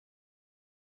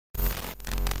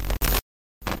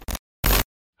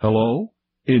Hello?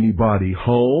 Anybody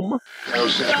home?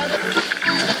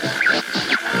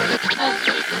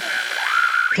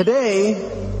 Today,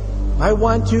 I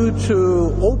want you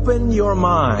to open your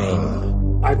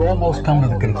mind. I've almost come to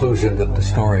the conclusion that the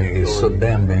story is so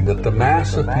damning that the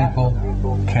mass of people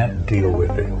can't deal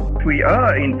with it. We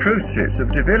are in process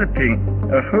of developing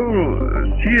a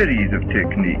whole series of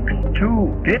techniques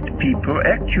to get people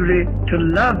actually to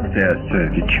love their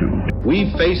servitude.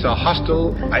 We face a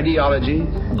hostile ideology,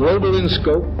 global in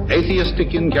scope,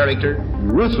 atheistic in character,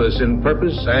 ruthless in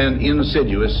purpose, and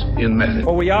insidious in method.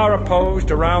 For we are opposed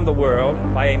around the world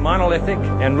by a monolithic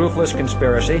and ruthless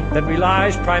conspiracy that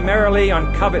relies primarily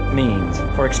on covert means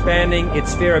for expanding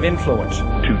its sphere of influence.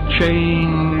 To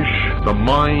change the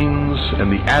minds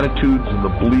and the attitudes and the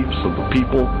beliefs of the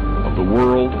people of the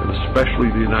world, and especially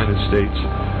the United States,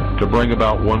 to bring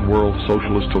about one world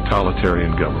socialist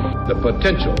totalitarian government. The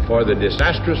potential for the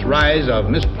disastrous rise of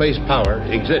misplaced power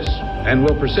exists and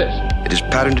will persist. It has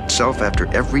patterned itself after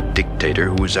every dictator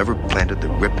who has ever planted the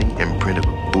ripping imprint of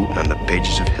a boot on the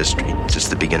pages of history since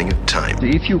the beginning of time.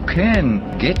 If you can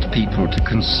get people to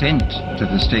consent to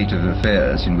the state of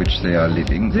affairs in which they are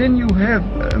living, then you have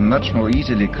a much more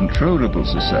easily controllable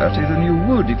society than you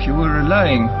would if you were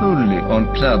relying wholly on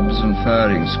clubs and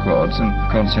firing squads and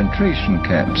concentration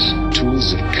camps.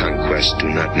 Tools of conquest do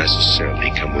not necessarily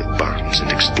come with bombs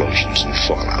and explosions and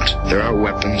fallout. There are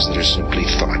weapons that are simply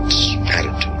thoughts,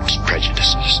 attitudes,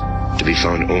 prejudices, to be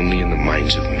found only in the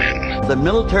minds of men. The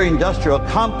military-industrial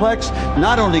complex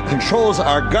not only controls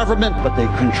our government, but they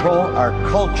control our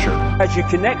culture. As you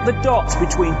connect the dots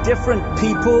between different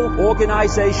people,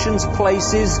 organizations,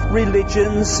 places,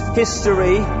 religions,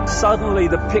 history, suddenly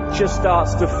the picture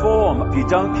starts to form. If you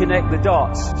don't connect the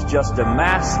dots, it's just a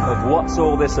mass of what's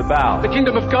all this about. The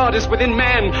kingdom of God is within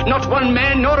man, not one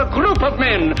man nor a group of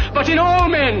men, but in all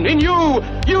men, in you.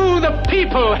 You, the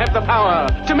people, have the power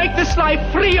to make this life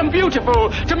free and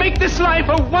beautiful, to make this life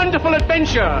a wonderful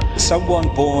adventure. Someone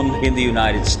born in the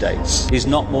United States is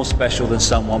not more special than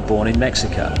someone born in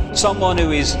Mexico. Someone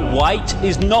who is white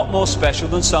is not more special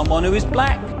than someone who is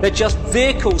black. They're just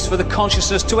vehicles for the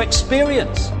consciousness to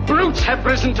experience. Brutes have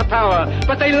risen to power,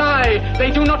 but they lie. They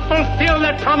do not fulfill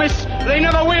that promise. They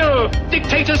never will.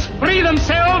 Dictators free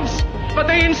themselves, but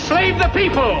they enslave the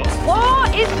people. War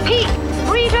is peace.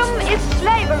 Freedom is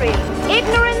slavery.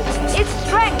 Ignorance is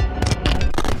strength.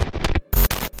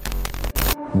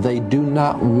 They do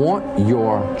not want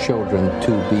your children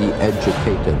to be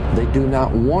educated. They do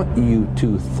not want you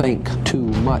to think too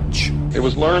much. It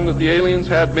was learned that the aliens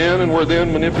had been and were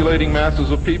then manipulating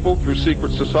masses of people through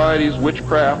secret societies,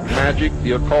 witchcraft, magic,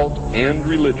 the occult, and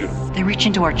religion. They reach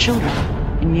into our children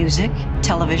in music,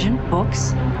 television,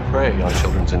 books. Prey on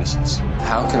children's innocence.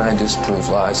 How can I disprove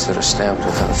lies that are stamped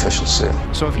with an official seal?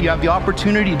 So if you have the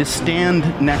opportunity to stand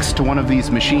next to one of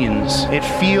these machines, it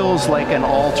feels like an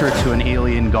altar to an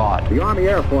alien god. The Army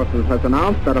Air Forces has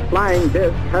announced that a flying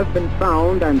disc has been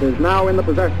found and is now in the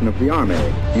possession of the Army.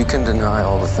 You can deny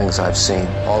all the things I've seen,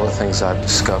 all the things I've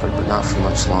discovered, but not for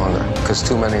much longer, because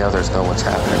too many others know what's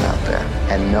happening out there.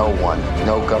 And no one,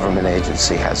 no government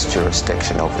agency has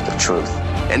jurisdiction over the truth.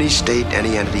 Any state,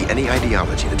 any entity, any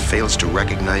ideology that fails to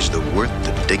recognize the worth,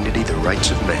 the dignity, the rights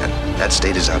of man, that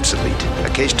state is obsolete. A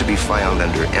case to be filed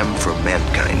under M for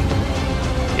Mankind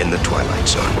in the Twilight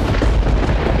Zone.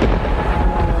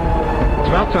 It's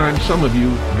about time some of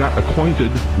you got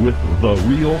acquainted with the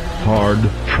real hard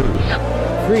truth.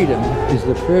 Freedom is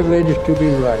the privilege to be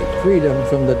right. Freedom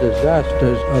from the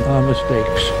disasters of our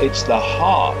mistakes. It's the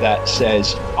heart that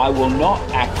says, I will not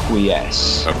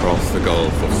acquiesce. Across the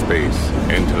gulf of space,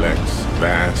 intellects,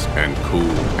 vast and cool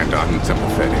and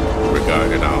unsympathetic,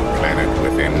 regarded our planet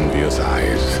with envious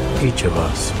eyes. Each of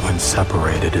us, when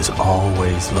separated, is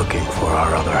always looking for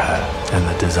our other half. And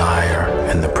the desire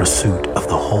and the pursuit of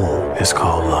the whole is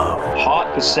called love.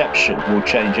 Heart perception will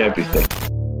change everything.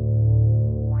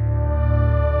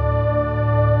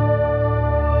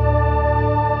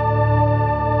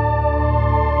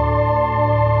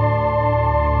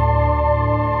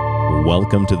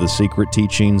 Welcome to the Secret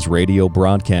Teachings radio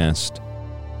broadcast.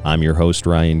 I'm your host,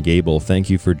 Ryan Gable. Thank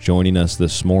you for joining us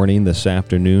this morning, this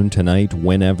afternoon, tonight,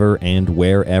 whenever and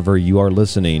wherever you are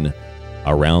listening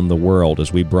around the world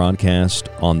as we broadcast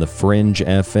on the Fringe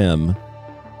FM,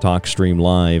 TalkStream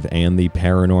Live, and the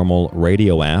Paranormal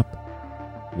Radio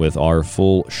app, with our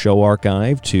full show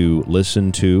archive to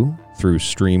listen to through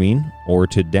streaming or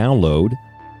to download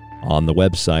on the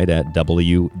website at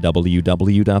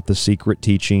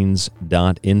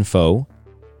www.thesecretteachings.info.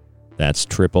 That's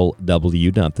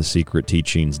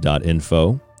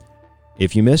www.thesecretteachings.info.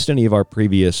 If you missed any of our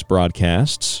previous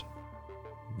broadcasts,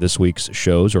 this week's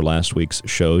shows or last week's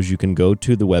shows, you can go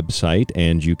to the website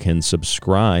and you can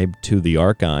subscribe to the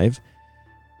archive.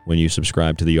 When you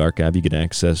subscribe to the archive, you get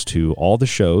access to all the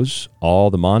shows, all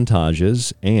the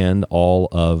montages, and all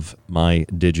of my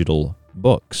digital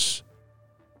books.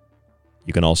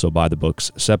 You can also buy the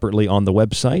books separately on the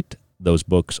website. Those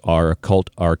books are Occult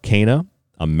Arcana,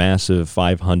 a massive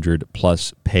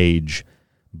 500-plus page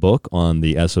book on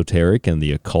the esoteric and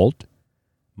the occult.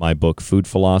 My book, Food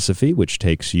Philosophy, which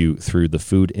takes you through the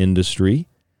food industry,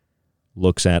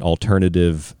 looks at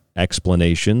alternative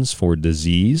explanations for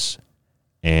disease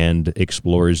and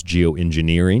explores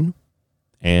geoengineering.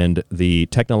 And the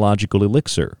Technological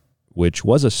Elixir, which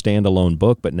was a standalone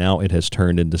book, but now it has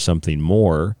turned into something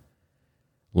more,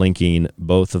 linking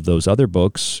both of those other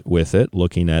books with it,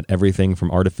 looking at everything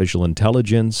from artificial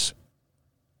intelligence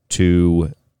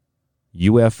to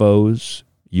UFOs,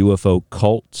 UFO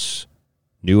cults,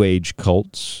 New Age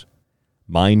cults,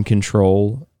 mind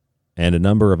control, and a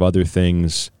number of other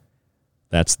things.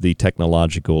 That's the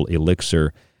Technological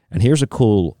Elixir. And here's a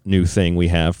cool new thing we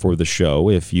have for the show.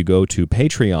 If you go to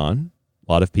Patreon,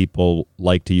 a lot of people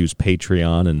like to use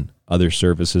Patreon and other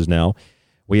services now.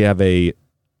 We have a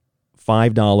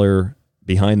 $5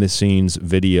 behind-the-scenes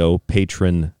video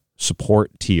patron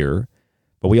support tier,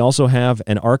 but we also have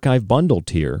an archive bundle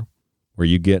tier where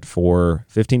you get for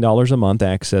 $15 a month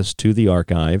access to the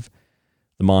archive,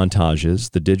 the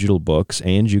montages, the digital books,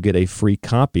 and you get a free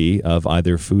copy of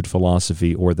either Food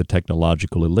Philosophy or the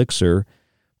Technological Elixir.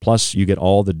 Plus, you get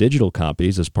all the digital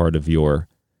copies as part of your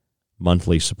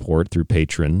monthly support through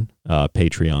Patreon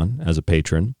as a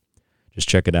patron. Just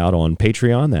check it out on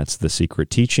Patreon. That's The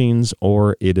Secret Teachings,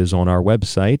 or it is on our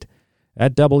website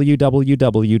at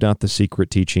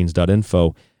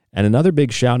www.thesecretteachings.info. And another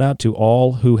big shout out to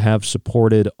all who have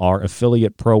supported our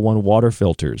affiliate Pro One water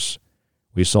filters.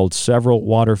 We sold several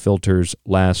water filters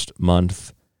last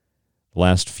month,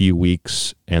 last few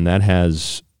weeks, and that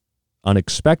has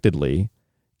unexpectedly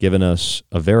given us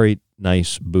a very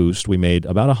nice boost. We made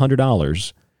about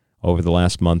 $100 over the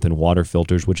last month in water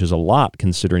filters, which is a lot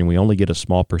considering we only get a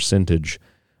small percentage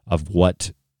of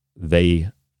what they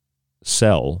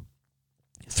sell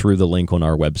through the link on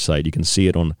our website. You can see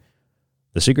it on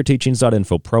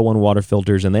thesecretteachings.info, Pro One water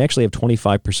filters, and they actually have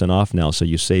 25% off now, so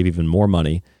you save even more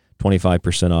money.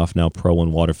 25% off now, Pro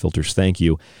One water filters. Thank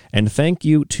you. And thank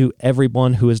you to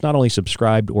everyone who has not only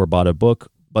subscribed or bought a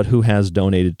book, but who has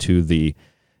donated to the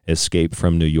Escape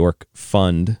from New York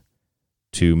Fund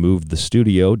to move the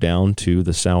studio down to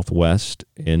the Southwest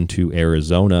into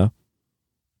Arizona.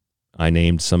 I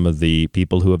named some of the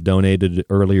people who have donated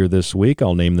earlier this week.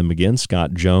 I'll name them again.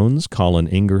 Scott Jones, Colin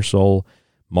Ingersoll,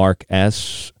 Mark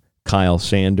S., Kyle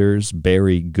Sanders,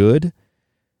 Barry Good,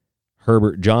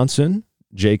 Herbert Johnson,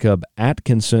 Jacob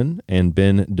Atkinson, and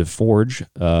Ben DeForge.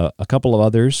 A couple of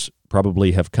others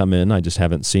probably have come in. I just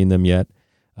haven't seen them yet.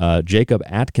 Jacob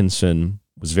Atkinson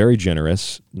was very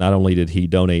generous. Not only did he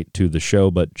donate to the show,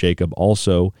 but Jacob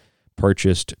also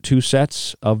purchased 2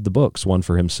 sets of the books, one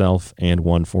for himself and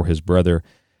one for his brother.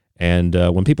 And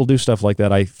when people do stuff like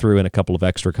that, I threw in a couple of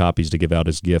extra copies to give out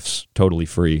as gifts, totally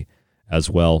free as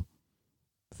well.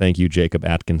 Thank you, Jacob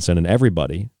Atkinson, and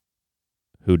everybody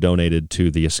who donated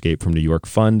to the Escape from New York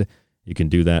Fund. You can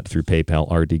do that through PayPal,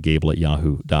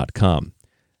 rdgable@yahoo.com.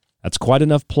 That's quite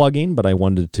enough plugging, but I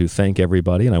wanted to thank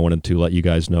everybody, and I wanted to let you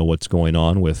guys know what's going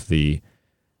on with the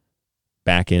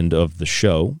back end of the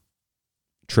show,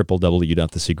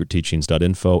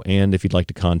 www.thesecretteachings.info, and if you'd like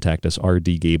to contact us,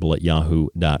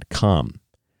 rdgable@yahoo.com.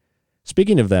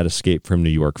 Speaking of that Escape from New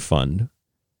York Fund,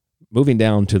 moving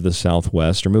down to the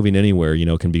Southwest or moving anywhere,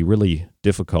 can be really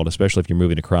difficult, especially if you're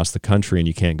moving across the country and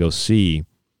you can't go see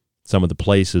some of the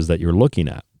places that you're looking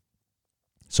at.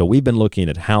 So we've been looking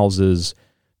at houses,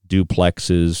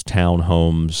 duplexes,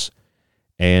 townhomes,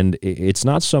 and it's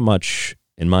not so much,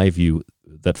 in my view,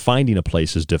 that finding a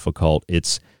place is difficult.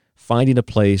 It's finding a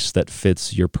place that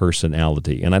fits your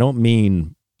personality. And I don't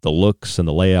mean the looks and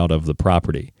the layout of the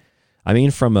property. I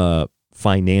mean from a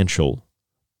financial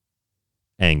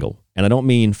angle. And I don't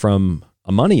mean from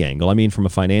a money angle. I mean from a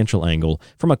financial angle,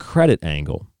 from a credit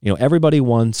angle. Everybody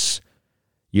wants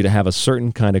you to have a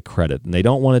certain kind of credit, and they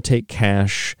don't want to take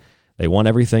cash. They want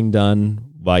everything done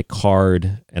by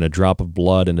card and a drop of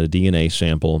blood and a DNA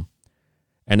sample.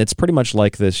 And it's pretty much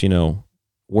like this,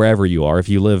 wherever you are. If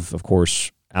you live, of course,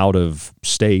 out of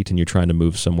state and you're trying to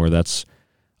move somewhere, that's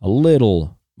a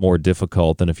little more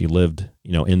difficult than if you lived,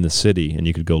 in the city and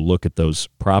you could go look at those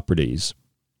properties.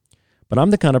 But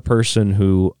I'm the kind of person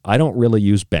who, I don't really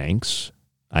use banks.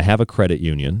 I have a credit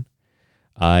union.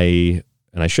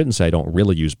 And I shouldn't say I don't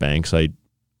really use banks. I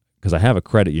because I have a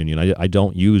credit union. I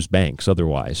don't use banks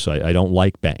otherwise, so I don't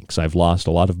like banks. I've lost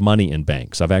a lot of money in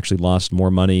banks. I've actually lost more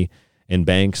money in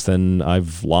banks than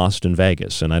I've lost in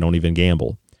Vegas, and I don't even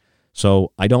gamble.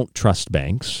 So I don't trust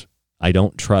banks. I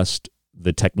don't trust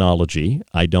the technology.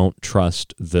 I don't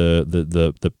trust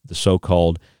the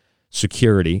so-called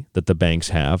security that the banks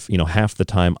have. Half the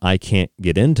time I can't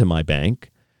get into my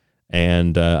bank.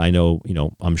 And I know,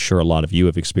 I'm sure a lot of you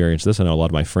have experienced this. I know a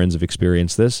lot of my friends have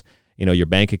experienced this. Your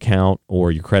bank account or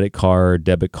your credit card,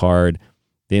 debit card,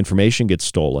 the information gets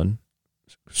stolen,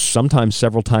 sometimes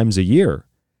several times a year.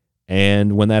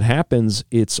 And when that happens,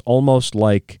 it's almost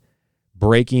like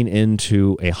breaking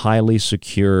into a highly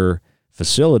secure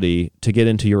facility to get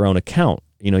into your own account.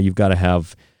 You've got to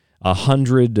have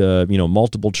 100,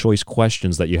 multiple choice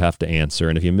questions that you have to answer.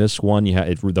 And if you miss one,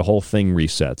 the whole thing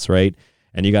resets, right?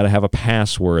 And you got to have a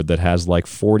password that has like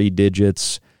 40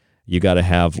 digits. You got to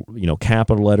have,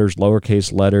 capital letters,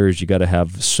 lowercase letters. You got to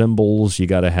have symbols. You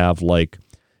got to have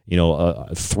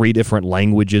 3 different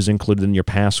languages included in your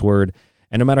password.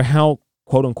 And no matter how,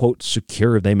 quote unquote,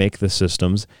 secure they make the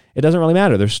systems, it doesn't really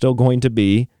matter. There's still going to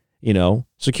be,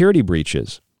 security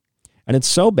breaches. And it's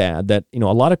so bad that, a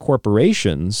lot of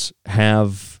corporations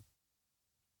have,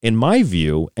 in my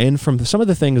view, and from some of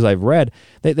the things I've read,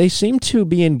 they seem to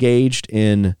be engaged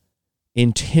in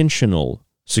intentional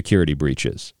security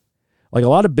breaches. Like a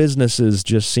lot of businesses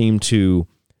just seem to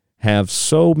have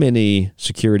so many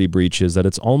security breaches that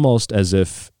it's almost as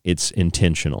if it's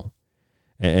intentional.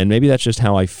 And maybe that's just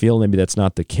how I feel. Maybe that's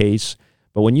not the case.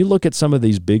 But when you look at some of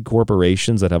these big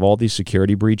corporations that have all these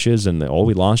security breaches and,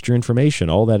 we lost your information,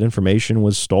 all that information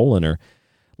was stolen, or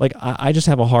I just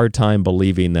have a hard time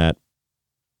believing that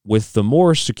with the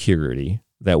more security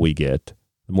that we get,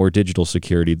 the more digital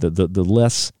security, the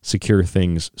less secure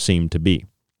things seem to be.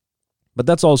 But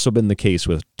that's also been the case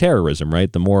with terrorism,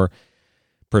 right? The more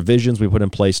provisions we put in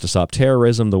place to stop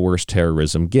terrorism, the worse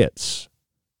terrorism gets.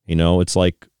 It's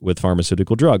like with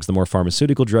pharmaceutical drugs. The more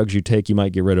pharmaceutical drugs you take, you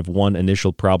might get rid of one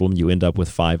initial problem. You end up with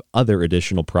 5 other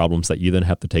additional problems that you then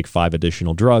have to take 5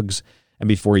 additional drugs. And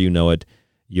before you know it,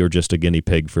 you're just a guinea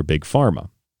pig for big pharma.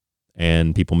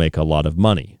 And people make a lot of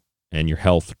money and your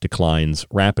health declines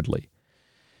rapidly.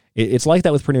 It's like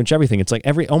that with pretty much everything. It's like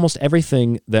almost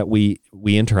everything that we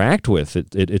interact with,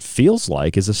 it feels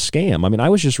like is a scam. I mean, I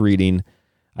was just reading,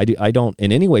 I don't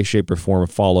in any way, shape, or form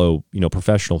follow,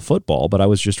 professional football, but I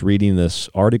was just reading this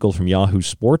article from Yahoo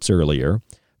Sports earlier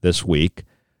this week,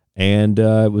 and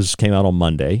it came out on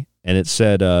Monday, and it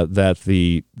said that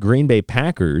the Green Bay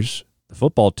Packers, the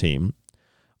football team,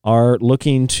 are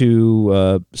looking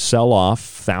to sell off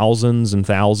thousands and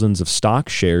thousands of stock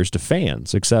shares to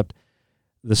fans, except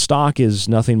the stock is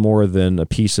nothing more than a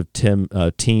piece of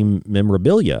team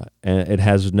memorabilia, and it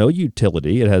has no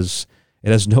utility. It has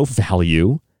no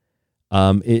value.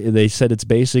 They said it's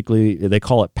basically, they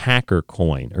call it Packer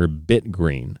coin or Bit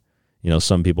Green.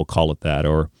 Some people call it that,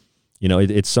 or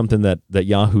it's something that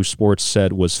Yahoo Sports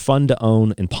said was fun to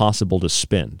own, impossible to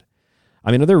spend.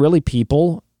 I mean, are there really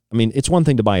people? I mean, it's one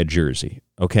thing to buy a jersey,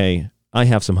 okay? I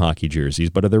have some hockey jerseys,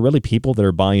 but are there really people that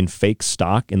are buying fake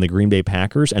stock in the Green Bay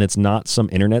Packers, and it's not some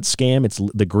internet scam? It's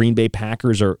the Green Bay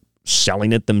Packers are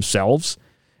selling it themselves,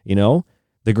 The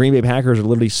Green Bay Packers are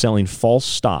literally selling false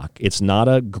stock. It's not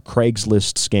a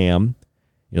Craigslist scam.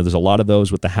 There's a lot of those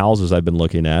with the houses I've been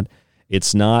looking at.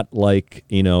 It's not like,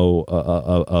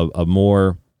 a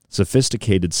more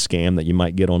sophisticated scam that you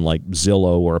might get on like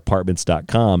Zillow or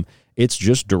apartments.com. It's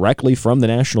just directly from the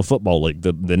National Football League.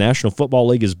 The National Football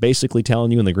League is basically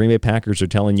telling you, and the Green Bay Packers are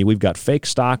telling you, we've got fake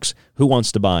stocks. Who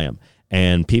wants to buy them?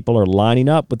 And people are lining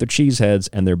up with their cheese heads,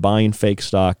 and they're buying fake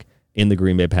stock in the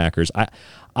Green Bay Packers.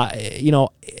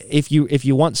 If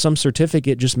you want some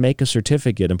certificate, just make a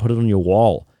certificate and put it on your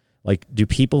wall. Like, do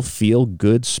people feel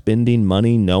good spending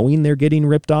money knowing they're getting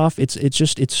ripped off?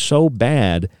 It's so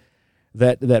bad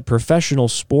that professional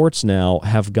sports now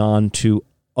have gone to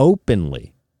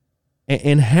openly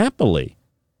and happily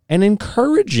and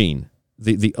encouraging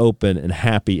the open and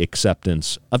happy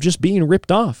acceptance of just being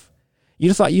ripped off.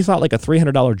 You thought like a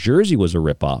 $300 jersey was a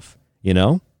ripoff,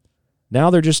 Now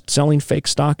they're just selling fake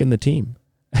stock in the team.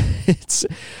 It's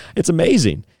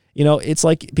amazing. It's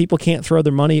like people can't throw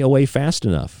their money away fast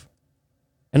enough.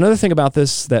 Another thing about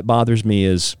this that bothers me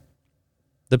is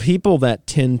the people that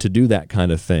tend to do that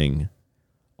kind of thing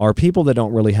are people that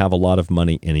don't really have a lot of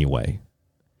money anyway.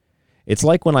 It's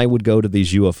like when I would go to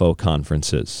these UFO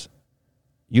conferences.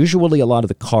 Usually a lot of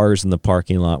the cars in the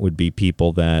parking lot would be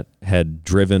people that had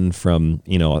driven from,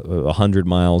 100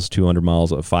 miles, 200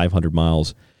 miles, 500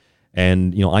 miles.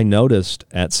 And, I noticed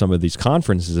at some of these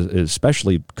conferences,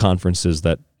 especially conferences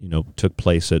that, took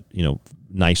place at,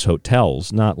 nice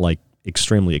hotels, not like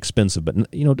extremely expensive, but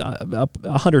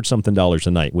 $100-something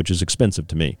a night, which is expensive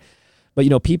to me.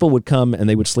 But people would come and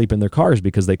they would sleep in their cars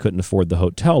because they couldn't afford the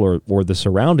hotel or the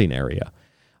surrounding area.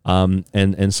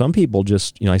 And some people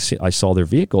just, I saw their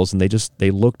vehicles and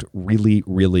they looked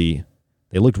really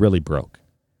broke.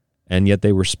 And yet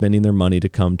they were spending their money to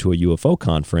come to a UFO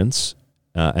conference.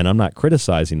 And I'm not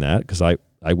criticizing that, because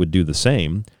I would do the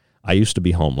same. I used to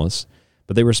be homeless,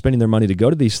 but they were spending their money to go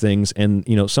to these things. And,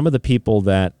 some of the people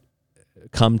that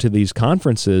come to these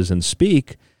conferences and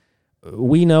speak,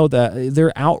 we know that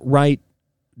they're outright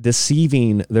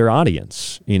deceiving their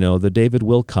audience. The David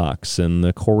Wilcox and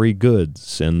the Corey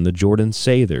Goods and the Jordan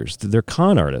Sathers, they're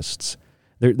con artists.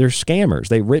 They're scammers.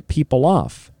 They rip people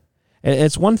off. And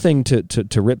it's one thing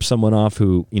to rip someone off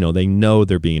who, they know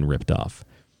they're being ripped off.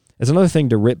 It's another thing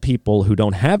to rip people who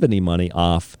don't have any money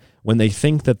off when they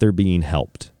think that they're being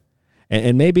helped.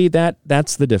 And maybe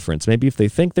that's the difference. Maybe if they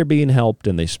think they're being helped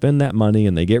and they spend that money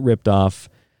and they get ripped off,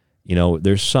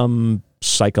 there's some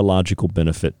psychological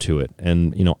benefit to it.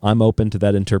 And, I'm open to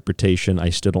that interpretation. I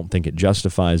still don't think it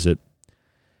justifies it.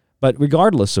 But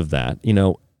regardless of that,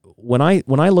 when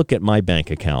I look at my bank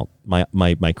account,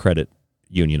 my credit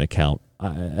union account,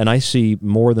 and I see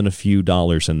more than a few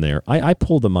dollars in there, I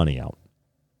pull the money out.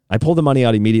 I pull the money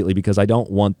out immediately because I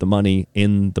don't want the money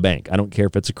in the bank. I don't care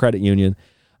if it's a credit union.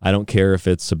 I don't care if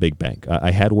it's a big bank.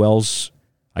 I had Wells,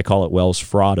 I call it Wells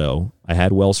Fargo. I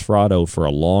had Wells Fargo for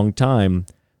a long time,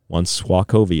 once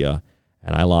Wachovia,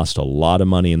 and I lost a lot of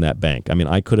money in that bank. I mean,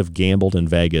 I could have gambled in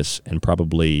Vegas and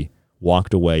probably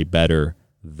walked away better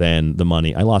than the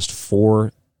money. I lost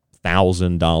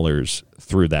 $4,000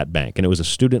 through that bank, and it was a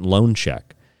student loan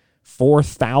check.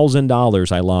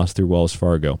 $4,000 I lost through Wells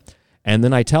Fargo. And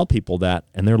then I tell people that,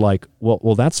 and they're like,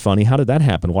 well, that's funny. How did that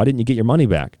happen? Why didn't you get your money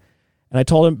back? And I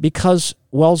told them, because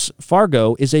Wells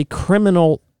Fargo is a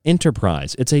criminal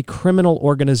enterprise. It's a criminal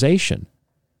organization.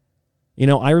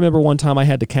 I remember one time I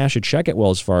had to cash a check at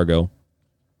Wells Fargo.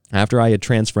 After I had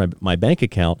transferred my bank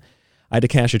account, I had to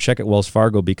cash a check at Wells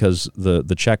Fargo because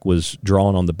the check was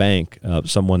drawn on the bank.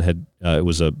 Someone had, it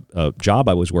was a job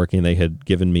I was working. They had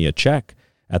given me a check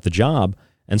at the job.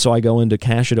 And so I go in to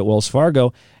cash it at Wells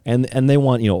Fargo, and they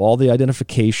want, all the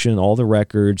identification, all the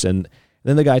records. And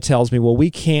then the guy tells me, well,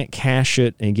 we can't cash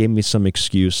it, and he gave me some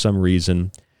excuse, some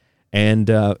reason. And,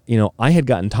 I had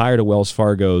gotten tired of Wells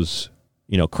Fargo's,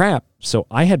 crap. So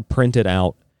I had printed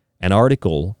out an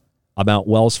article about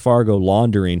Wells Fargo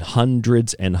laundering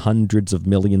hundreds and hundreds of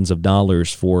millions of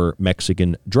dollars for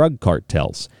Mexican drug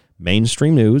cartels.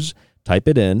 Mainstream news, type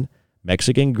it in,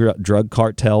 Mexican drug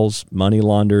cartels, money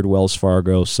laundered, Wells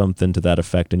Fargo, something to that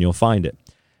effect, and you'll find it.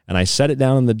 And I set it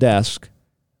down on the desk,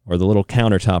 or the little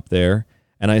countertop there,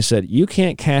 and I said, you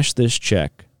can't cash this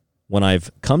check when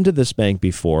I've come to this bank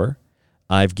before.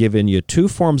 I've given you 2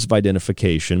 forms of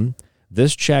identification.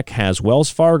 This check has Wells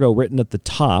Fargo written at the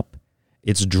top.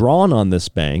 It's drawn on this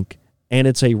bank, and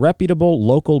it's a reputable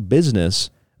local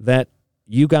business that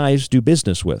you guys do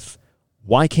business with.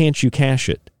 Why can't you cash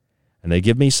it? And they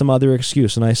give me some other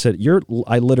excuse. And I said,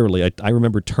 I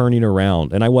remember turning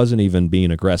around, and I wasn't even being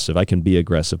aggressive. I can be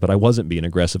aggressive, but I wasn't being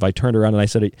aggressive. I turned around and I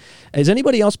said, is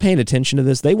anybody else paying attention to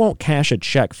this? They won't cash a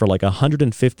check for like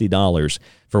 $150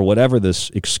 for whatever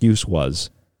this excuse was,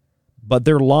 but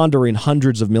they're laundering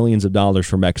hundreds of millions of dollars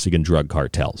for Mexican drug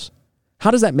cartels.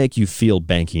 How does that make you feel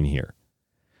banking here?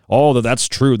 Oh, that's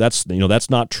true. That's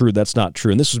not true. That's not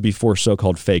true. And this was before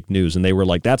so-called fake news. And they were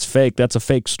like, that's fake. That's a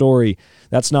fake story.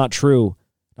 That's not true.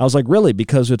 I was like, really?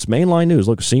 Because it's mainline news.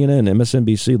 Look, CNN,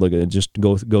 MSNBC, look, just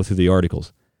go through the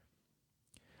articles.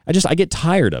 I get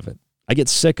tired of it. I get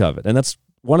sick of it. And that's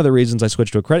one of the reasons I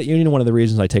switched to a credit union. One of the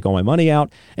reasons I take all my money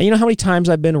out. And you know how many times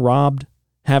I've been robbed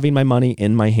having my money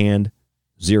in my hand?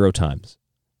 0 times.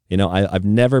 I've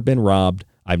never been robbed.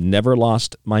 I've never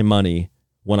lost my money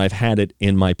when I've had it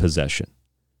in my possession.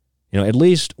 At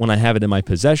least when I have it in my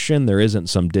possession, there isn't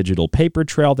some digital paper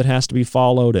trail that has to be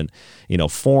followed and,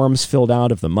 forms filled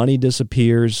out if the money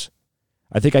disappears.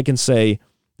 I think I can say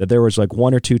that there was like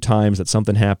 1 or 2 times that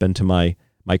something happened to my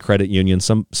credit union.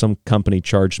 Some company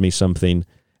charged me something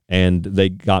and they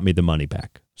got me the money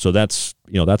back. So that's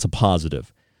a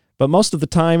positive. But most of the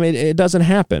time it doesn't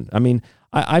happen. I mean,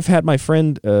 I've had my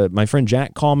friend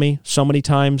Jack call me so many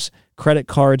times. Credit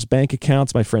cards, bank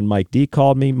accounts. My friend Mike D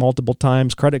called me multiple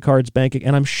times. Credit cards,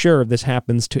 and I'm sure this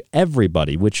happens to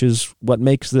everybody, which is what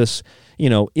makes this,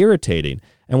 irritating,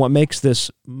 and what makes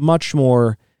this much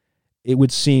more, it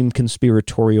would seem,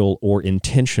 conspiratorial or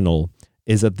intentional,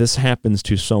 is that this happens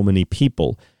to so many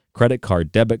people. Credit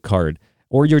card, debit card,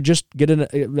 Or you're just getting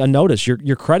a notice,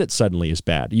 your credit suddenly is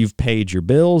bad. You've paid your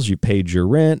bills, you paid your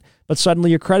rent, but suddenly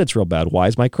your credit's real bad. Why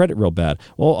is my credit real bad?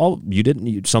 Well,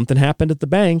 something happened at the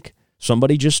bank.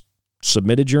 Somebody just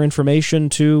submitted your information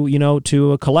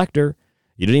to a collector.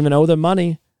 You didn't even owe them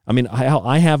money. I mean,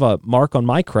 I have a mark on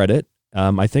my credit.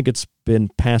 I think it's been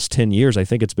past 10 years. I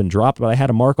think it's been dropped, but I had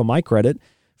a mark on my credit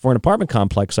for an apartment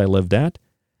complex I lived at.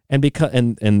 And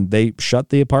they shut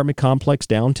the apartment complex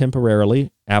down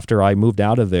temporarily after I moved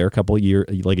out of there a year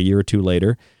or two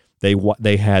later.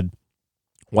 They had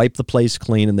wiped the place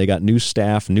clean, and they got new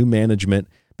staff, new management,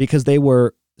 because they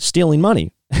were stealing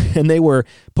money. And they were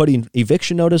putting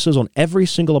eviction notices on every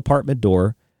single apartment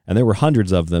door, and there were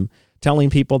hundreds of them, telling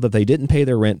people that they didn't pay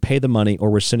their rent, pay the money, or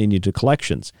were sending you to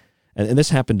collections. And this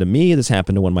happened to me. This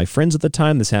happened to one of my friends at the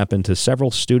time. This happened to several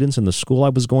students in the school I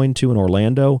was going to in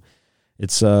Orlando.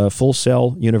 It's a Full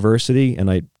Sail University, and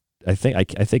I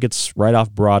think it's right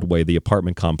off Broadway, the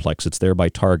apartment complex. It's there by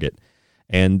Target.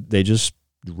 And they just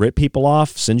rip people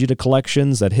off, send you to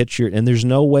collections that hit and there's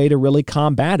no way to really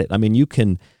combat it. I mean, you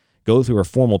can go through a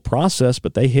formal process,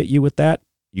 but they hit you with that.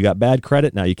 You got bad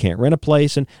credit, now you can't rent a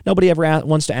place, and nobody ever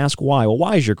wants to ask why. Well,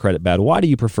 why is your credit bad? Why do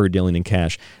you prefer dealing in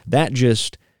cash?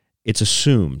 It's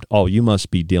assumed, oh, you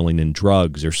must be dealing in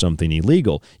drugs or something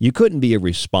illegal. You couldn't be a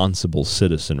responsible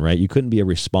citizen, right? You couldn't be a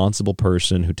responsible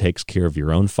person who takes care of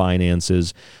your own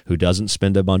finances, who doesn't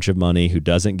spend a bunch of money, who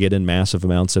doesn't get in massive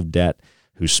amounts of debt,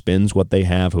 who spends what they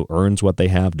have, who earns what they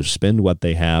have to spend what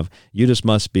they have. You just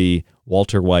must be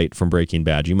Walter White from Breaking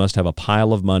Bad. You must have a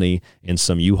pile of money in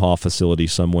some U-Haul facility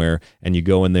somewhere, and you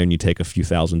go in there and you take a few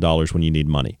 $1,000s when you need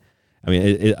money. I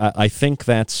mean, I think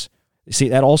that's... See,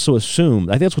 that also assumes,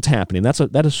 I think that's what's happening.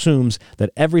 That assumes that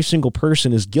every single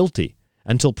person is guilty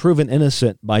until proven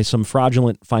innocent by some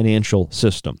fraudulent financial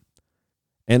system.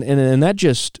 And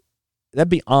that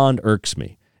beyond irks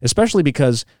me, especially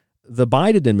because the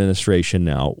Biden administration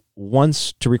now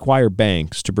wants to require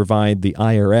banks to provide the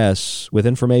IRS with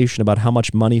information about how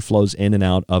much money flows in and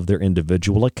out of their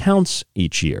individual accounts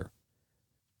each year.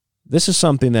 This is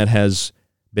something that has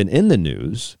been in the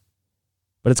news,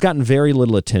 but it's gotten very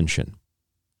little attention.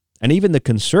 And even the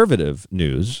conservative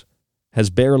news has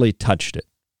barely touched it.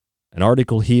 An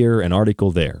article here, an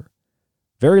article there.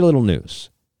 Very little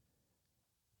news.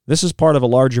 This is part of a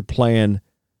larger plan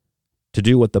to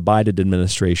do what the Biden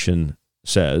administration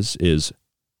says is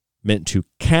meant to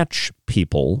catch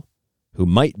people who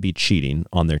might be cheating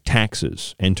on their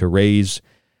taxes and to raise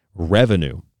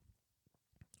revenue.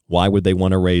 Why would they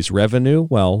want to raise revenue?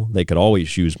 Well, they could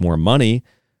always use more money,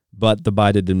 but the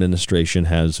Biden administration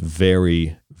has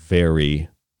very, very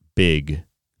big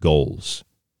goals.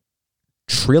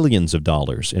 Trillions of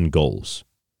dollars in goals.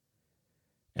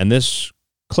 And this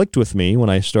clicked with me when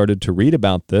I started to read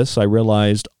about this. I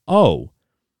realized, the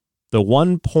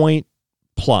 1+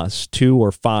 $2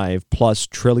 or $5+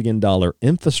 trillion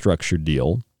infrastructure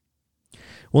deal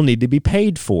will need to be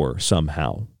paid for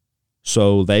somehow.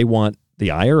 So they want the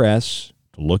IRS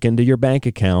to look into your bank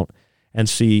account and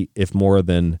see if more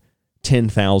than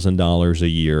 $10,000 a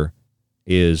year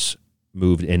is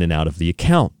moved in and out of the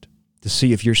account to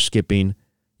see if you're skipping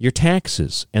your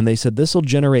taxes. And they said this will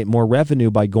generate more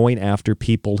revenue by going after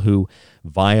people who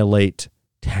violate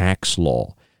tax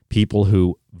law, people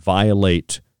who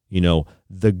violate,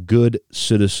 the good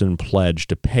citizen pledge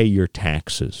to pay your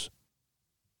taxes.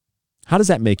 How does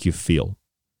that make you feel?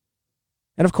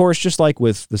 And of course, just like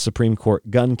with the Supreme Court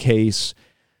gun case,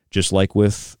 just like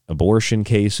with abortion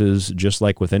cases, just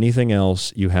like with anything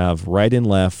else, you have right and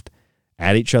left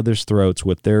at each other's throats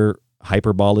with their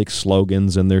hyperbolic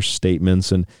slogans and their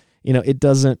statements. And, it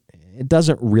doesn't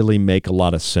really make a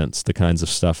lot of sense, the kinds of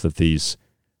stuff that these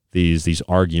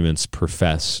arguments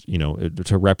profess,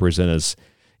 to represent as,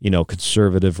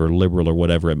 conservative or liberal or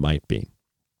whatever it might be.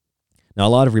 Now, a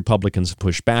lot of Republicans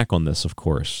push back on this, of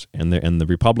course, and the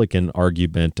Republican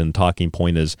argument and talking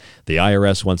point is the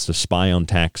IRS wants to spy on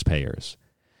taxpayers.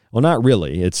 Well, not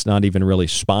really. It's not even really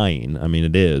spying. I mean,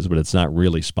 it is, but it's not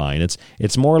really spying.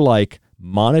 It's more like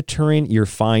monitoring your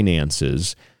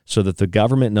finances so that the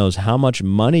government knows how much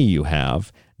money you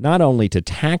have, not only to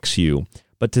tax you,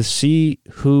 but to see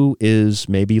who is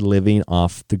maybe living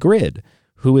off the grid,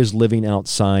 who is living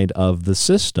outside of the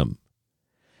system.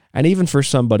 And even for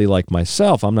somebody like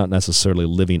myself, I'm not necessarily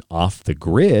living off the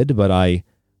grid, but I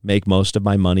make most of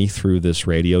my money through this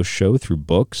radio show, through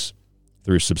books,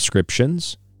 through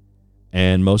subscriptions.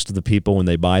 And most of the people, when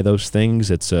they buy those things,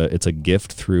 it's a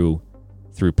gift through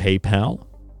PayPal.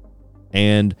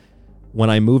 And when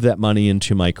I move that money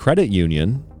into my credit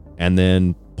union and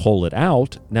then pull it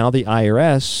out, now the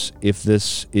IRS, if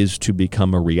this is to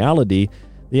become a reality,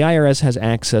 The IRS has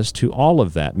access to all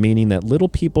of that, meaning that little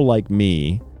people like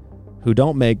me who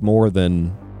don't make more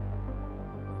than,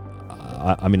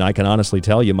 I can honestly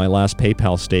tell you my last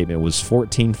PayPal statement was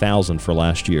 $14,000 for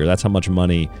last year. That's how much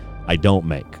money I don't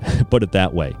make. Put it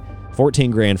that way.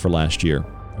 $14,000 for last year,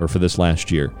 or for this last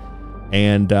year.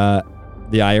 And the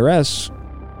IRS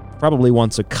probably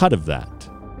wants a cut of that,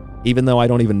 even though I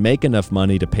don't even make enough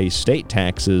money to pay state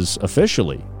taxes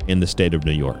officially in the state of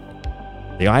New York.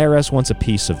 The IRS wants a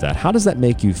piece of that. How does that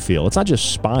make you feel? It's not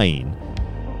just spying.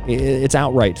 It's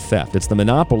outright theft. It's the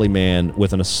monopoly man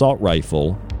with an assault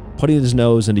rifle putting his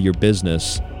nose into your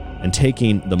business and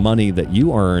taking the money that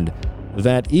you earned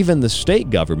that even the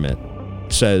state government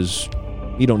says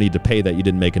you don't need to pay that. You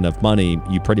didn't make enough money.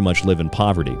 You pretty much live in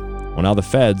poverty. Well, now the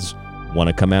feds want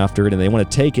to come after it, and they want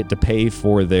to take it to pay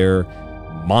for their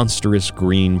monstrous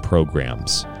green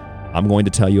programs. I'm going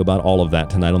to tell you about all of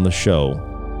that tonight on the show,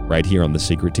 right here on The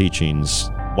Secret Teachings.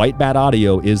 White Bat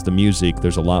Audio is the music.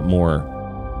 There's a lot more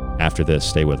after this.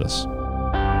 Stay with us.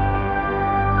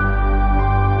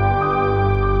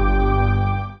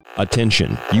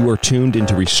 Attention, you are tuned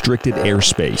into restricted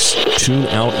airspace. Tune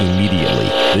out immediately.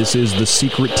 This is The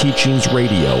Secret Teachings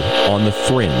Radio on The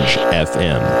Fringe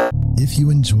FM. If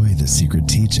you enjoy The Secret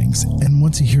Teachings and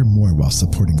want to hear more while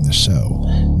supporting the show,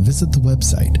 visit the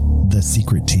website,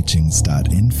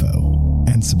 thesecretteachings.info,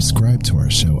 and subscribe to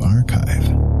our show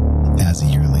archive. As a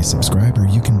yearly subscriber,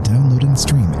 you can download and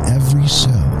stream every show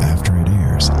after it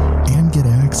airs and get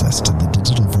access to the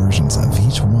digital versions of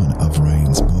each one of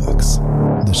Ryan's books.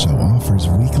 The show offers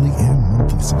weekly and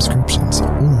monthly subscriptions,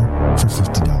 or for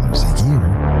 $50 a year,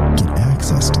 get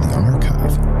access to the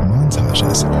archive,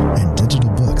 montages, and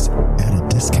digital books at a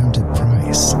discounted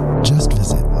price. Just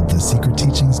visit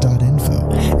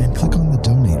thesecretteachings.info and click on the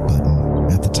donate button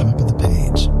at the top of the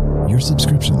page. Your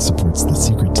subscription supports The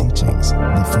Secret Teachings,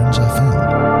 The Fringe FM,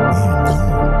 and you.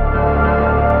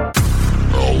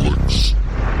 Alex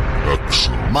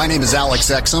Exum. My name is Alex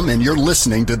Exum, and you're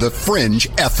listening to The Fringe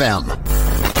FM.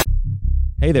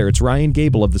 Hey there, it's Ryan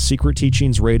Gable of The Secret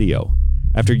Teachings Radio.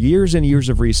 After years and years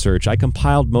of research, I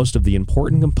compiled most of the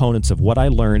important components of what I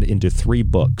learned into 3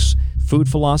 books: Food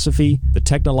Philosophy, The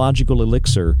Technological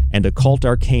Elixir, and Occult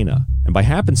Arcana. And by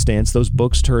happenstance, those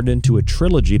books turned into a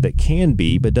trilogy that can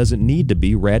be, but doesn't need to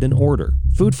be, read in order.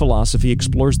 Food Philosophy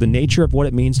explores the nature of what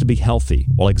it means to be healthy,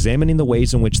 while examining the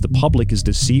ways in which the public is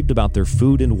deceived about their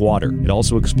food and water. It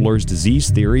also explores disease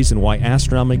theories and why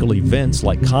astronomical events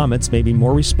like comets may be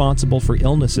more responsible for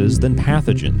illnesses than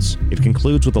pathogens. It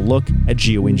concludes with a look at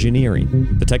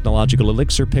geoengineering. The Technological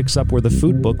Elixir picks up where the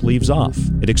food book leaves off.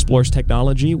 It explores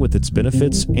technology with its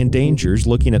benefits and dangers,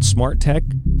 looking at smart tech,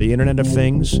 the Internet of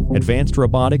Things, advanced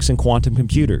robotics, and quantum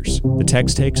computers. The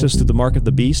text takes us through the mark of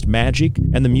the beast, magic,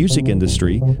 and the music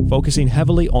industry, focusing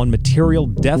heavily on material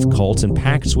death cults and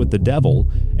pacts with the devil,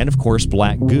 and of course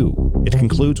black goo. It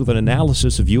concludes with an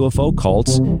analysis of UFO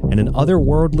cults and an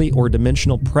otherworldly or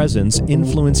dimensional presence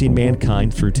influencing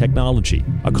mankind through technology.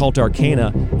 Occult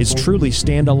Arcana is truly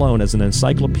standalone as an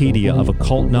encyclopedia of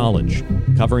occult knowledge,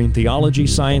 covering theology,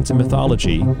 science, and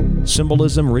mythology,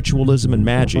 symbolism, ritualism, and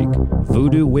magic,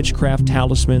 voodoo, witchcraft,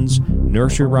 talismans,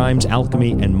 nursery rhymes,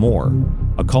 alchemy, and more.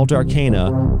 Occult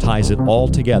Arcana ties it all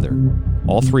together.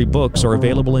 All 3 books are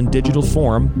available in digital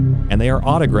form, and they are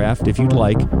autographed, if you'd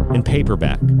like, in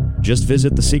paperback. Just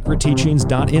visit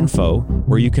thesecretteachings.info,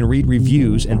 where you can read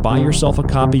reviews and buy yourself a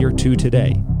copy or 2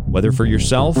 today. Whether for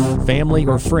yourself, family,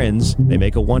 or friends, they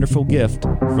make a wonderful gift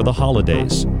for the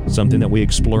holidays, something that we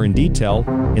explore in detail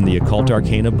in the Occult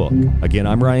Arcana book. Again,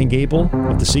 I'm Ryan Gable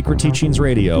of The Secret Teachings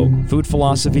Radio. Food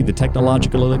Philosophy, The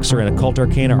Technological Elixir, and Occult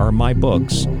Arcana are my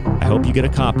books. I hope you get a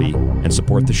copy and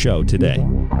support the show today.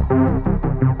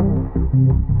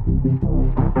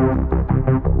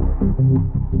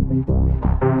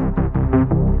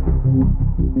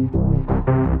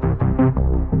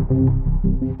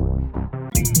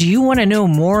 Do you want to know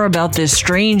more about this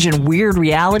strange and weird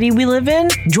reality we live in?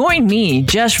 Join me,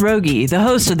 Jess Rogie, the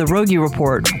host of The Rogie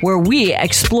Report, where we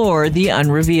explore the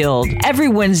unrevealed. Every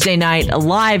Wednesday night,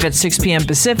 live at 6 p.m.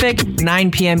 Pacific,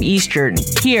 9 p.m. Eastern,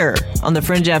 here on The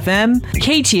Fringe FM,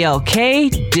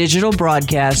 KTLK Digital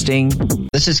Broadcasting.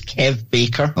 This is Kev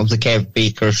Baker of The Kev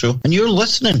Baker Show, and you're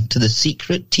listening to The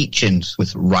Secret Teachings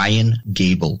with Ryan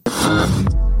Gable.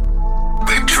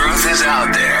 The truth is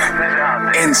out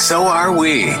there, and so are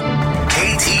we.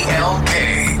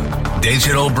 KTLK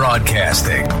Digital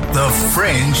Broadcasting, The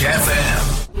Fringe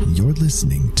FM. You're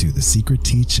listening to The Secret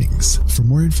Teachings. For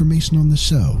more information on the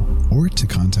show, or to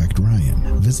contact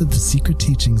Ryan, visit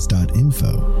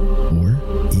thesecretteachings.info or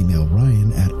email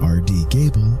Ryan at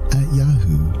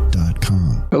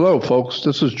rdgable@yahoo.com. Hello, Hello, folks.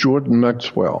 This is Jordan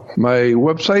Maxwell. My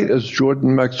website is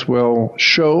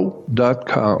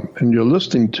jordanmaxwellshow.com, and you're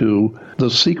listening to The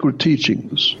Secret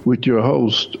Teachings with your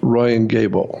host, Ryan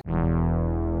Gable.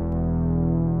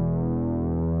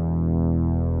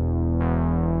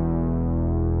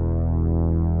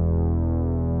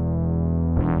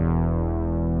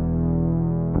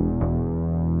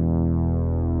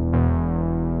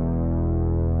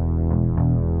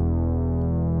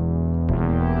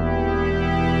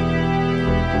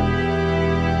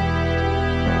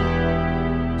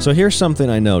 So here's something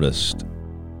I noticed.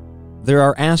 There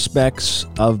are aspects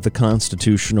of the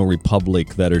constitutional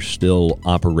republic that are still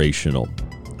operational.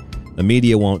 The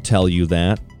media won't tell you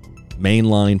that.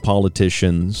 Mainline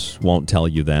politicians won't tell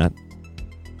you that.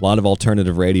 A lot of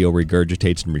alternative radio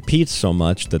regurgitates and repeats so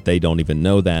much that they don't even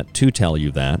know that to tell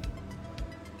you that.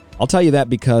 I'll tell you that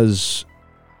because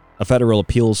a federal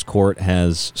appeals court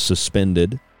has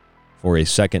suspended for a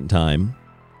second time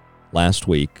last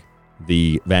week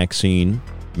the vaccine,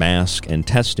 mask, and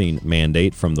testing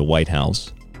mandate from the White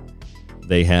House.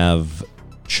 They have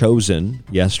chosen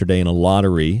yesterday in a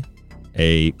lottery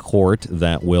a court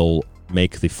that will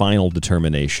make the final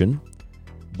determination,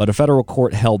 but a federal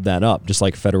court held that up, just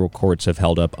like federal courts have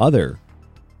held up other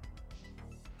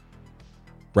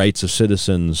rights of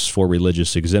citizens for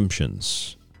religious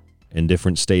exemptions in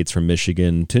different states from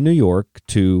Michigan to New York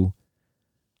to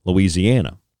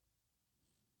Louisiana.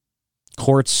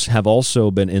 Courts have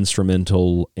also been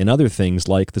instrumental in other things,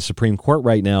 like the Supreme Court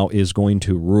right now is going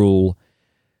to rule,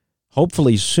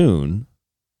 hopefully soon,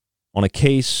 on a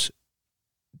case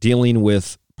dealing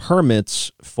with permits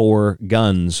for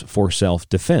guns for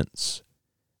self-defense.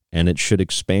 And it should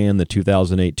expand the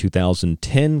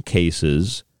 2008-2010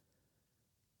 cases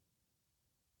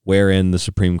wherein the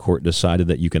Supreme Court decided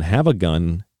that you can have a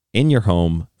gun in your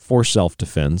home for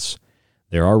self-defense.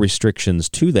 There are restrictions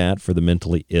to that for the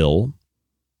mentally ill.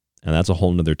 And that's a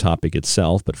whole nother topic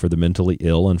itself, but for the mentally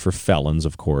ill and for felons,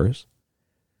 of course.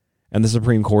 And the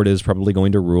Supreme Court is probably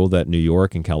going to rule that New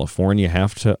York and California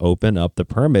have to open up the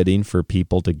permitting for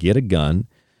people to get a gun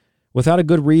without a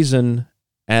good reason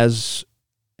as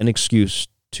an excuse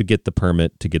to get the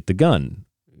permit to get the gun.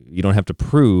 You don't have to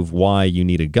prove why you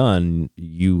need a gun.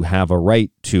 You have a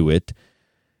right to it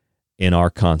in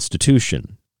our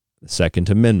Constitution, the Second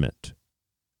Amendment.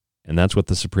 And that's what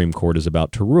the Supreme Court is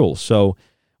about to rule. So,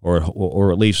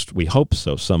 or at least we hope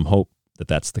so. Some hope that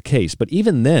that's the case. But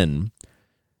even then,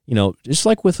 just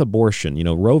like with abortion,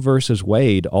 Roe versus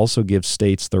Wade also gives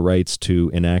states the rights to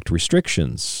enact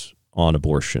restrictions on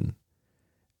abortion.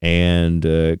 And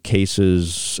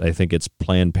cases, I think it's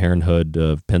Planned Parenthood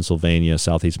of Pennsylvania,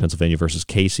 Southeast Pennsylvania versus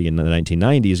Casey in the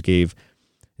 1990s gave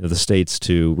the states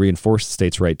to reinforce the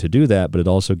states' right to do that, but it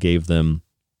also gave them,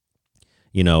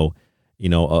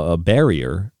 a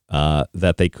barrier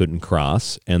that they couldn't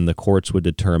cross, and the courts would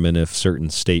determine if certain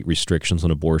state restrictions on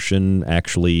abortion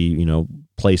actually,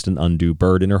 placed an undue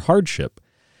burden or hardship.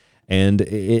 And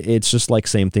it's just like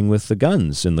same thing with the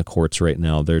guns in the courts right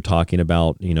now. They're talking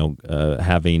about,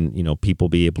 having, people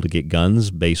be able to get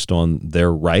guns based on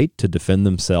their right to defend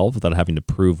themselves without having to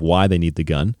prove why they need the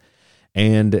gun.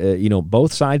 And,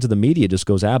 both sides of the media just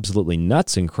goes absolutely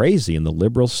nuts and crazy. And the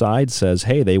liberal side says,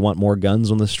 hey, they want more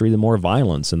guns on the street and more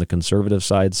violence. And the conservative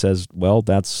side says, well,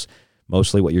 that's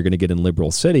mostly what you're going to get in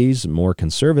liberal cities. More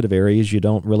conservative areas, you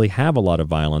don't really have a lot of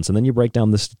violence. And then you break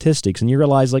down the statistics and you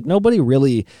realize, nobody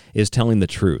really is telling the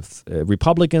truth.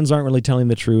 Republicans aren't really telling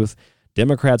the truth.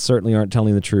 Democrats certainly aren't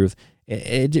telling the truth.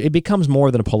 It becomes more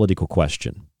than a political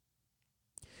question.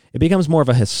 It becomes more of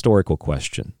a historical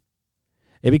question.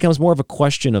 It becomes more of a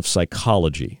question of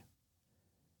psychology.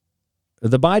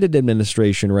 The Biden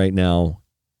administration right now,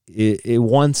 it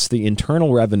wants the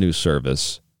Internal Revenue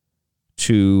Service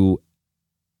to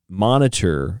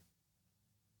monitor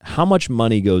how much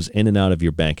money goes in and out of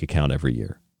your bank account every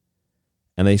year.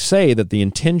 And they say that the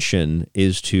intention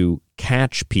is to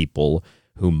catch people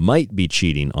who might be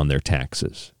cheating on their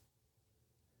taxes.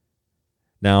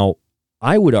 Now,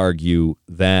 I would argue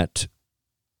that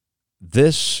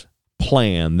this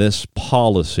plan, this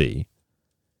policy,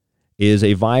 is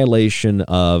a violation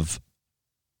of,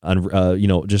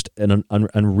 just an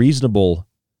unreasonable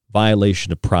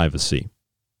violation of privacy.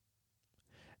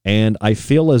 And I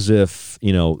feel as if,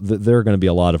 there are going to be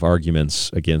a lot of arguments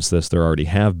against this. There already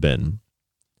have been.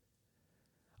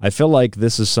 I feel like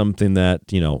this is something that,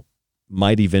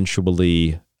 might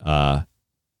eventually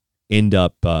end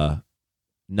up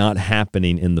not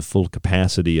happening in the full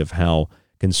capacity of how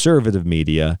conservative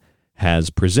media has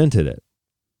presented it.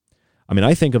 I mean,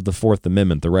 I think of the Fourth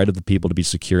Amendment, the right of the people to be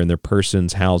secure in their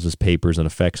persons, houses, papers, and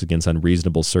effects against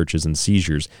unreasonable searches and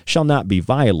seizures shall not be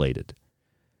violated.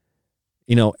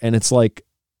 You know, and it's like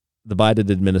the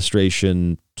Biden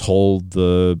administration told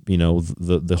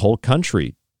the whole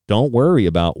country, don't worry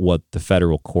about what the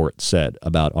federal court said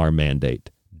about our mandate.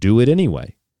 Do it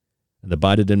anyway. And the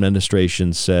Biden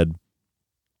administration said,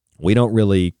 we don't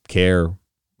really care.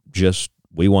 Just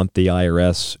we want the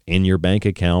IRS in your bank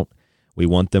account. We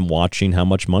want them watching how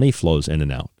much money flows in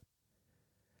and out.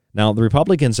 Now, the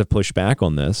Republicans have pushed back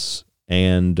on this,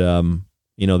 and,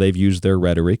 they've used their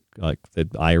rhetoric, like the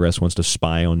IRS wants to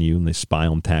spy on you, and they spy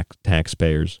on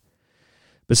taxpayers.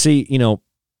 But see,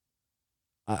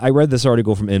 I read this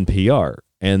article from NPR,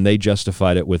 and they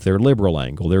justified it with their liberal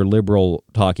angle. Their liberal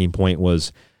talking point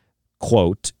was,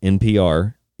 quote,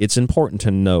 NPR, it's important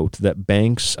to note that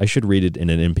banks, I should read it in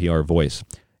an NPR voice,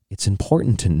 it's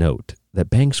important to note that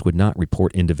banks would not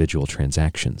report individual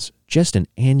transactions, just an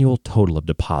annual total of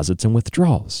deposits and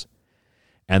withdrawals.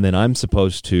 And then I'm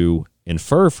supposed to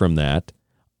infer from that,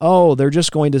 they're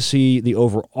just going to see the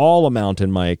overall amount in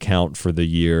my account for the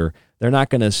year. They're not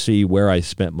going to see where I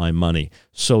spent my money.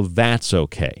 So that's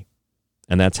okay.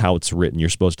 And that's how it's written. You're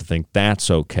supposed to think that's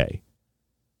okay.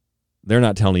 They're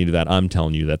not telling you that. I'm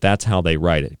telling you that. That's how they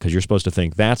write it, because you're supposed to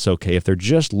think that's okay. If they're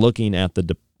just looking at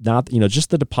just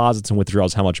the deposits and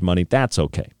withdrawals, how much money, that's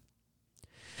okay.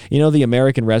 The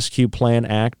American Rescue Plan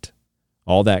Act,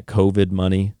 all that COVID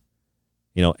money,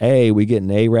 we getting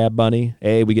ARAB money,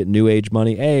 we getting New Age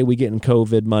money, we getting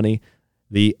COVID money.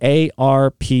 The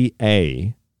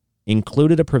ARPA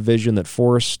included a provision that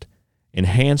forced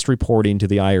enhanced reporting to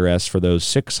the IRS for those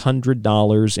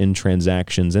 $600 in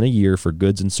transactions in a year for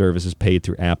goods and services paid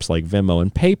through apps like Venmo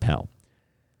and PayPal.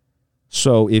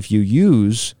 So if you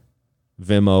use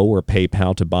Venmo or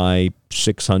PayPal to buy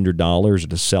 $600 or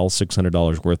to sell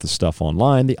 $600 worth of stuff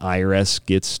online, the IRS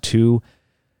gets to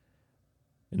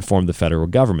inform the federal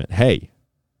government, hey,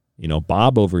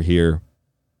 Bob over here,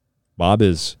 Bob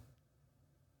is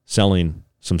selling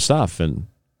some stuff and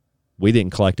we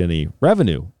didn't collect any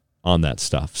revenue on that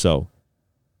stuff. So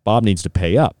Bob needs to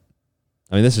pay up.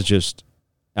 I mean, this is just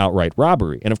outright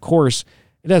robbery. And of course,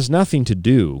 it has nothing to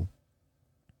do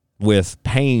with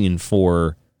paying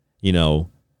for,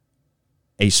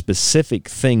 a specific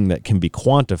thing that can be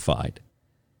quantified.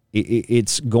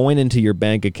 It's going into your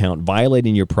bank account,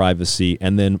 violating your privacy,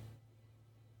 and then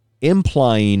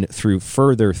implying through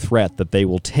further threat that they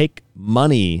will take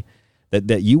money,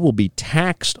 that you will be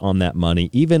taxed on that money,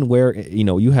 even where,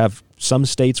 you have some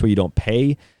states where you don't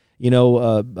pay,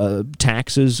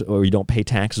 taxes, or you don't pay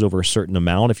taxes over a certain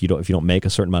amount if you don't make a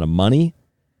certain amount of money.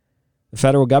 The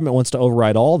federal government wants to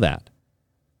override all that.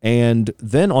 And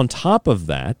then on top of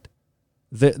that,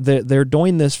 they're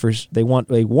doing this they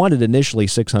wanted initially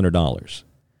 $600.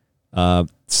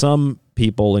 Some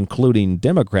people, including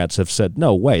Democrats, have said,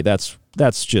 no way, that's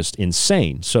just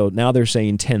insane. So now they're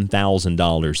saying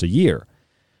 $10,000 a year.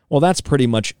 Well, that's pretty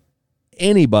much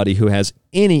anybody who has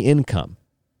any income.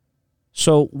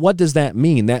 So what does that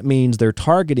mean? That means they're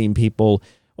targeting people.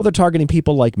 Well, they're targeting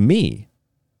people like me.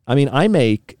 I mean, I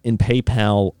make in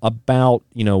PayPal about,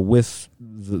 with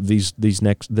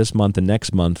this month and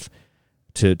next month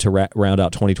to round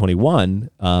out 2021,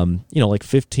 like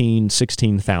 15,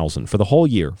 16,000 for the whole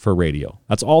year for radio.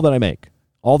 That's all that I make.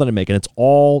 And it's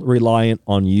all reliant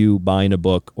on you buying a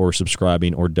book or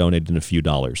subscribing or donating a few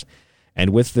dollars. And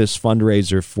with this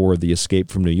fundraiser for the Escape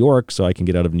from New York, so I can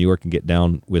get out of New York and get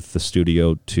down with the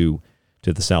studio to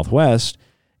the Southwest,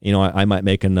 I might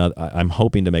make another, I'm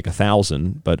hoping to make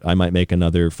 1,000, but I might make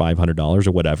another $500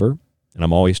 or whatever. And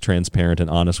I'm always transparent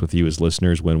and honest with you as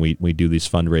listeners when we do these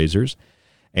fundraisers.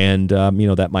 And,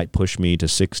 that might push me to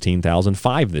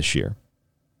 $16,500 this year.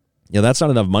 That's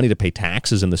not enough money to pay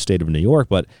taxes in the state of New York,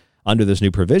 but under this new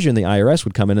provision, the IRS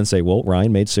would come in and say, well,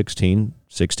 Ryan made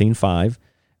 $16,500,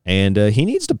 and he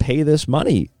needs to pay this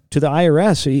money to the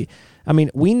IRS.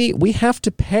 We have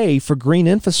to pay for green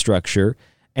infrastructure,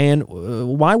 and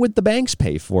why would the banks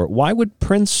pay for it? Why would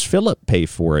Prince Philip pay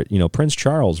for it? Prince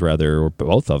Charles, rather, or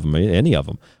both of them, any of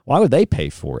them. Why would they pay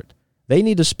for it? They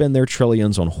need to spend their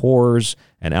trillions on whores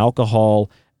and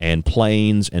alcohol and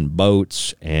planes and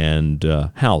boats and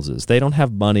houses. They don't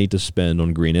have money to spend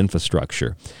on green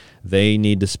infrastructure. They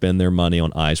need to spend their money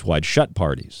on Eyes Wide Shut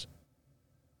parties.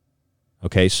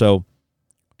 Okay, so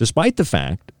despite the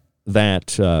fact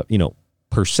that,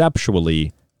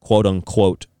 perceptually,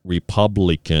 quote-unquote,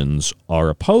 Republicans are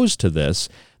opposed to this,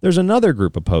 there's another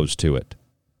group opposed to it.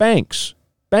 Banks.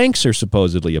 Banks are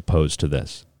supposedly opposed to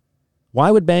this.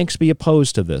 Why would banks be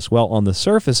opposed to this? Well, on the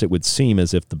surface, it would seem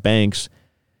as if the banks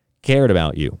cared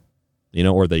about you.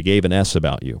 or they gave an S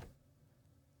about you.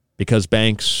 Because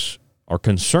banks are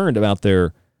concerned about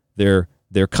their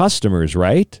customers,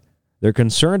 right? They're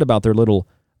concerned about their little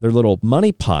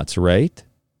money pots, right?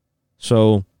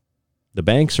 So the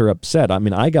banks are upset. I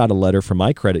mean, I got a letter from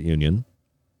my credit union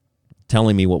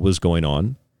telling me what was going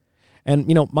on. And,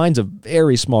 mine's a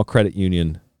very small credit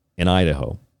union in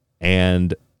Idaho.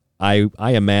 And I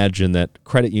imagine that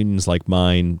credit unions like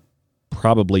mine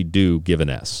probably do give an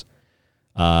S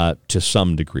to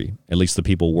some degree, at least the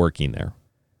people working there.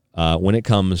 When it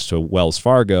comes to Wells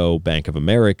Fargo, Bank of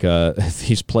America,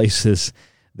 these places,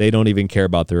 they don't even care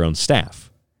about their own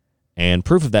staff. And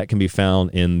proof of that can be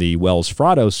found in the Wells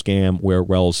Fargo scam, where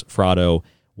Wells Fargo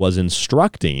was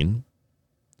instructing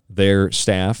their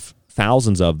staff,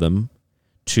 thousands of them,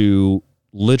 to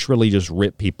literally just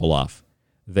rip people off.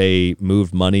 They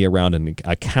moved money around in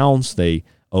accounts. They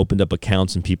opened up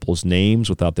accounts in people's names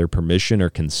without their permission or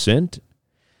consent.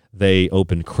 They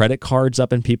opened credit cards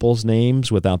up in people's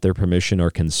names without their permission or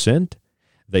consent.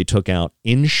 They took out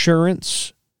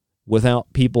insurance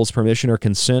without people's permission or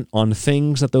consent on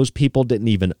things that those people didn't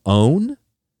even own,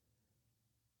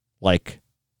 like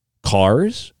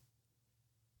cars.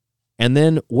 And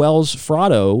then Wells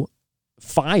Fargo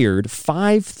fired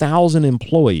 5,000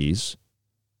 employees,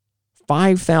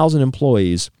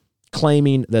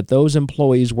 claiming that those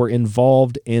employees were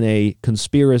involved in a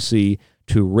conspiracy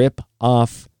to rip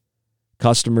off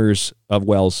customers of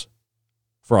Wells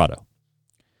Fargo.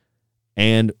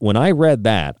 And when I read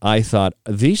that, I thought,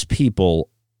 these people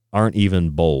aren't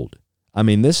even bold. I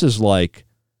mean, this is like,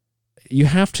 you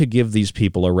have to give these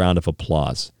people a round of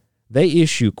applause. They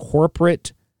issue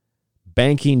corporate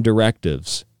banking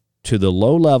directives to the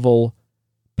low-level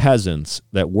peasants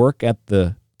that work at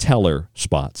the teller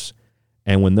spots.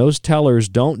 And when those tellers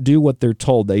don't do what they're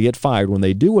told, they get fired. When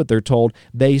they do what they're told,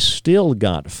 they still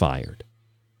got fired.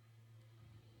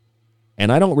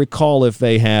 And I don't recall if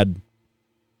they had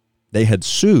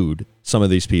sued some of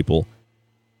these people.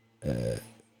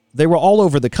 They were all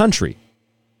over the country.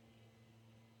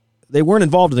 They weren't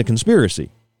involved in the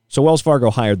conspiracy. So Wells Fargo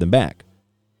hired them back.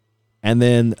 And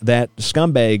then that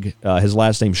scumbag, his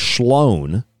last name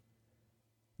Sloan,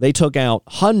 they took out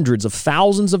hundreds of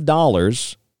thousands of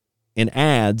dollars in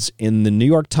ads in the New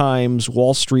York Times,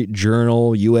 Wall Street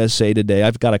Journal, USA Today.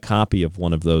 I've got a copy of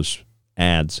one of those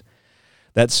ads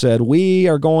that said, "We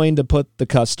are going to put the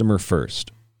customer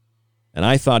first." And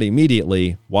I thought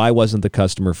immediately, why wasn't the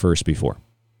customer first before?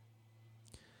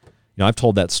 I've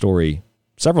told that story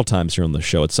several times here on the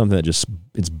show. It's something that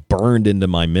it's burned into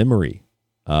my memory.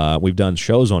 We've done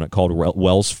shows on it called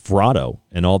Wells Fargo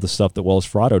and all the stuff that Wells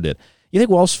Fargo did. You think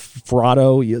Wells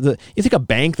Fargo, you think a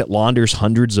bank that launders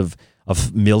hundreds of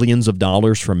millions of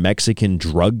dollars from Mexican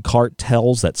drug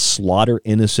cartels that slaughter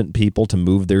innocent people to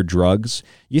move their drugs,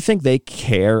 you think they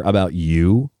care about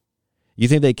you? You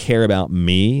think they care about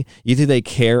me? You think they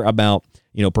care about,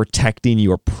 protecting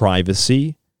your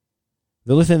privacy?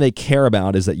 The only thing they care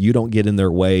about is that you don't get in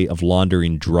their way of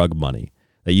laundering drug money,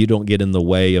 that you don't get in the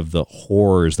way of the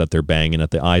whores that they're banging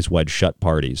at the Eyes Wide Shut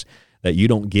parties, that you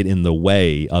don't get in the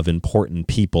way of important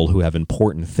people who have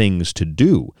important things to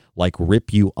do, like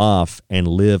rip you off and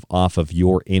live off of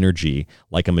your energy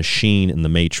like a machine in the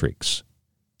Matrix.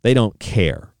 They don't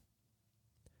care.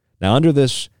 Now, under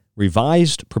this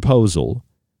revised proposal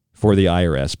for the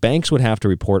IRS, banks would have to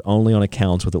report only on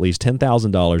accounts with at least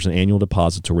 $10,000 in annual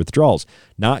deposits or withdrawals,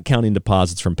 not counting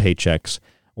deposits from paychecks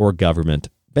or government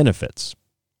benefits.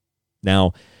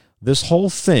 Now, this whole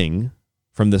thing,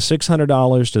 from the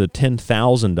 $600 to the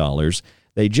 $10,000,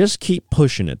 they just keep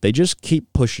pushing it. They just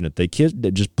keep pushing it. They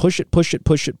just push it.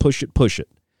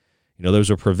 There's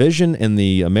a provision in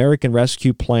the American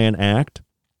Rescue Plan Act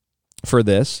for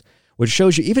this, which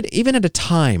shows you even at a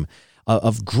time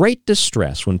of great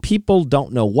distress, when people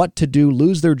don't know what to do,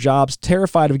 lose their jobs,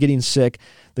 terrified of getting sick,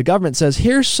 the government says,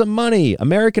 here's some money,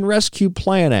 American Rescue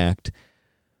Plan Act.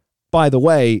 By the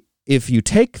way, if you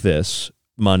take this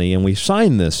money and we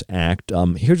sign this act,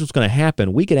 here's what's going to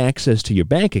happen. We get access to your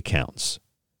bank accounts.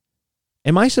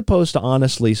 Am I supposed to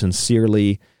honestly,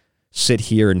 sincerely sit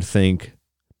here and think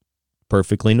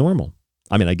perfectly normal?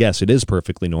 I mean, I guess it is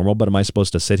perfectly normal, but am I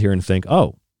supposed to sit here and think,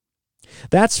 oh,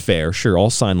 that's fair. Sure, I'll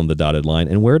sign on the dotted line.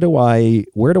 And where do I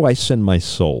send my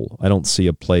soul? I don't see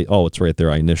a place. Oh, it's right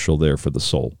there. I initial there for the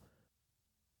soul.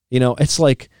 It's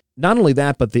like not only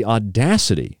that, but the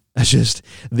audacity. Just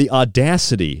the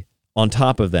audacity on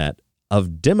top of that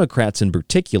of Democrats in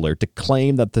particular to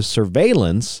claim that the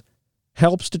surveillance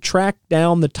helps to track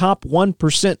down the top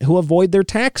 1% who avoid their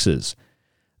taxes.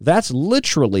 That's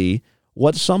literally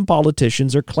what some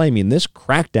politicians are claiming. This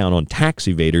crackdown on tax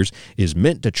evaders is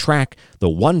meant to track the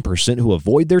 1% who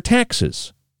avoid their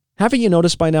taxes. Haven't you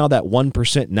noticed by now that 1%,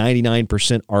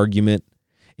 99% argument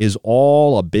is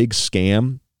all a big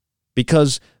scam?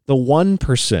 Because the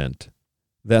 1%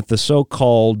 that the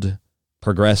so-called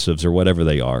progressives or whatever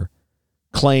they are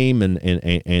claim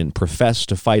and profess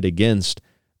to fight against,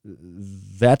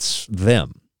 that's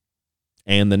them.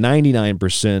 And the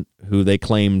 99% who they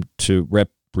claim to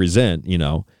represent,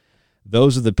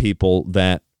 those are the people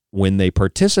that when they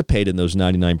participate in those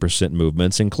 99%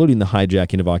 movements, including the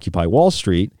hijacking of Occupy Wall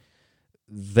Street,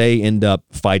 they end up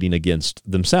fighting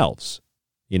against themselves.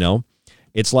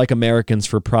 It's like Americans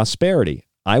for Prosperity.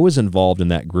 I was involved in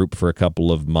that group for a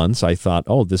couple of months. I thought,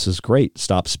 oh, this is great.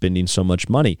 Stop spending so much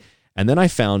money. And then I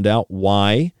found out,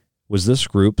 why was this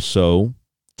group so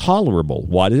tolerable?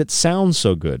 Why did it sound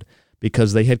so good?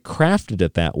 Because they had crafted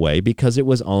it that way, because it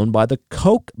was owned by the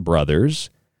Koch brothers.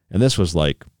 And this was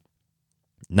like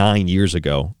 9 years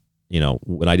ago,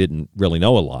 when I didn't really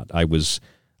know a lot.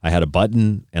 I had a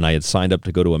button and I had signed up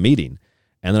to go to a meeting.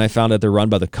 And then I found out they're run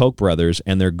by the Koch brothers,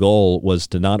 and their goal was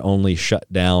to not only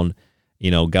shut down,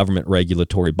 government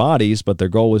regulatory bodies, but their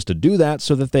goal was to do that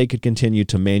so that they could continue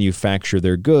to manufacture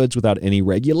their goods without any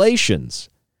regulations.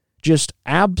 Just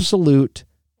absolute,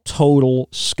 total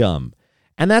scum.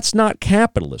 And that's not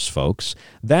capitalist, folks.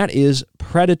 That is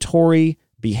predatory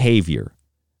behavior.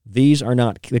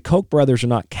 The Koch brothers are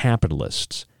not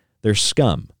capitalists. They're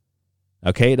scum.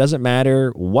 Okay? It doesn't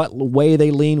matter what way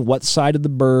they lean, what side of the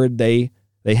bird they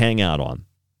hang out on.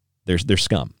 They're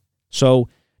scum. So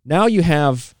now you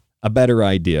have a better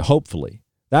idea, hopefully.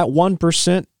 That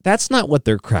 1%, that's not what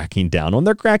they're cracking down on.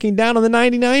 They're cracking down on the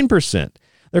 99%.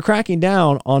 They're cracking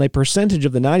down on a percentage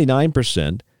of the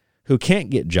 99% who can't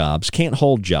get jobs, can't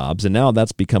hold jobs, and now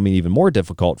that's becoming even more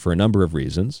difficult for a number of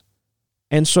reasons.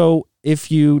 And so if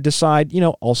you decide,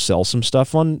 I'll sell some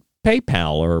stuff on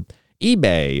PayPal or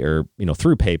eBay, or,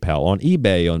 through PayPal, on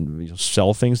eBay,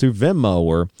 sell things through Venmo,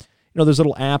 or, there's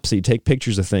little apps that you take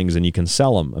pictures of things and you can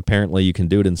sell them. Apparently you can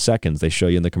do it in seconds. They show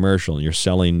you in the commercial, and you're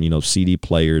selling, CD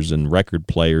players and record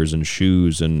players and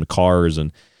shoes and cars.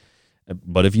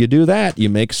 But if you do that, you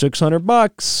make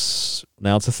 $600.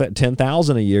 Now it's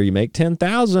 $10,000 a year. You make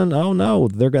 $10,000. Oh no,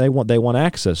 they want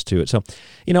access to it. So,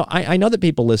 I know that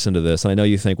people listen to this, and I know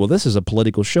you think, well, this is a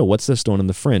political show. What's this doing in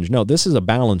the fringe? No, this is a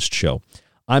balanced show.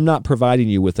 I'm not providing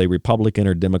you with a Republican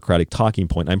or Democratic talking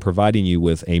point. I'm providing you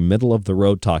with a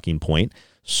middle-of-the-road talking point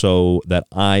so that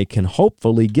I can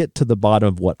hopefully get to the bottom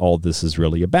of what all this is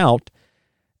really about.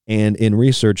 And in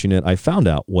researching it, I found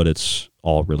out what it's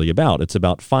all really about. It's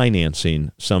about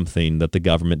financing something that the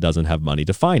government doesn't have money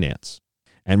to finance.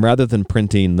 And rather than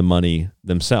printing the money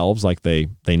themselves like they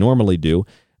normally do,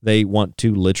 they want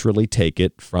to literally take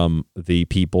it from the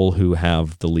people who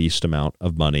have the least amount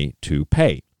of money to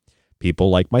pay.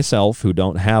 People like myself who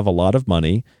don't have a lot of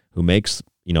money, who makes,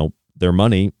 their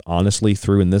money, honestly,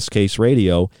 through, in this case,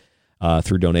 radio,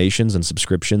 through donations and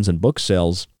subscriptions and book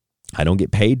sales. I don't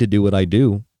get paid to do what I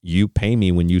do. You pay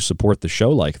me when you support the show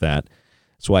like that.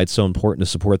 That's why it's so important to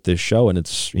support this show. And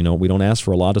it's, we don't ask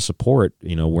for a lot of support.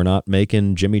 We're not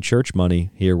making Jimmy Church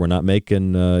money here. We're not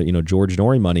making, George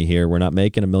Norrie money here. We're not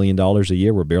making $1 million a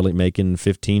year. We're barely making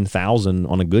 $15,000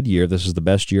 on a good year. This is the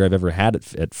best year I've ever had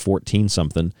at 14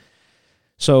 something.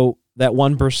 So that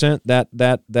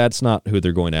 1%, that's not who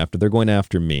they're going after. They're going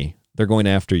after me. They're going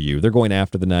after you. They're going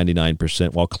after the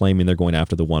 99% while claiming they're going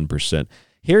after the 1%.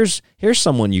 Here's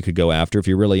someone you could go after if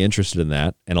you're really interested in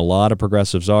that, and a lot of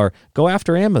progressives are. Go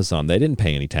after Amazon. They didn't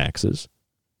pay any taxes.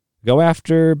 Go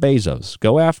after Bezos.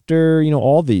 Go after,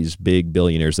 all these big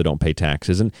billionaires that don't pay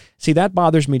taxes. And see, that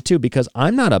bothers me too, because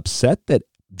I'm not upset that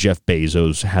Jeff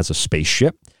Bezos has a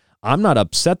spaceship. I'm not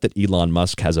upset that Elon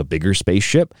Musk has a bigger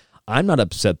spaceship. I'm not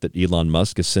upset that Elon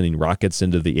Musk is sending rockets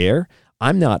into the air.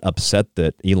 I'm not upset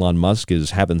that Elon Musk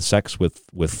is having sex with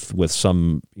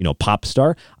some, pop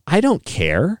star. I don't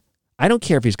care. I don't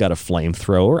care if he's got a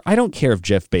flamethrower. I don't care if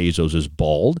Jeff Bezos is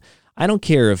bald. I don't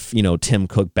care if, Tim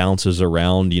Cook bounces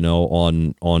around,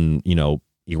 on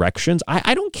erections.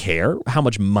 I don't care how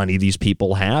much money these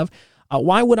people have.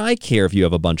 Why would I care if you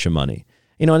have a bunch of money?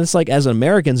 And it's like, as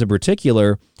Americans in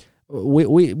particular, we're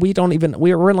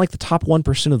in like the top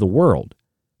 1% of the world.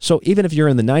 So even if you're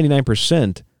in the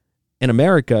 99% in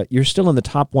America, you're still in the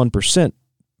top 1%,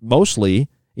 mostly,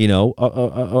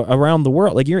 around the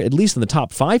world. Like, you're at least in the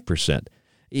top 5%.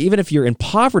 Even if you're in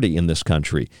poverty in this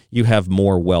country, you have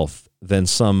more wealth than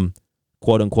some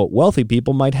quote unquote wealthy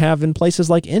people might have in places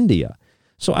like India.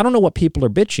 So I don't know what people are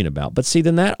bitching about, but see,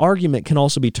 then that argument can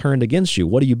also be turned against you.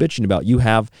 What are you bitching about? You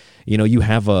have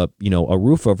a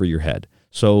roof over your head.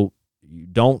 So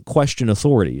don't question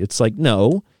authority. It's like,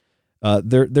 no,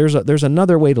 there's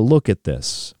another way to look at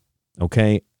this.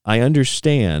 Okay, I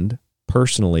understand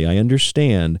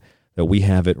that we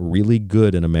have it really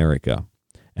good in America,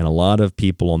 and a lot of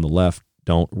people on the left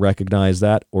don't recognize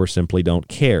that or simply don't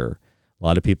care. A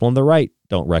lot of people on the right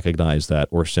don't recognize that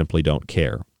or simply don't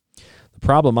care. The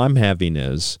problem I'm having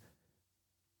is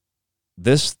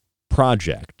this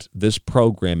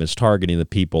program is targeting the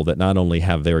people that not only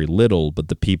have very little, but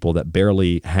the people that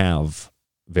barely have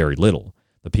very little,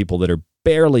 the people that are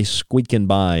barely squeaking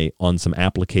by on some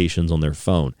applications on their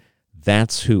phone.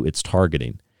 That's who it's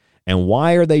targeting. And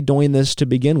why are they doing this to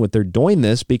begin with? They're doing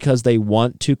this because they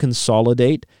want to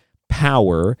consolidate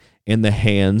power in the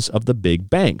hands of the big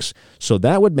banks. So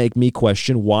that would make me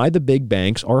question why the big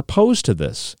banks are opposed to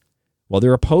this. Well,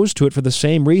 they're opposed to it for the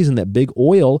same reason that big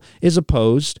oil is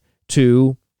opposed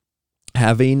to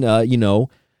having,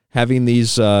 having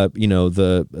these,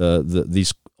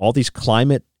 these all these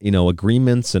climate,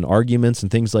 agreements and arguments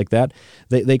and things like that.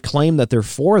 They claim that they're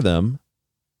for them,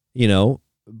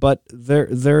 but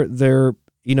they're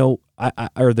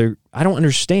I don't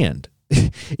understand.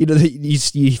 You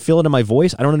feel it in my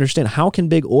voice. I don't understand. How can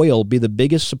big oil be the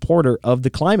biggest supporter of the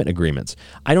climate agreements?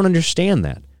 I don't understand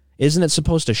that. Isn't it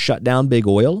supposed to shut down big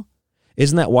oil?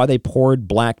 Isn't that why they poured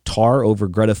black tar over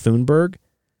Greta Thunberg?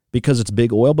 Because it's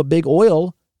big oil. But big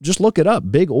oil, just look it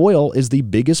up. Big oil is the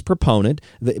biggest proponent.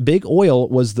 Big oil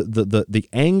was the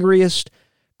angriest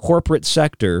corporate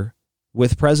sector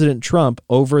with President Trump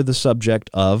over the subject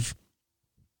of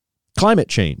climate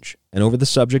change and over the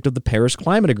subject of the Paris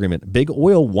Climate Agreement. Big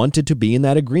oil wanted to be in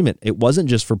that agreement. It wasn't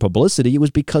just for publicity. It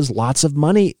was because lots of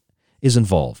money is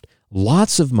involved.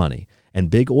 Lots of money. And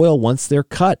big oil wants their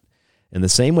cut. In the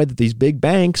same way that these big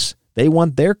banks, they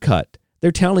want their cut.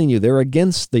 They're telling you they're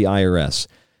against the IRS.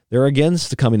 They're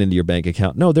against coming into your bank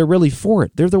account. No, they're really for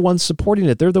it. They're the ones supporting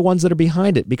it. They're the ones that are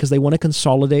behind it because they want to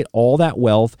consolidate all that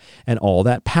wealth and all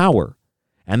that power.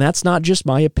 And that's not just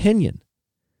my opinion.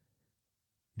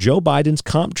 Joe Biden's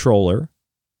comptroller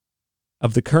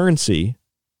of the currency,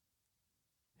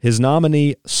 his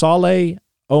nominee Saleh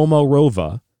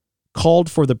Omarova,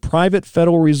 called for the private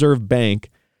Federal Reserve Bank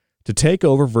to take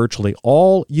over virtually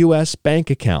all U.S. bank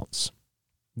accounts.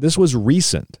 This was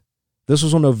recent. This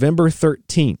was on November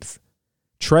 13th.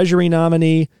 Treasury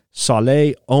nominee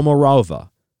Saleh Omarova.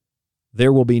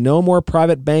 There will be no more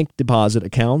private bank deposit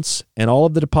accounts, and all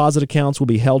of the deposit accounts will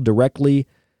be held directly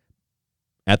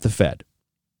at the Fed.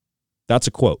 That's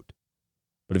a quote.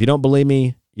 But if you don't believe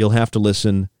me, you'll have to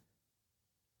listen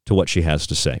to what she has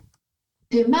to say.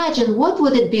 Imagine what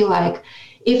would it be like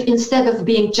if instead of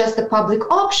being just a public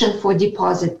option for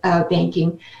deposit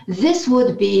banking, this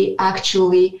would be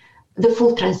actually the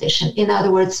full transition. In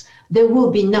other words, there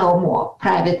will be no more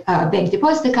private bank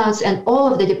deposit accounts, and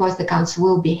all of the deposit accounts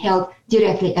will be held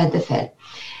directly at the Fed.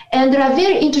 And there are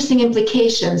very interesting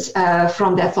implications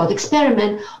from that thought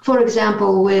experiment, for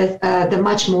example, with the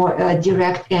much more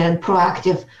direct and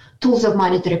proactive tools of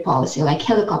monetary policy, like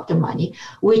helicopter money,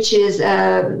 which is,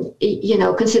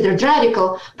 considered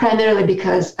radical primarily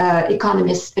because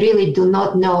economists really do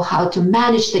not know how to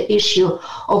manage the issue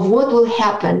of what will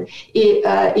happen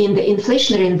in the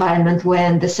inflationary environment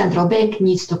when the central bank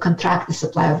needs to contract the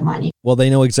supply of money. Well, they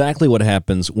know exactly what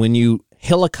happens when you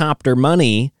helicopter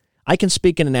money. I can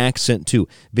speak in an accent too.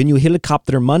 When you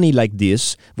helicopter money like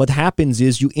this, what happens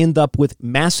is you end up with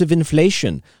massive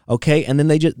inflation, okay? And then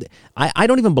they just, I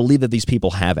don't even believe that these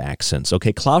people have accents,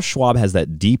 okay? Klaus Schwab has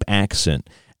that deep accent,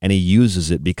 and he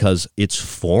uses it because it's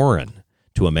foreign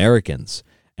to Americans.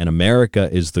 And America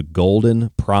is the golden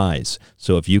prize.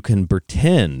 So if you can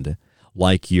pretend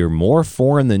like you're more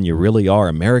foreign than you really are,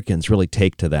 Americans really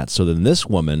take to that. So then this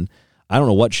woman, I don't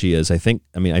know what she is.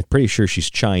 I'm pretty sure she's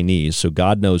Chinese, so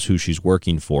God knows who she's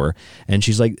working for. And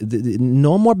she's like,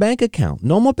 no more bank account.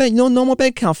 No more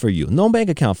bank account for you. No bank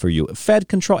account for you. Fed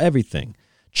control everything.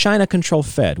 China control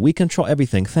Fed. We control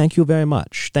everything. Thank you very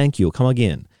much. Thank you. Come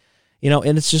again.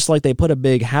 And it's just like they put a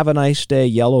big have a nice day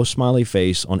yellow smiley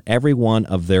face on every one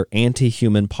of their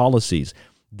anti-human policies.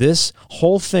 This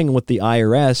whole thing with the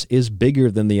IRS is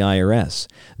bigger than the IRS.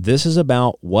 This is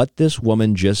about what this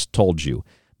woman just told you.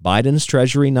 Biden's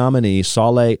Treasury nominee,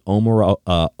 Saleh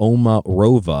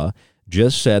Omarova,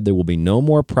 just said there will be no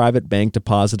more private bank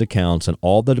deposit accounts, and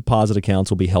all the deposit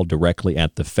accounts will be held directly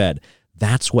at the Fed.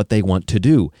 That's what they want to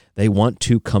do. They want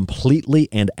to completely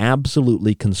and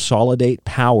absolutely consolidate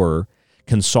power,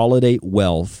 consolidate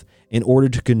wealth, in order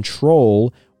to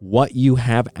control what you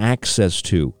have access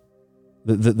to.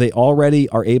 They already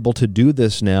are able to do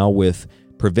this now with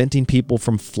preventing people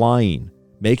from flying,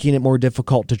 making it more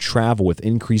difficult to travel with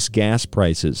increased gas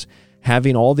prices,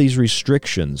 having all these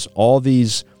restrictions, all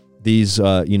these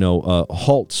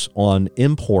halts on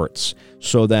imports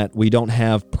so that we don't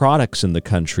have products in the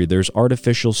country. There's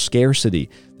artificial scarcity.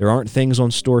 There aren't things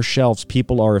on store shelves.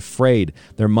 People are afraid.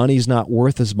 Their money's not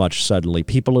worth as much suddenly.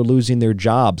 People are losing their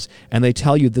jobs, and they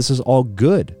tell you this is all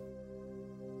good.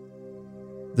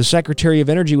 The Secretary of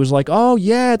Energy was like, oh,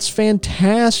 yeah, it's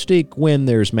fantastic when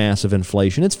there's massive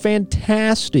inflation. It's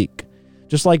fantastic.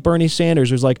 Just like Bernie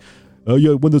Sanders was like,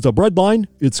 yeah, when there's a bread line,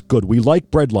 it's good. We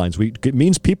like bread lines. It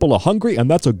means people are hungry,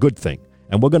 and that's a good thing.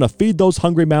 And we're going to feed those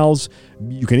hungry mouths.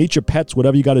 You can eat your pets,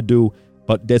 whatever you got to do,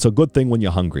 but it's a good thing when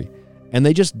you're hungry. And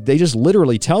they just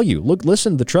literally tell you, look,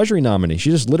 listen, the Treasury nominee,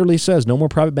 she just literally says no more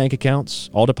private bank accounts,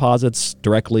 all deposits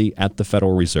directly at the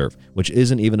Federal Reserve, which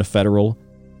isn't even a federal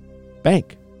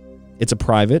bank. It's a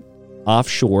private,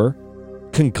 offshore,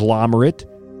 conglomerate,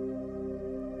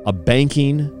 a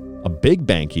big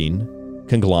banking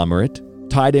conglomerate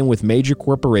tied in with major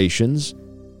corporations,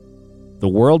 the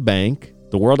World Bank,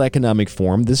 the World Economic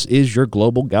Forum. This is your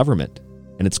global government,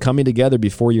 and it's coming together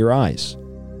before your eyes.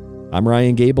 I'm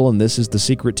Ryan Gable, and this is The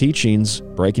Secret Teachings,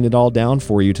 breaking it all down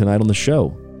for you tonight on the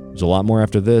show. There's a lot more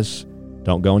after this.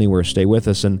 Don't go anywhere. Stay with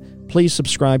us, and please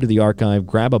subscribe to the archive,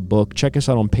 grab a book, check us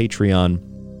out on Patreon,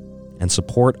 and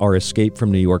support our Escape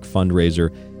from New York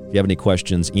fundraiser. If you have any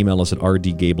questions, email us at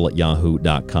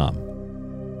rdgable@yahoo.com.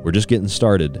 We're just getting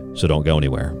started, so don't go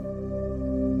anywhere.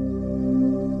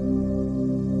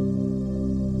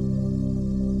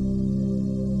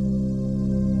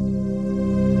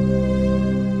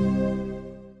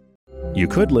 You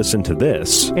could listen to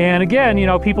this. And again,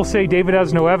 people say David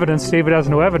has no evidence,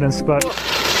 but...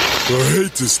 I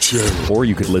hate this channel. Or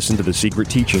you could listen to The Secret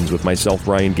Teachings with myself,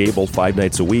 Ryan Gable, 5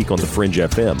 nights a week on the Fringe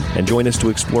FM, and join us to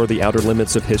explore the outer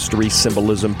limits of history,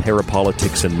 symbolism,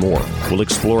 parapolitics, and more. We'll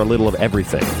explore a little of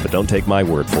everything, but don't take my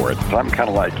word for it. I'm kind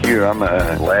of like you. I'm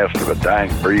a last of a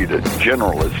dying breed, a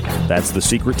generalist. That's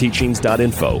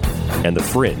thesecretteachings.info and the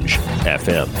Fringe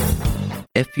FM.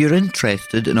 If you're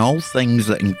interested in all things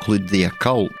that include the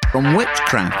occult, from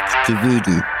witchcraft to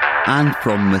voodoo, and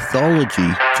from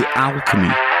mythology to alchemy,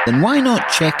 then why not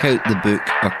check out the book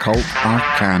Occult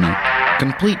Arcana,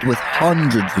 complete with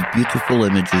hundreds of beautiful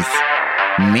images.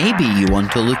 Maybe you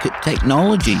want to look at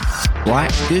technology,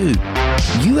 black goo,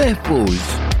 UFOs,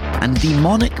 and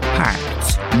demonic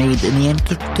pacts made in the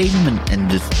entertainment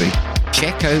industry.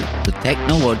 Check out the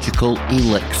technological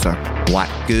elixir, black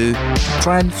goo,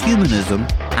 transhumanism,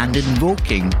 and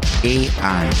invoking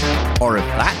AI. Or if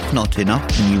that's not enough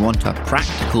and you want a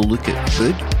practical look at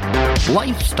food,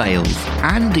 lifestyles,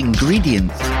 and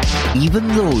ingredients, even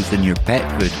those in your pet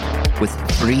food, with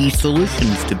free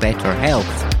solutions to better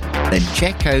health, then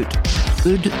check out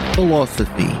Food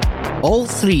Philosophy. All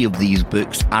 3 of these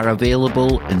books are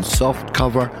available in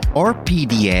softcover or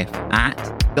PDF at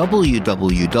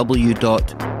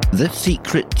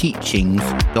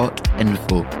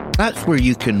www.thesecretteachings.info. That's where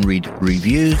you can read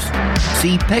reviews,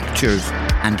 see pictures,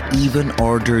 and even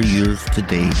order yours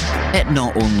today. It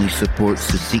not only supports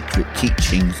The Secret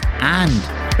Teachings and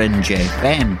Fringe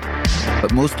FM,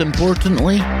 but most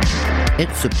importantly,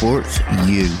 it supports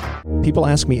you. People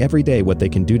ask me every day what they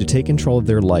can do to take control of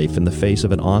their life in the face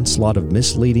of an onslaught of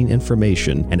misleading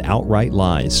information and outright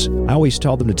lies. I always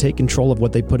tell them to take control of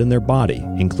what they put in their body,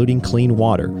 including clean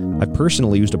water. I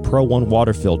personally used a Pro One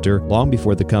water filter long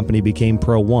before the company became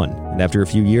Pro One, and after a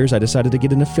few years I decided to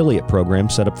get an affiliate program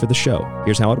set up for the show.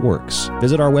 Here's how it works.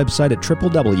 Visit our website at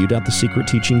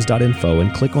www.thesecretteachings.info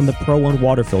and click on the Pro One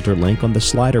water filter link on the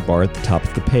slider bar at the top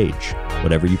of the page.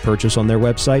 Whatever you purchase on their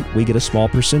website, we get a small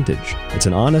percentage. It's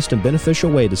an honest and beneficial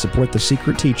way to support The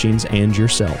Secret Teachings and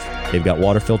yourself. They've got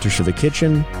water filters for the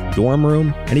kitchen, dorm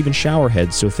room, and even shower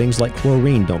heads so things like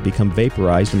chlorine don't become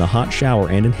vaporized in the hot shower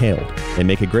and inhaled. They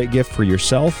make a great gift for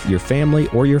yourself, your family,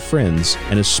 or your friends,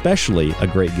 and especially a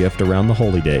great gift around the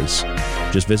holy days.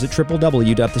 Just visit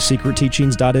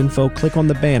www.thesecretteachings.info, click on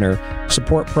the banner,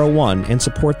 support Pro One, and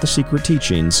support The Secret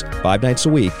Teachings 5 nights a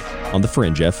week on the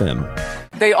Fringe FM.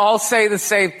 They all say the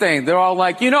same thing. They're all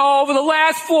like, over the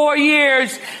last 4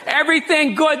 years,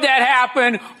 everything good that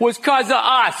happened was because of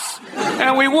us.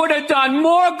 And we would have done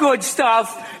more good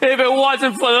stuff if it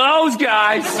wasn't for those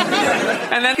guys.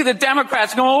 And then the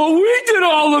Democrats go, oh, we did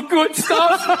all the good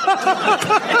stuff.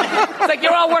 It's like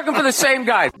you're all working for the same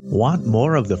guy. Want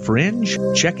more of The Fringe?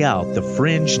 Check out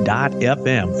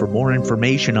thefringe.fm for more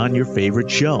information on your favorite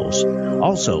shows.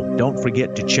 Also, don't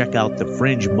forget to check out the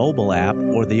Fringe mobile app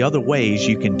or the other ways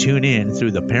you can tune in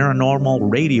through the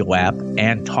Paranormal Radio app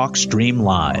and TalkStream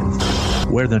Live.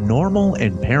 Where the normal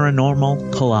and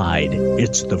paranormal collide,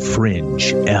 it's the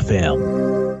Fringe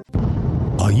FM.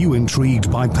 I Are you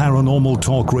intrigued by Paranormal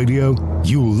Talk Radio?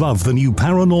 You'll love the new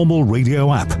Paranormal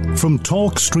Radio app from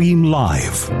TalkStream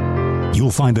Live.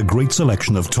 You'll find a great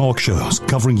selection of talk shows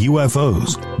covering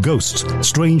UFOs, ghosts,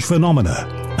 strange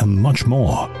phenomena, and much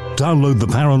more. Download the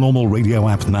Paranormal Radio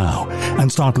app now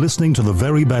and start listening to the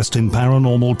very best in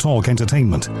paranormal talk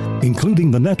entertainment,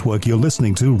 including the network you're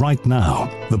listening to right now,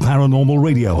 the Paranormal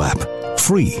Radio app,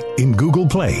 free in Google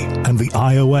Play and the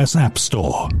iOS App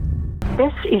Store.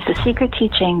 This is The Secret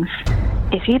Teachings.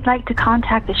 If you'd like to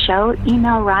contact the show,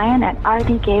 email Ryan at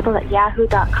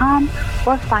rdgable@yahoo.com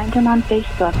or find him on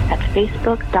Facebook at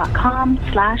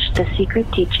facebook.com/The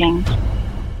Secret Teachings.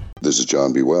 This is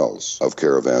John B. Wells of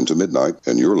Caravan to Midnight,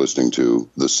 and you're listening to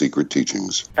The Secret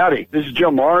Teachings. Howdy, this is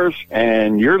Joe Mars,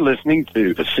 and you're listening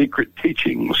to The Secret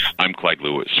Teachings. I'm Clyde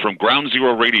Lewis from Ground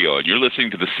Zero Radio, and you're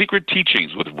listening to The Secret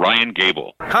Teachings with Ryan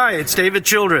Gable. Hi, it's David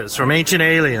Childress from Ancient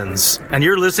Aliens, and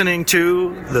you're listening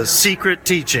to The Secret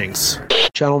Teachings.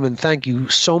 Gentlemen, thank you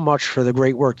so much for the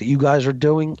great work that you guys are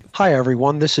doing. Hi,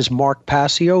 everyone. This is Mark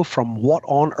Passio from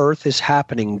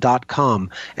WhatOnEarthIsHappening.com,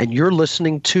 and you're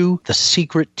listening to The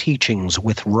Secret Teachings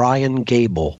with Ryan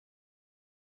Gable.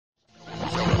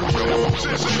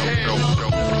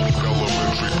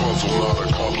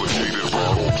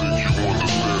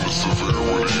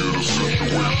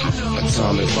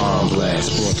 Atomic bomb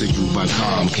blast brought to you by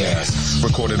Comcast.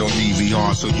 Recorded on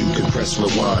DVR so you can press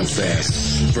rewind fast.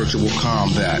 Virtual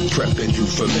combat, prepping you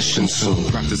for mission soon.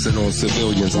 Practicing on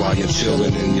civilians while you're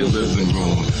chilling in your living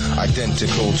room.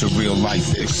 Identical to real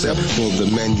life, except for the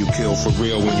men you kill for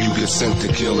real when you get sent to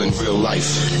kill in real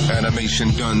life.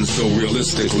 Animation done so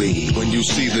realistically. When you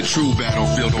see the true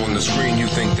battlefield on the screen, you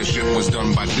think the shit was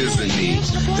done by Disney.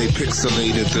 They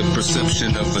pixelated the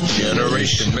perception of a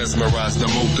generation. Mesmerized the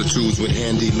multitudes with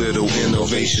handy little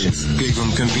innovations. Gave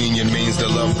them convenient means to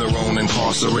love their own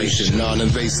incarceration.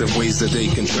 Non-invasive ways that they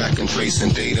can track and trace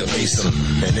and database them.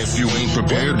 And if you ain't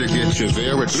prepared to get your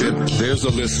Vera chip, there's a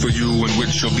list for you in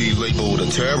which you'll be labeled a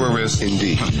terrorist.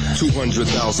 Indeed,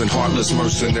 200,000 heartless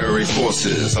mercenary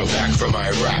forces are back from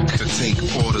Iraq to take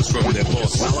orders from their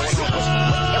bosses. Wake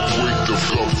the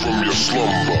fuck from your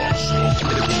slumber.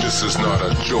 This is not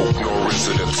a joke, nor is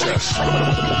it a test.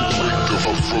 Wake the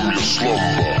fuck from your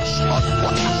slumber. I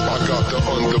got the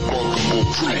undebunkable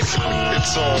proof.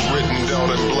 It's all written down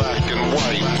in black and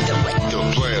white.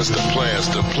 The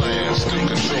plans to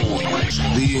control you.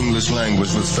 The English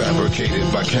language was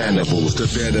fabricated by cannibals to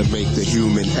better make the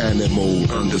human animal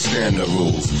understand the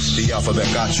rules. The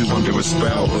alphabet got you under a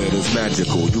spell, but it's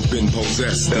magical. You've been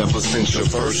possessed ever since your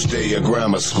first day of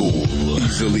grammar school.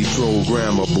 Easily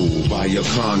programmable by your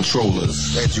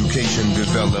controllers. Education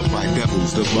developed by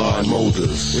devils, divine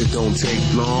molders. It don't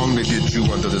take long to get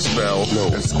you under the spell.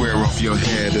 And square off your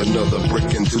head another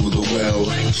brick into the well.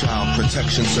 Child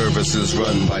protection services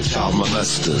run by child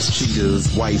molesters, cheaters,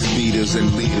 wife beaters,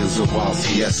 and leaders of wild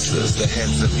fiestas. The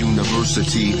heads of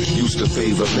university used to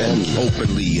favor men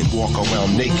openly and walk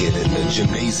around naked in the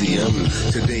gymnasium.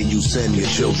 Today you send your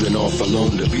children off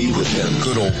alone to be with them.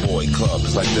 Good old boy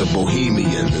clubs like the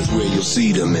Bohemian is where you'll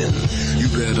see them in. You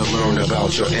better learn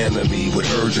about your enemy with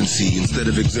urgency instead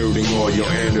of exerting all your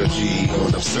energy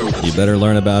on absurdity. You better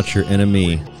learn about your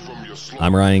enemy.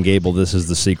 I'm Ryan Gable. This is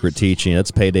The Secret Teaching.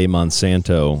 That's Payday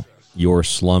Monsanto, Your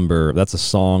Slumber. That's a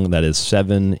song that is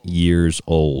 7 years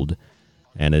old,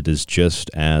 and it is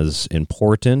just as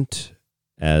important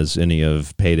as any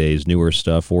of Payday's newer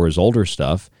stuff or his older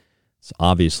stuff. It's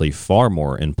obviously far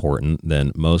more important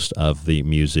than most of the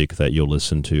music that you'll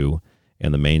listen to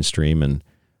in the mainstream, and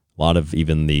a lot of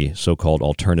even the so-called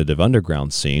alternative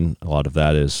underground scene. A lot of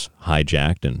that is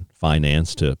hijacked and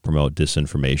financed to promote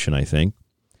disinformation, I think.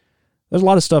 There's a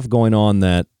lot of stuff going on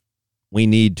that we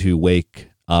need to wake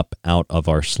up out of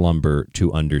our slumber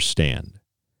to understand.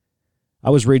 I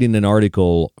was reading an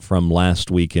article from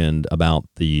last weekend about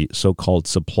the so-called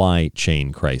supply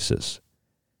chain crisis.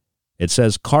 It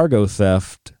says cargo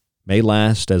theft may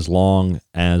last as long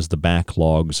as the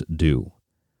backlogs do.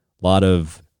 A lot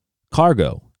of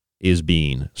cargo is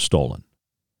being stolen.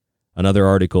 Another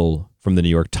article from the New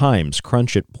York Times,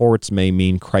 crunch at ports may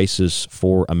mean crisis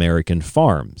for American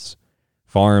farms.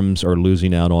 Farms are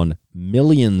losing out on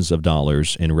millions of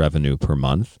dollars in revenue per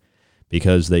month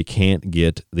because they can't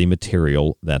get the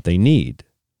material that they need.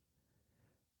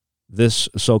 This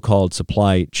so-called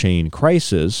supply chain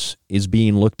crisis is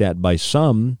being looked at by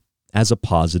some as a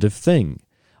positive thing.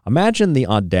 Imagine the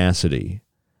audacity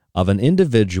of an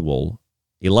individual,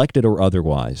 elected or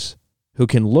otherwise, who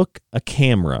can look a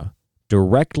camera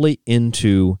directly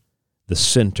into the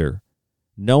center,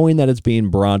 knowing that it's being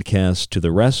broadcast to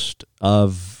the rest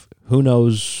of who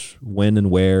knows when and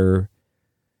where,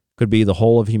 could be the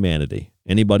whole of humanity,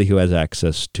 anybody who has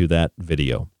access to that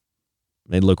video.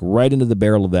 They look right into the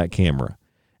barrel of that camera,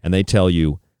 and they tell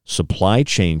you supply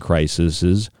chain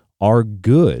crises are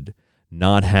good.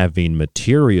 Not having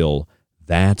material,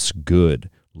 that's good.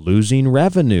 Losing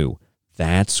revenue,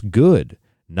 that's good.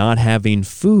 Not having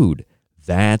food,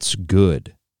 that's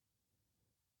good.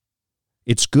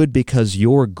 It's good because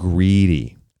you're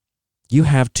greedy. You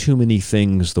have too many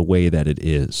things the way that it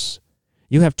is.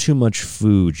 You have too much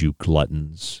food, you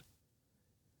gluttons.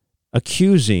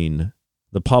 Accusing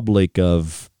the public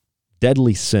of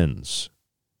deadly sins.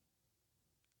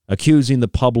 Accusing the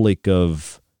public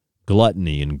of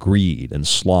gluttony and greed and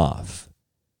sloth.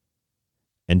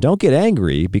 And don't get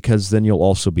angry, because then you'll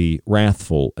also be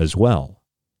wrathful as well.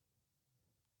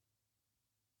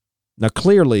 Now,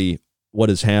 clearly, what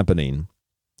is happening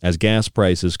as gas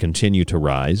prices continue to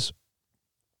rise,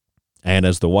 and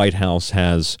as the White House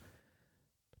has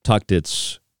tucked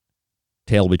its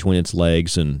tail between its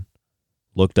legs and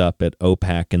looked up at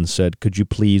OPEC and said, could you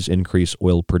please increase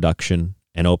oil production?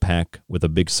 And OPEC, with a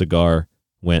big cigar,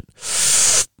 went,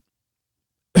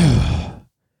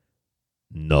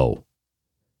 no.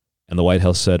 And the White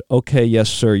House said, okay, yes,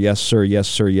 sir, yes, sir, yes,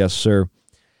 sir, yes, sir.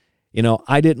 You know,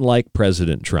 I didn't like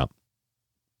President Trump.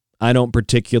 I don't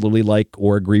particularly like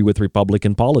or agree with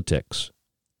Republican politics.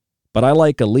 But I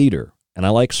like a leader, and I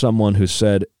like someone who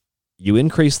said, you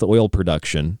increase the oil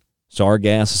production, so our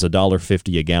gas is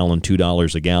 $1.50 a gallon,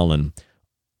 $2 a gallon,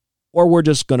 or we're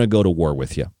just going to go to war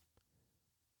with you.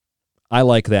 I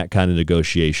like that kind of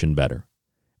negotiation better.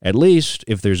 At least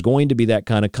if there's going to be that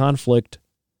kind of conflict,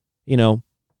 you know,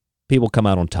 people come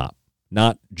out on top,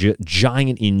 not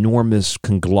giant, enormous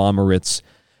conglomerates.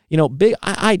 You know, big.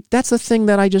 That's the thing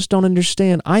that I just don't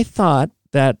understand. I thought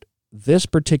that this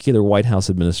particular White House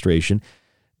administration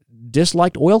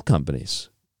disliked oil companies.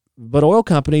 But oil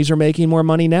companies are making more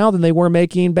money now than they were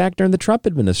making back during the Trump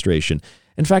administration.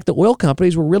 In fact, the oil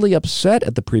companies were really upset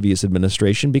at the previous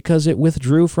administration because it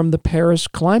withdrew from the Paris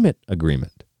Climate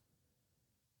Agreement.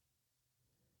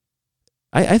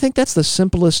 I think that's the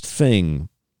simplest thing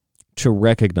to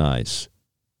recognize.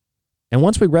 And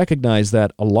once we recognize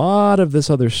that, a lot of this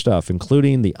other stuff,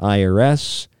 including the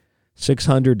IRS,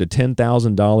 $600 to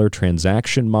 $10,000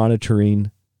 transaction monitoring,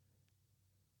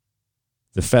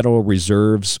 the Federal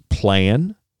Reserve's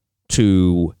plan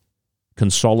to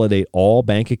consolidate all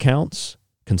bank accounts,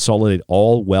 consolidate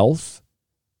all wealth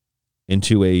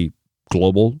into a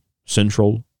global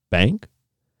central bank,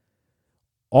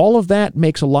 all of that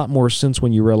makes a lot more sense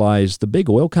when you realize the big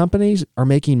oil companies are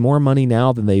making more money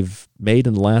now than they've made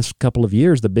in the last couple of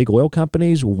years. The big oil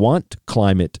companies want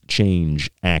climate change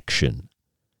action.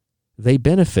 They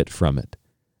benefit from it.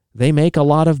 They make a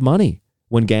lot of money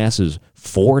when gas is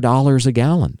 $4 a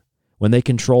gallon, when they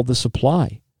control the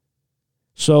supply.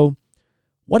 So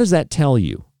what does that tell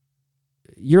you?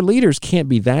 Your leaders can't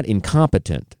be that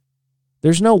incompetent.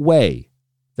 There's no way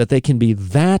that they can be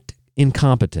that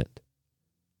incompetent.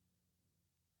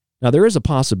 Now, there is a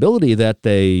possibility that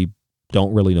they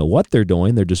don't really know what they're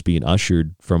doing. They're just being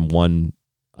ushered from one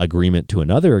agreement to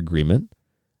another agreement.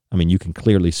 I mean, you can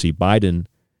clearly see Biden.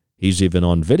 He's even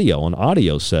on video, on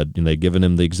audio, said, and they've given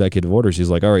him the executive orders.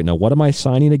 He's like, all right, now what am I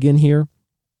signing again here?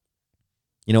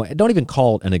 You know, don't even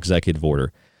call it an executive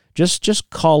order.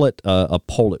 Just call it a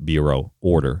Politburo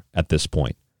order at this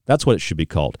point. That's what it should be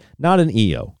called. Not an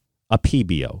EO, a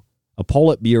PBO, a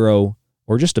Politburo,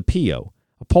 or just a PO.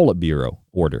 A Politburo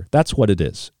order. That's what it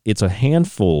is. It's a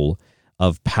handful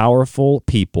of powerful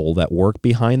people that work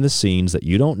behind the scenes that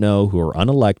you don't know, who are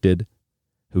unelected,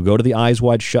 who go to the Eyes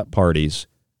Wide Shut parties,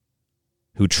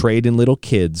 who trade in little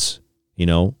kids, you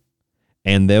know,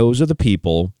 and those are the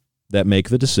people that make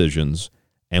the decisions.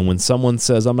 And when someone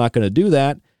says, I'm not going to do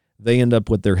that, they end up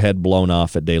with their head blown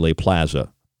off at Dealey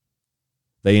Plaza.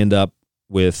 They end up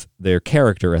with their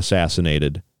character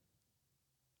assassinated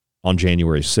on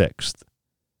January 6th.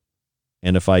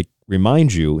 And if I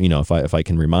remind you, you know, if I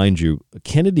can remind you,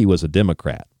 Kennedy was a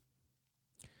Democrat.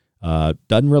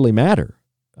 Doesn't really matter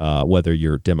whether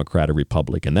you're Democrat or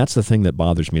Republican. That's the thing that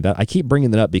bothers me. That I keep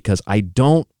bringing that up because I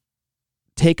don't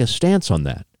take a stance on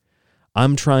that.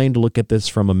 I'm trying to look at this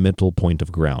from a mental point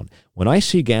of ground. When I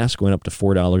see gas going up to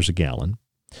 $4 a gallon,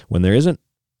 when there isn't,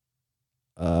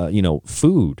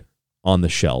 food on the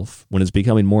shelf, when it's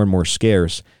becoming more and more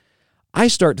scarce, I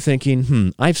start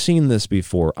thinking, I've seen this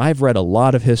before. I've read a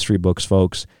lot of history books,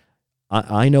 folks.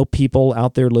 I know people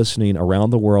out there listening around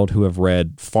the world who have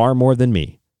read far more than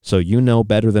me, so you know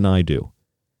better than I do.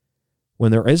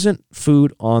 When there isn't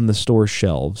food on the store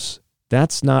shelves,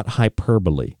 that's not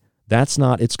hyperbole. That's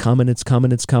not, it's coming, it's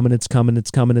coming, it's coming, it's coming,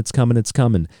 it's coming, it's coming, it's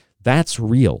coming. That's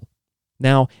real.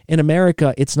 Now, in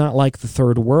America, it's not like the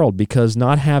third world, because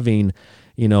not having,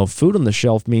 food on the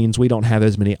shelf means we don't have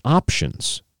as many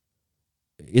options.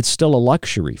 It's still a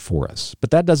luxury for us,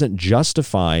 but that doesn't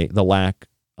justify the lack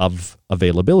of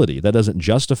availability. That doesn't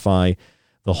justify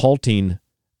the halting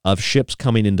of ships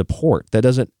coming into port. That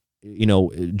doesn't,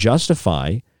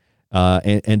 justify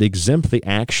and exempt the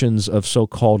actions of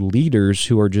so-called leaders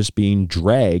who are just being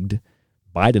dragged.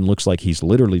 Biden looks like he's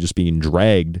literally just being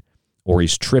dragged, or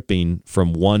he's tripping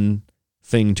from one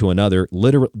thing to another.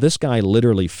 This guy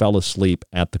literally fell asleep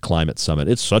at the climate summit.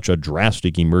 It's such a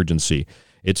drastic emergency.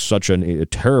 It's such a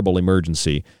terrible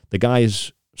emergency. The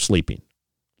guy's sleeping,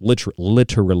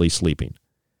 literally sleeping.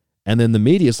 And then the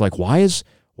media is like, why is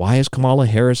Kamala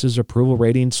Harris's approval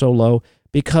rating so low?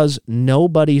 Because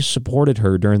nobody supported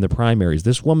her during the primaries.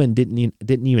 This woman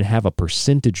didn't even have a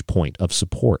percentage point of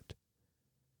support.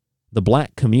 The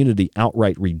black community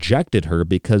outright rejected her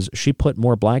because she put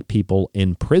more black people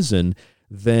in prison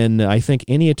than I think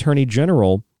any attorney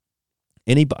general,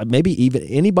 maybe even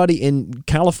anybody in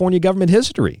California government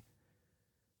history.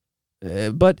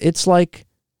 But it's like,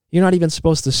 you're not even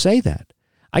supposed to say that.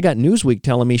 I got Newsweek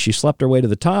telling me she slept her way to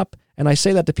the top, and I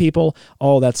say that to people,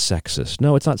 oh, that's sexist.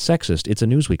 No, it's not sexist. It's a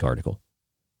Newsweek article.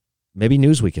 Maybe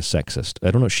Newsweek is sexist.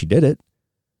 I don't know if she did it.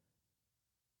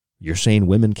 You're saying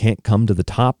women can't come to the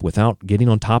top without getting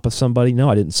on top of somebody?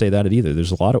 No, I didn't say that either.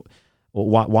 There's a lot of...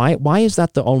 Why is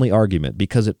that the only argument?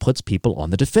 Because it puts people on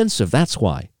the defensive. That's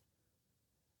why.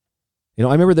 I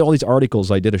remember all these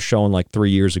articles. I did a show on like 3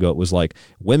 years ago. It was like,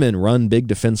 women run big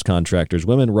defense contractors.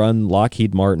 Women run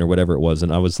Lockheed Martin or whatever it was.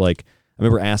 And I was like, I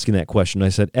remember asking that question. I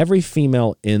said, every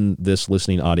female in this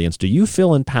listening audience, do you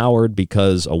feel empowered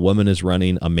because a woman is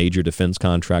running a major defense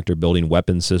contractor building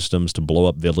weapon systems to blow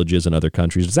up villages in other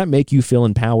countries? Does that make you feel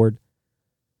empowered?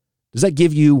 Does that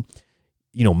give you,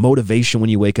 motivation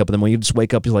when you wake up in the morning? You just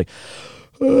wake up, you're like,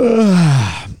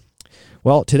 ugh.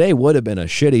 Well, today would have been a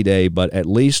shitty day, but at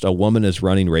least a woman is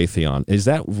running Raytheon. Is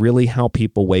that really how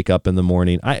people wake up in the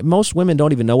morning? Most women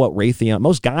don't even know what Raytheon,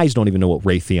 most guys don't even know what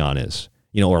Raytheon is,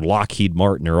 or Lockheed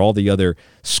Martin or all the other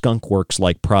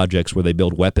skunkworks-like projects where they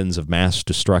build weapons of mass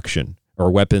destruction or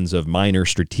weapons of minor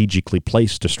strategically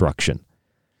placed destruction.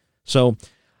 So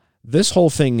this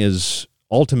whole thing is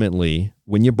ultimately,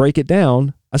 when you break it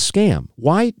down, a scam.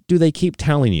 Why do they keep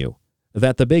telling you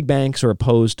that the big banks are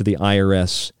opposed to the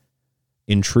IRS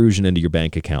intrusion into your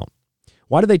bank account?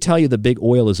 Why do they tell you the big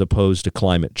oil is opposed to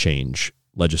climate change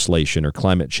legislation or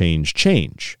climate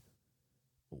change?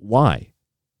 Why?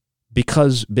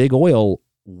 Because big oil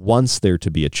wants there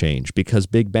to be a change, because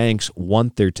big banks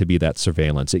want there to be that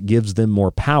surveillance. It gives them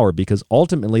more power, because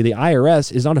ultimately the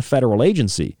IRS is not a federal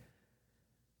agency.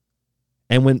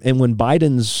 And when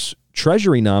Biden's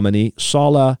Treasury nominee,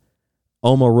 Saula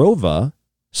Omarova,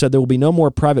 said there will be no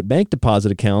more private bank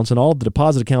deposit accounts and all of the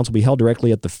deposit accounts will be held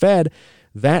directly at the Fed,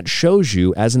 that shows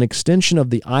you, as an extension of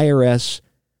the IRS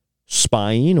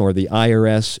spying or the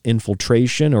IRS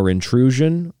infiltration or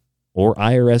intrusion or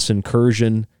IRS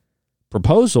incursion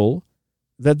proposal,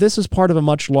 that this is part of a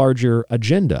much larger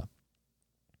agenda.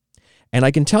 And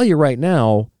I can tell you right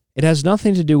now, it has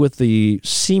nothing to do with the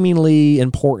seemingly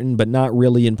important but not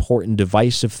really important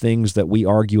divisive things that we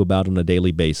argue about on a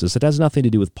daily basis. It has nothing to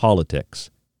do with politics.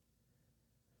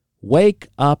 Wake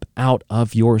up out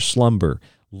of your slumber.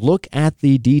 Look at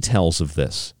the details of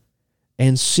this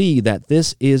and see that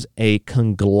this is a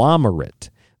conglomerate.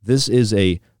 This is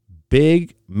a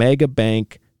big mega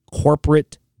bank,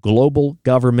 corporate, global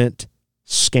government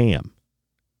scam,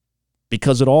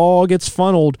 because it all gets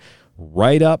funneled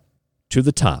right up to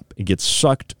the top. It gets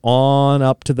sucked on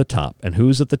up to the top. And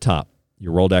who's at the top?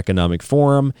 Your World Economic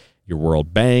Forum, your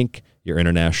World Bank, your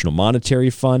International Monetary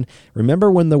Fund.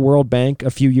 Remember when the World Bank a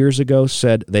few years ago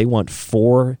said they want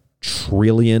 $4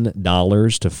 trillion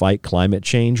to fight climate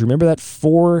change? Remember that?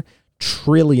 $4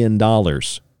 trillion.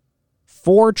 $4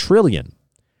 trillion.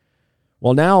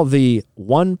 Well, now the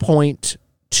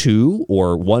 1.2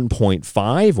 or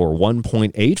 1.5 or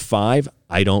 1.85,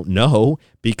 I don't know,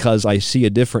 because I see a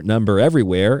different number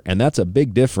everywhere, and that's a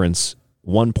big difference,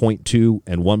 1.2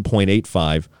 and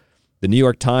 1.85. The New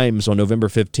York Times on November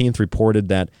 15th reported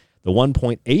that the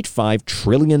 $1.85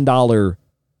 trillion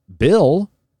bill,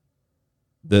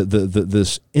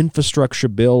 this infrastructure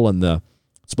bill, and it's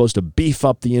supposed to beef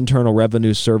up the Internal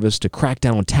Revenue Service to crack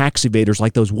down on tax evaders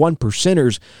like those one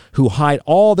percenters who hide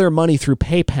all their money through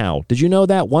PayPal. Did you know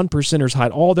that? One percenters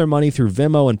hide all their money through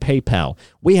Venmo and PayPal.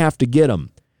 We have to get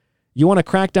them. You want to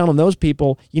crack down on those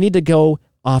people, you need to go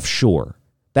offshore.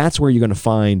 That's where you're going to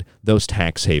find those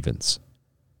tax havens.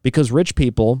 Because rich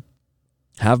people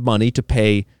have money to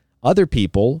pay other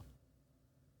people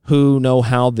who know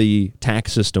how the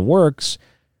tax system works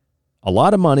a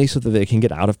lot of money so that they can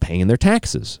get out of paying their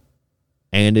taxes.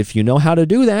 And if you know how to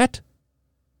do that,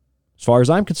 as far as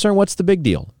I'm concerned, what's the big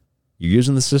deal? You're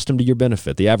using the system to your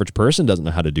benefit. The average person doesn't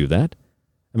know how to do that.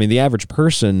 I mean, the average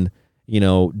person,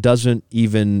 doesn't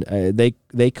even,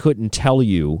 they couldn't tell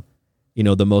you,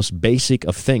 the most basic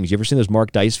of things. You ever seen those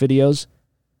Mark Dice videos?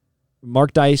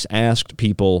 Mark Dice asked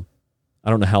people, I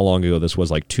don't know how long ago this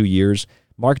was, like 2 years.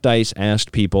 Mark Dice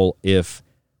asked people if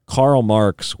Karl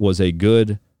Marx was a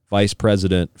good vice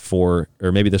president for,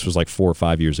 or maybe this was like 4 or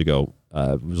 5 years ago.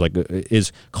 It was like,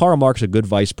 is Karl Marx a good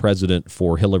vice president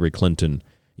for Hillary Clinton,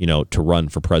 to run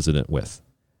for president with?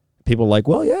 People are like,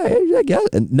 well, yeah, I guess.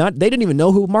 And they didn't even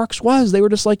know who Marx was. They were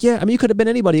just like, yeah, I mean, you could have been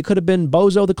anybody. It could have been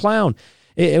Bozo the Clown.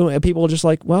 And people are just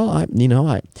like, well,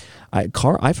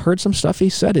 I've heard some stuff he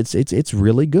said. It's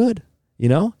really good.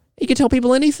 You can tell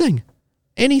people anything.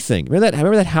 Remember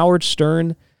that Howard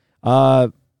Stern?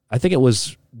 I think it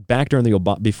was back during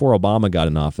before Obama got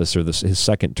in office, or his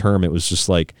second term. It was just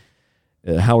like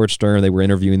Howard Stern. They were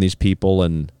interviewing these people,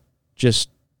 and just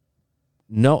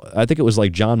I think it was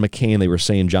like John McCain. They were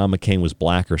saying John McCain was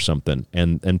black or something,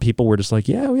 and people were just like,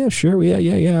 yeah, sure,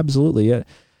 yeah, absolutely, yeah.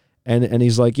 And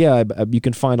he's like, yeah, you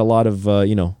can find a lot of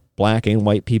black and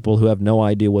white people who have no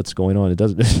idea what's going on. It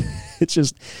doesn't. It's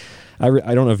just. I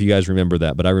don't know if you guys remember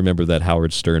that, but I remember that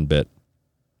Howard Stern bit.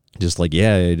 Just like,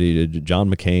 yeah, John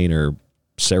McCain or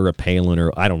Sarah Palin,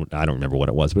 or I don't remember what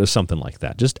it was, but it was something like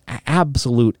that. Just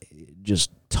absolute, just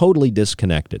totally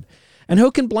disconnected. And who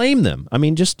can blame them? I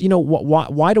mean, just,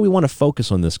 why do we want to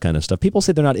focus on this kind of stuff? People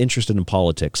say they're not interested in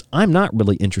politics. I'm not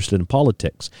really interested in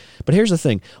politics. But here's the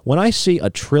thing. When I see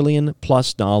 $1 trillion+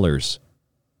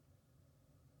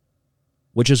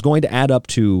 which is going to add up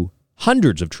to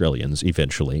hundreds of trillions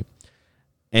eventually,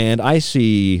 and I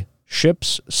see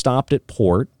ships stopped at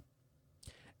port,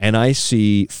 and I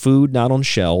see food not on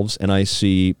shelves, and I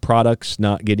see products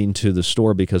not getting to the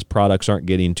store because products aren't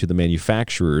getting to the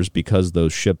manufacturers because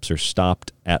those ships are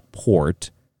stopped at port,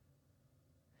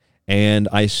 and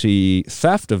I see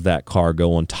theft of that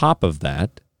cargo on top of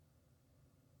that,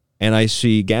 and I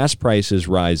see gas prices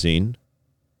rising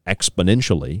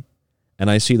exponentially,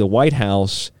 and I see the White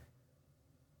House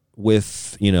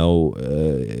with,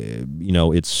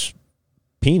 its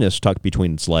penis tucked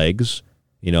between its legs,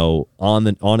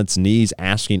 on its knees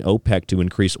asking OPEC to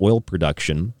increase oil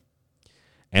production.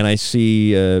 And I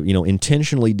see,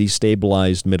 intentionally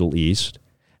destabilized Middle East.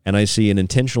 And I see an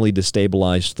intentionally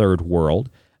destabilized third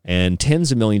world and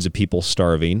tens of millions of people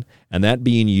starving, and that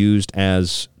being used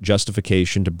as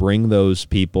justification to bring those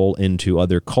people into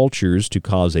other cultures to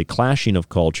cause a clashing of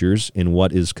cultures in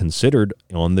what is considered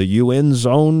on the UN's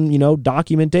own,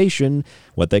 documentation,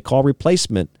 what they call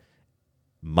replacement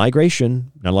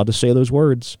migration. Not allowed to say those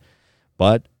words,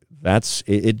 but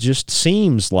it just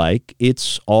seems like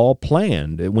it's all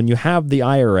planned. When you have the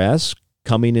IRS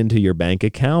coming into your bank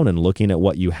account and looking at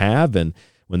what you have, and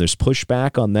when there's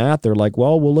pushback on that, they're like,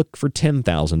 well, we'll look for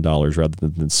 $10,000 rather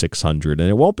than $600.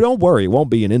 And don't worry, it won't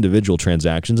be in individual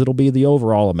transactions. It'll be the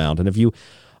overall amount. And if you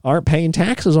aren't paying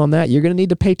taxes on that, you're going to need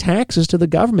to pay taxes to the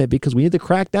government because we need to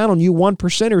crack down on you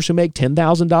 1%ers who make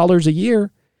 $10,000 a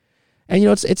year. And,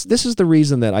 this is the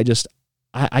reason that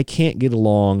I can't get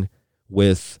along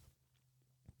with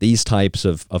these types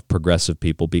of progressive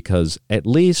people, because at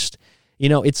least,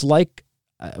 it's like,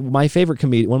 one of my favorite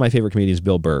comedians,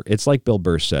 Bill Burr. It's like Bill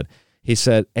Burr said. He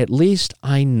said, at least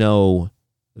I know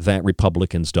that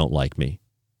Republicans don't like me.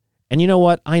 And you know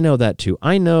what? I know that too.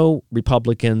 I know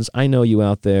Republicans. I know you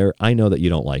out there. I know that you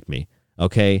don't like me.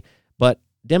 Okay? But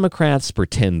Democrats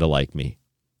pretend to like me.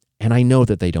 And I know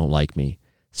that they don't like me.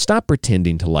 Stop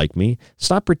pretending to like me.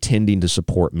 Stop pretending to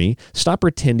support me. Stop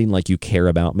pretending like you care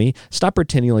about me. Stop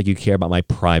pretending like you care about my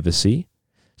privacy.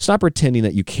 Stop pretending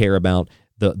that you care about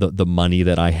the money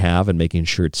that I have and making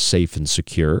sure it's safe and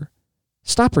secure.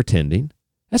 Stop pretending.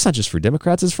 That's not just for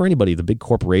Democrats. It's for anybody. The big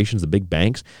corporations, the big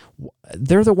banks,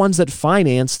 they're the ones that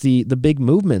finance the big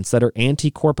movements that are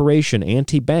anti-corporation,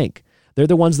 anti-bank. They're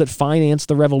the ones that finance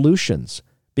the revolutions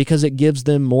because it gives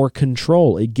them more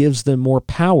control. It gives them more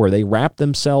power. They wrap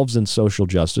themselves in social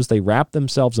justice. They wrap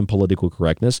themselves in political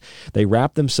correctness. They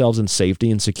wrap themselves in safety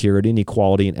and security and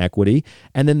equality and equity,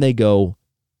 and then they go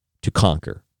to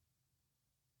conquer.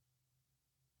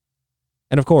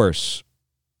 And of course,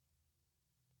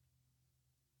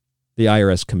 the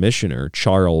IRS commissioner,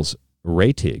 Charles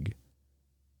Rettig,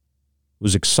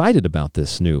 was excited about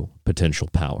this new potential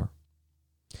power.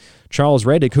 Charles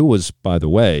Rettig, who was, by the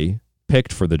way,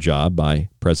 picked for the job by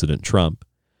President Trump,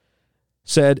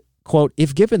 said quote,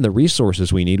 if given the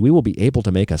resources we need, we will be able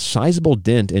to make a sizable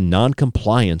dent in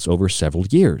noncompliance over several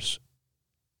years.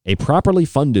 A properly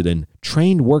funded and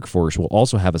trained workforce will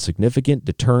also have a significant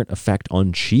deterrent effect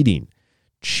on cheating.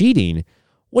 Cheating?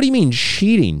 What do you mean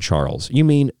cheating, Charles? You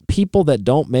mean people that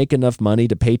don't make enough money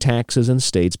to pay taxes in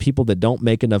states, people that don't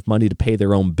make enough money to pay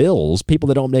their own bills, people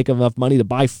that don't make enough money to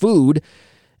buy food,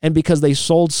 and because they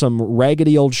sold some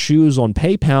raggedy old shoes on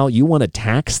PayPal, you want to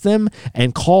tax them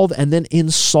and then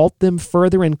insult them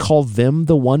further and call them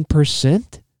the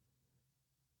 1%?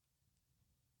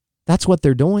 That's what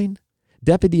they're doing.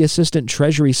 Deputy Assistant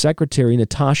Treasury Secretary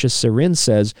Natasha Serin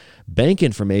says bank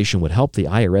information would help the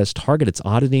IRS target its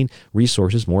auditing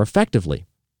resources more effectively.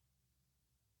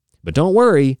 But don't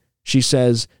worry, she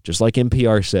says, just like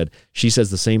NPR said, she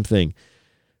says the same thing.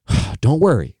 Don't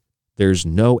worry, there's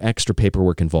no extra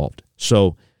paperwork involved.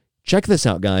 So check this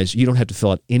out, guys. You don't have to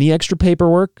fill out any extra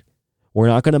paperwork. We're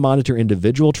not going to monitor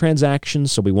individual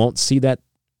transactions, so we won't see that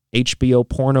HBO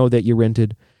porno that you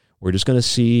rented. We're just going to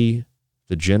see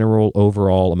the general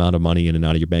overall amount of money in and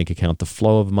out of your bank account, the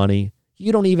flow of money.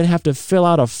 You don't even have to fill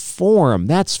out a form.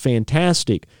 That's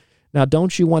fantastic. Now,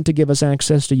 don't you want to give us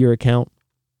access to your account?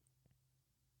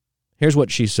 Here's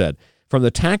what she said. From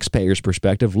the taxpayer's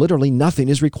perspective, literally nothing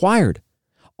is required.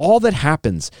 All that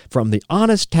happens from the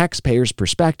honest taxpayer's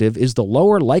perspective is the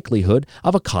lower likelihood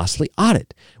of a costly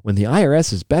audit, when the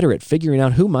IRS is better at figuring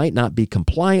out who might not be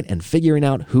compliant and figuring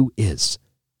out who is.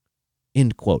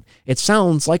 End quote. It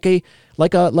sounds like a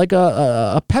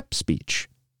pep speech.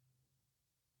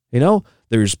 You know,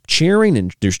 there's cheering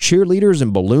and there's cheerleaders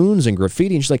and balloons and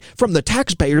graffiti. And she's like, from the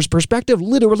taxpayer's perspective,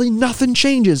 literally nothing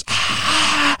changes.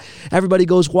 Everybody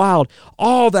goes wild.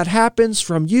 All that happens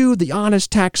from you, the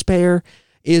honest taxpayer,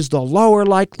 is the lower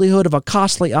likelihood of a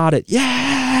costly audit.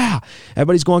 Yeah!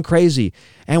 Everybody's going crazy.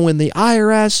 And when the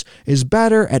IRS is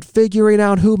better at figuring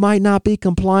out who might not be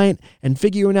compliant and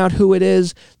figuring out who it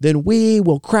is, then we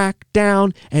will crack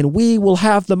down and we will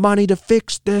have the money to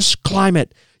fix this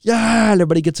climate. Yeah!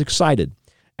 Everybody gets excited.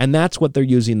 And that's what they're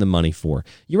using the money for.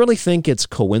 You really think it's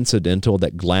coincidental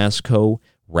that Glasgow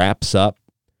wraps up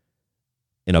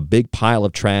in a big pile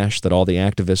of trash that all the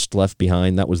activists left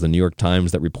behind? That was the New York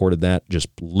Times that reported that. Just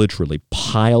literally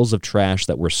piles of trash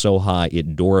that were so high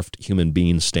it dwarfed human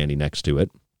beings standing next to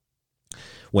it.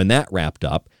 When that wrapped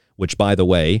up, which, by the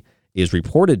way, is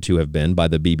reported to have been by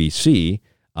the BBC,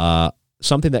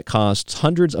 something that costs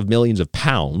hundreds of millions of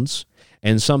pounds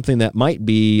and something that might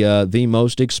be the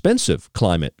most expensive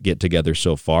climate get-together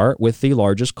so far with the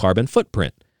largest carbon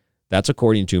footprint. That's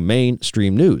according to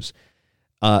mainstream news.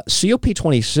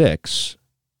 COP26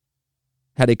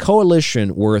 had a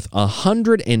coalition worth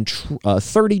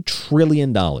 $130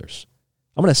 trillion. I'm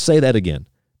going to say that again,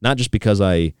 not just because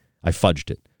I fudged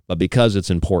it, but because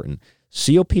it's important.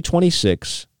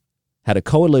 COP26 had a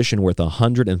coalition worth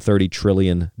 $130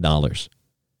 trillion.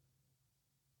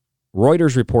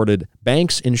 Reuters reported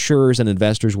banks, insurers, and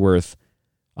investors worth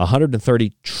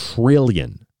 $130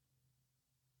 trillion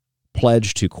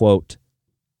pledged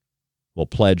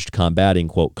combating,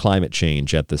 quote, climate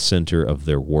change at the center of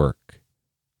their work.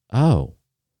 Oh,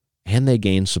 and they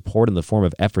gained support in the form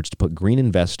of efforts to put green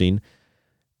investing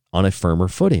on a firmer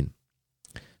footing.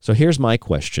 So here's my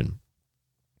question.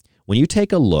 When you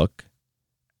take a look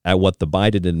at what the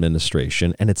Biden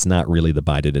administration, and it's not really the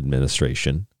Biden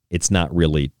administration, it's not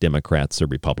really Democrats or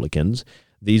Republicans,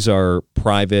 these are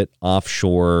private,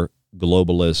 offshore,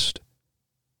 globalist,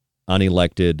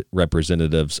 unelected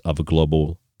representatives of a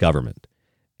global government.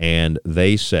 And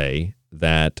they say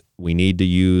that we need to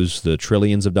use the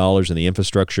trillions of dollars in the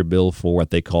infrastructure bill for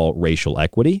what they call racial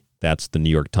equity. That's the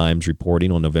New York Times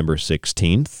reporting on November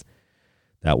 16th.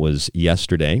 That was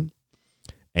yesterday.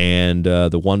 And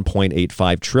the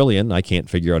 $1.85 trillion, I can't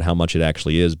figure out how much it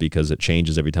actually is because it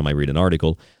changes every time I read an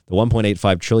article. The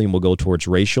 $1.85 trillion will go towards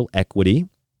racial equity.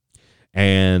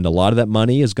 And a lot of that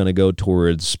money is going to go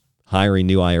towards hiring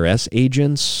new IRS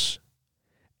agents.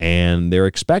 And they're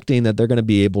expecting that they're going to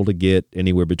be able to get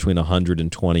anywhere between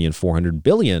 120 and 400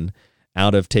 billion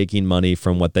out of taking money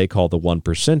from what they call the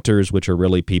 1%ers, which are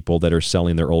really people that are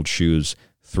selling their old shoes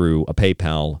through a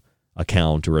PayPal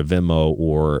account or a Venmo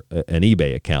or an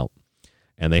eBay account.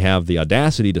 And they have the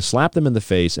audacity to slap them in the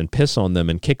face and piss on them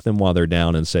and kick them while they're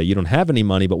down and say, you don't have any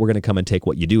money, but we're going to come and take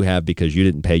what you do have because you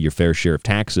didn't pay your fair share of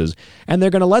taxes. And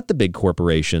they're going to let the big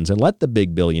corporations and let the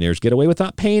big billionaires get away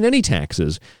without paying any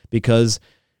taxes because,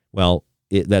 well,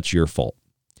 that's your fault.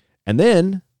 And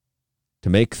then, to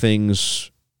make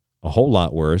things a whole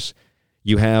lot worse,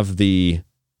 you have the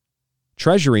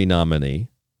Treasury nominee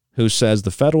who says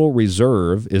the Federal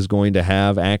Reserve is going to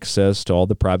have access to all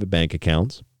the private bank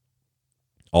accounts,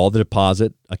 All the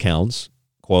deposit accounts,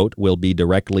 quote, will be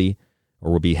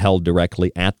held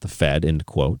directly at the Fed, end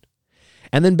quote.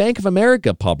 And then Bank of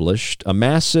America published a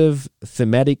massive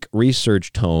thematic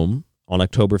research tome on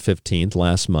October 15th,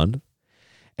 last month.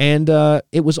 And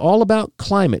it was all about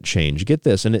climate change. Get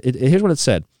this. And here's what it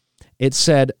said. It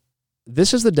said,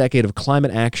 this is the decade of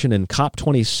climate action, and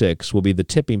COP26 will be the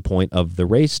tipping point of the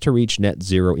race to reach net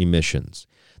zero emissions.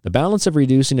 The balance of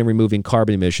reducing and removing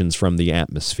carbon emissions from the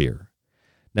atmosphere.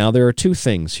 Now, there are two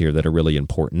things here that are really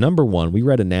important. Number one, we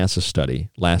read a NASA study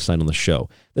last night on the show.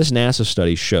 This NASA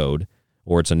study showed,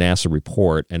 or it's a NASA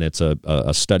report, and it's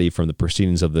a study from the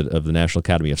proceedings of the National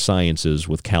Academy of Sciences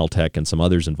with Caltech and some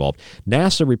others involved.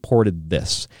 NASA reported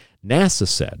this. NASA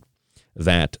said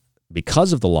that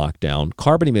because of the lockdown,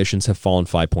 carbon emissions have fallen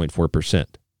 5.4%.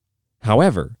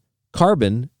 However,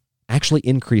 carbon actually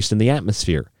increased in the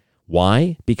atmosphere.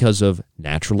 Why? Because of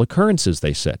natural occurrences,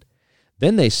 they said.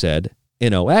 Then they said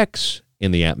NOx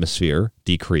in the atmosphere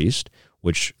decreased,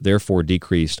 which therefore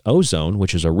decreased ozone,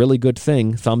 which is a really good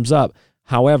thing, thumbs up.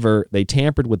 However, they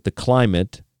tampered with the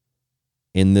climate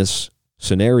in this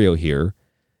scenario here.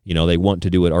 You know, they want to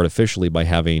do it artificially by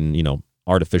having,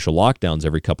 artificial lockdowns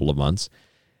every couple of months.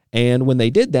 And when they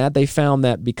did that, they found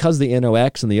that because the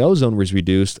NOx and the ozone was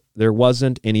reduced, there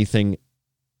wasn't anything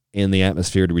in the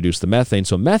atmosphere to reduce the methane.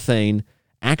 So methane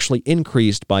actually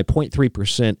increased by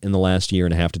 0.3% in the last year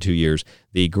and a half to 2 years,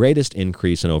 the greatest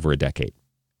increase in over a decade.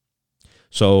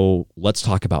 So let's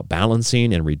talk about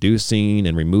balancing and reducing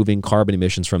and removing carbon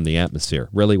emissions from the atmosphere.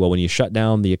 Really, well, when you shut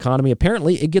down the economy,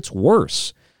 apparently it gets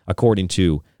worse, according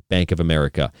to Bank of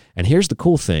America. And here's the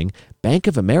cool thing. Bank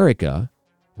of America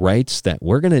writes that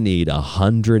we're going to need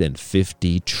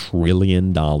 $150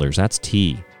 trillion. That's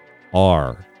TRILLION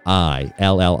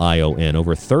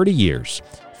over 30 years.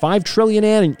 $5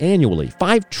 trillion annually.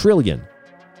 $5 trillion.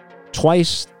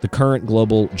 Twice the current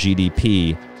global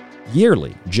GDP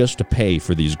yearly just to pay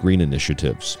for these green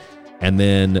initiatives. And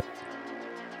then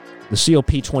the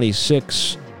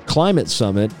COP26 Climate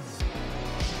Summit,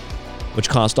 which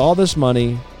cost all this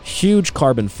money, huge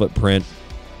carbon footprint.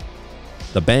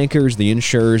 The bankers, the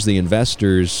insurers, the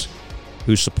investors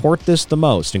who support this the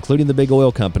most, including the big oil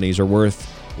companies, are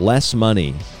worth less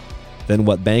money than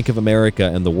what Bank of America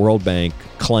and the World Bank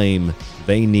claim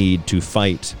they need to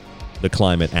fight the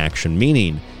climate action,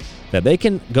 meaning that they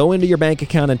can go into your bank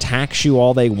account and tax you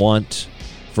all they want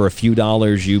for a few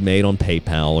dollars you made on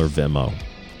PayPal or Venmo.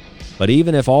 But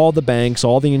even if all the banks,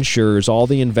 all the insurers, all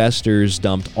the investors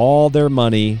dumped all their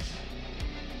money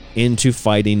into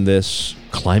fighting this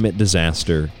climate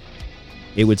disaster,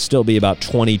 it would still be about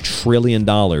 $20 trillion,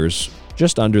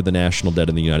 just under the national debt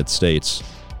in the United States,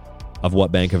 of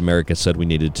what Bank of America said we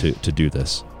needed to do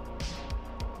this.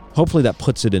 Hopefully that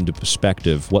puts it into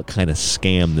perspective what kind of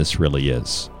scam this really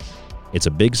is. It's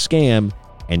a big scam,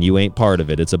 and you ain't part of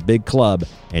it. It's a big club,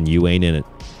 and you ain't in it.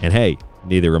 And hey,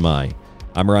 neither am I.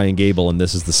 I'm Ryan Gable, and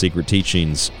this is The Secret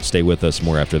Teachings. Stay with us.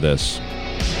 More after this.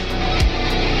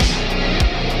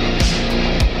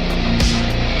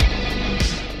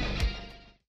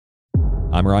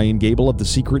 I'm Ryan Gable of The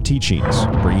Secret Teachings,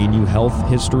 bringing you health,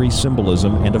 history,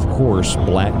 symbolism, and of course,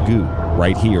 black goo,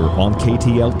 right here on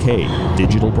KTLK,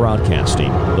 Digital Broadcasting,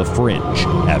 The Fringe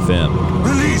FM.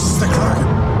 Release the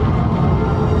Kraken!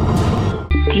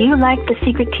 Do you like The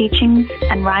Secret Teachings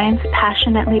and Ryan's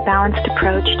passionately balanced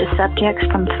approach to subjects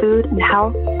from food and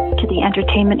health to the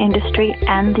entertainment industry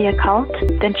and the occult?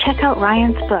 Then check out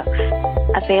Ryan's books,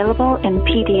 available in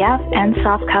PDF and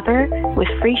softcover with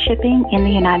free shipping in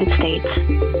the United States.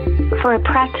 For a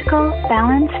practical,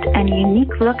 balanced, and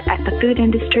unique look at the food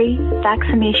industry,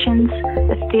 vaccinations,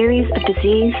 the theories of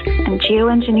disease, and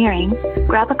geoengineering,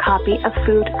 grab a copy of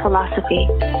Food Philosophy.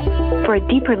 For a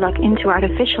deeper look into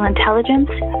artificial intelligence,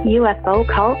 UFO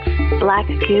cults, black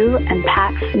goo, and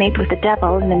pacts made with the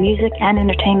devil in the music and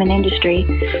entertainment industry,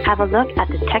 have a look at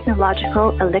the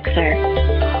Technological Elixir.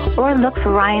 Or look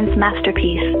for Ryan's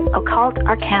masterpiece, Occult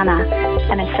Arcana,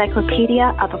 an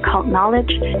encyclopedia of occult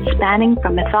knowledge spanning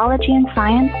from mythology and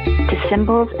science to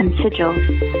symbols and sigils,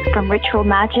 from ritual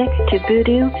magic to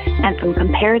voodoo, and from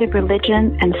comparative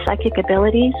religion and psychic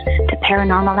abilities to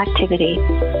paranormal activity.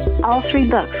 All three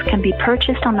books can be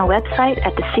purchased on the website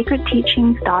at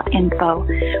thesecretteachings.info,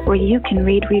 where you can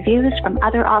read reviews from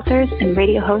other authors and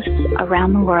radio hosts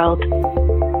around the world.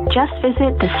 Just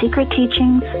visit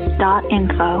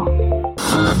thesecretteachings.info.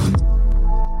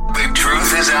 The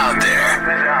truth is out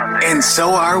there, and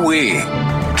so are we.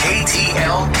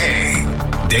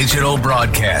 KTLK, Digital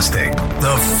Broadcasting,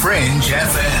 The Fringe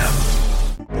FM.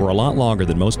 For a lot longer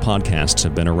than most podcasts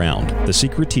have been around, The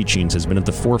Secret Teachings has been at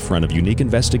the forefront of unique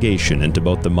investigation into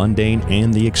both the mundane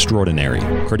and the extraordinary.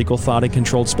 Critical thought and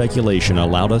controlled speculation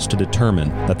allowed us to determine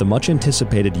that the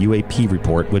much-anticipated UAP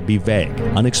report would be vague,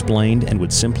 unexplained, and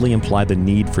would simply imply the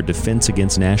need for defense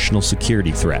against national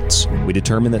security threats. We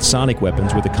determined that sonic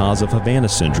weapons were the cause of Havana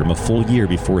Syndrome a full year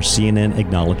before CNN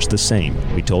acknowledged the same.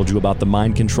 We told you about the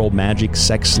mind control, magic,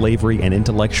 sex slavery, and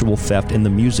intellectual theft in the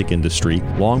music industry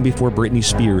long before Britney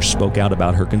Spears spoke out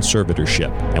about her conservatorship,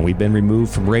 and we've been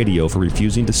removed from radio for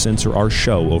refusing to censor our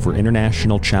show over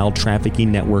international child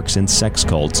trafficking networks and sex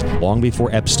cults long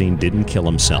before Epstein didn't kill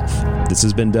himself. This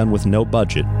has been done with no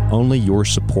budget, only your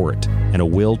support, and a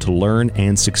will to learn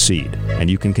and succeed. And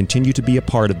you can continue to be a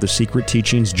part of the Secret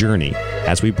Teachings journey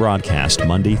as we broadcast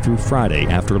Monday through Friday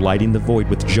after Lighting the Void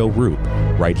with Joe Roop,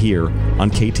 right here on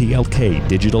KTLK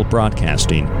Digital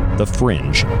Broadcasting, The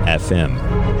Fringe FM.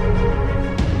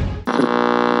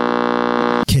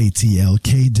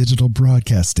 KTLK Digital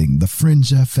Broadcasting, The Fringe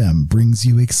FM brings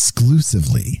you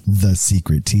exclusively The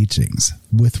Secret Teachings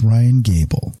with Ryan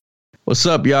Gable. What's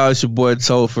up, y'all? It's your boy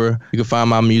Topher. You can find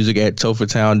my music at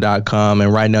tophertown.com.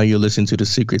 And right now you're listening to The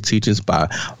Secret Teachings by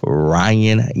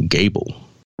Ryan Gable.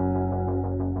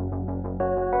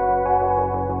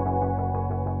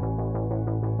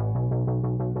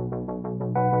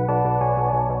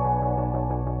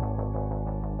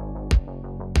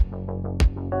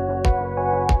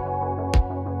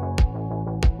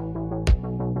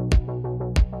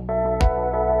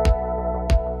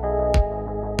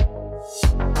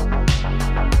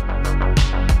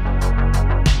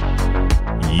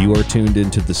 You are tuned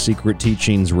into The Secret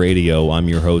Teachings Radio. I'm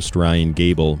your host, Ryan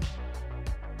Gable.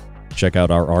 Check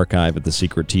out our archive at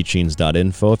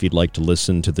thesecretteachings.info if you'd like to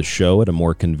listen to the show at a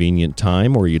more convenient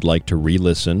time or you'd like to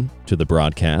re-listen to the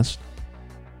broadcast.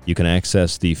 You can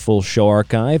access the full show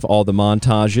archive, all the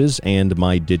montages, and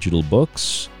my digital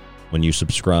books. When you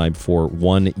subscribe for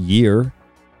 1 year,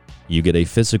 you get a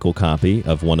physical copy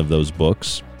of one of those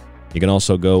books. You can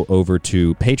also go over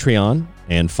to Patreon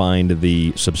and find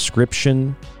the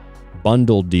subscription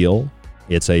bundle deal.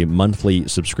 It's a monthly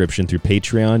subscription through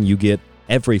Patreon. You get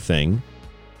everything,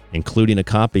 including a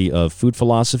copy of Food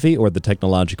Philosophy or The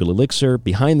Technological Elixir,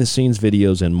 behind-the-scenes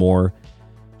videos, and more.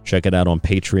 Check it out on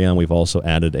Patreon. We've also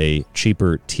added a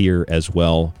cheaper tier as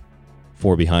well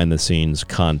for behind-the-scenes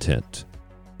content.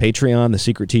 Patreon,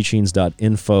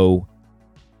 thesecretteachings.info,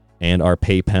 and our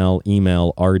PayPal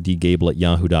email,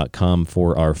 rdgable@yahoo.com,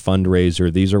 for our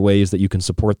fundraiser. These are ways that you can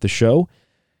support the show,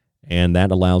 and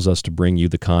that allows us to bring you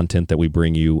the content that we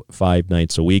bring you 5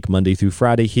 nights a week, Monday through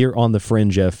Friday, here on the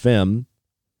Fringe FM,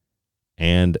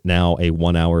 and now a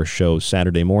 1-hour show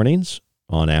Saturday mornings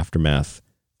on Aftermath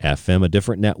FM, a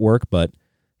different network, but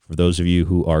for those of you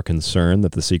who are concerned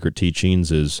that the Secret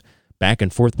Teachings is back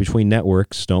and forth between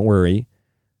networks, don't worry.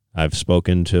 I've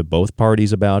spoken to both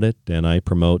parties about it, and I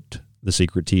promote the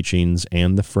Secret Teachings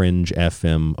and the Fringe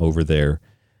FM over there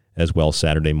as well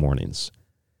Saturday mornings.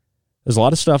 There's a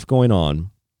lot of stuff going on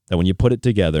that when you put it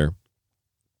together,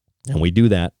 and we do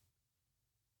that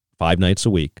 5 nights a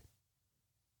week,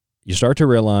 you start to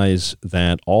realize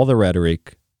that all the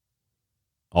rhetoric,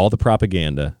 all the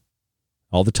propaganda,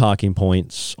 all the talking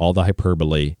points, all the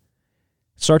hyperbole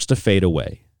starts to fade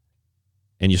away.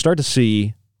 And you start to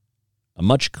see a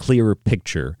much clearer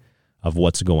picture of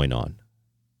what's going on.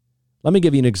 Let me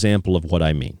give you an example of what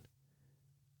I mean.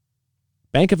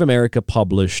 Bank of America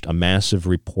published a massive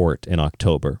report in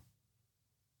October.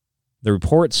 The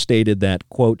report stated that,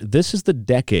 quote, "This is the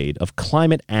decade of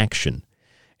climate action,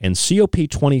 and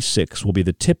COP26 will be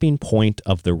the tipping point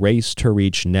of the race to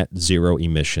reach net zero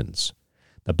emissions,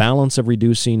 the balance of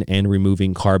reducing and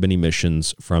removing carbon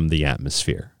emissions from the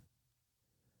atmosphere."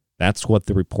 That's what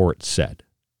the report said.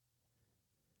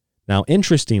 Now,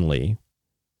 interestingly,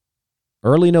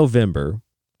 early November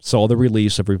saw the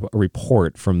release of a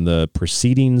report from the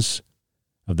Proceedings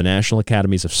of the National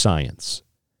Academies of Science,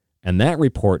 and that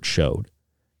report showed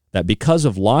that because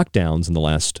of lockdowns in the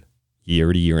last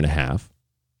year to year and a half,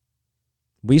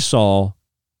 we saw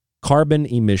carbon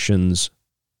emissions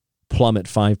plummet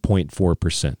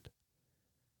 5.4%.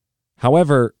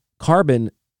 However,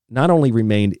 carbon not only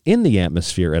remained in the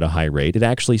atmosphere at a high rate, it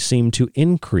actually seemed to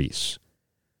increase.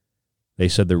 They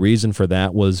said the reason for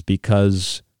that was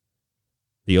because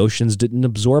the oceans didn't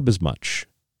absorb as much,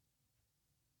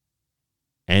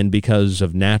 and because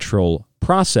of natural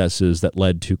processes that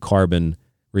led to carbon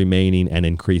remaining and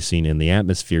increasing in the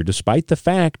atmosphere, despite the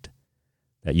fact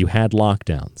that you had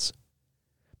lockdowns.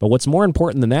 But what's more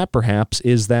important than that, perhaps,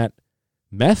 is that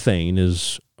methane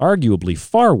is arguably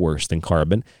far worse than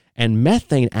carbon, and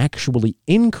methane actually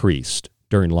increased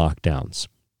during lockdowns.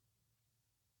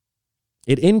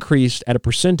 It increased at a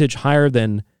percentage higher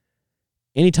than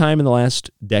any time in the last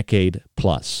decade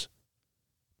plus.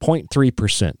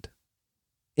 0.3%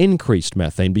 increased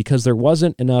methane because there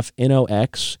wasn't enough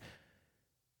NOx,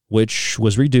 which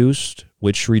reduced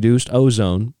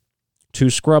ozone, to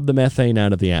scrub the methane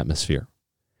out of the atmosphere.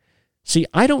 See,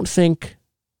 I don't think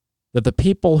that the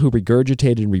people who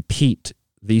regurgitate and repeat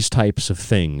these types of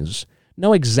things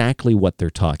know exactly what they're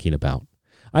talking about.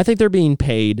 I think they're being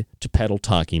paid to peddle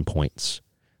talking points.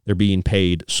 They're being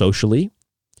paid socially,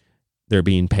 they're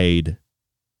being paid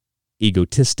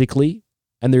egotistically,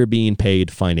 and they're being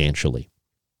paid financially.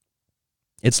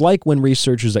 It's like when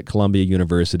researchers at Columbia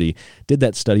University did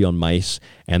that study on mice,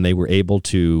 and they were able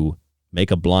to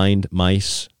make a blind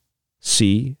mouse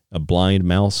see, and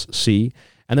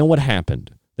then what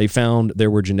happened? They found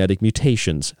there were genetic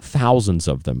mutations, thousands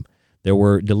of them. There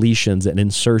were deletions and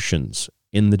insertions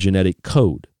in the genetic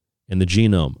code, in the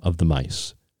genome of the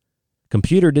mice.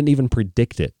 Computer didn't even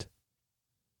predict it.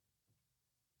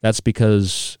 That's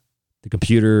because the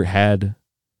computer had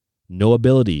no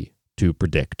ability to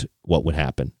predict what would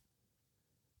happen.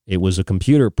 It was a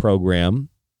computer program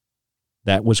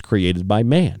that was created by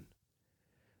man.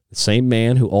 The same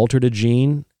man who altered a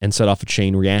gene and set off a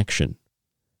chain reaction.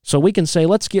 So we can say,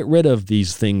 let's get rid of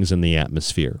these things in the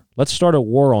atmosphere. Let's start a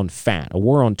war on fat, a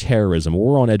war on terrorism, a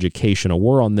war on education, a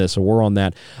war on this, a war on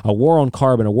that, a war on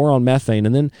carbon, a war on methane.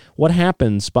 And then what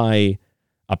happens by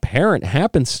apparent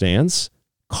happenstance?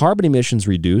 Carbon emissions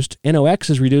reduced, NOx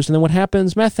is reduced, and then what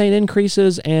happens? Methane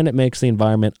increases, and it makes the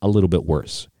environment a little bit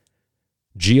worse.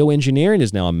 Geoengineering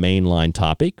is now a mainline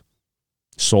topic.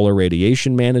 Solar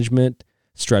radiation management,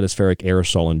 stratospheric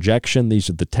aerosol injection, these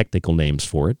are the technical names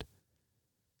for it.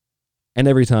 And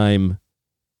every time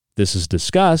this is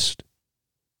discussed,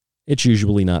 it's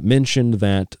usually not mentioned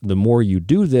that the more you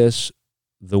do this,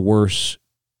 the worse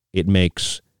it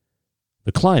makes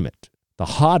the climate, the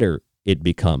hotter it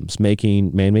becomes, making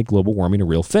man-made global warming a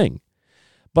real thing.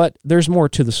 But there's more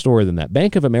to the story than that.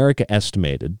 Bank of America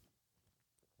estimated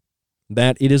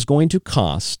that it is going to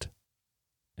cost,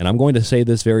 and I'm going to say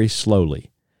this very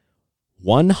slowly,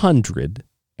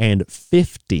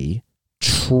 $150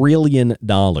 trillion.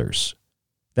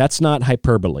 That's not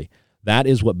hyperbole. That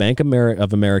is what Bank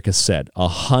of America said.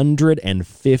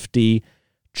 $150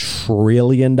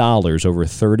 trillion over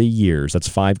 30 years. That's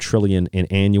 $5 trillion in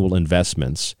annual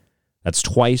investments. That's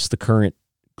twice the current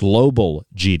global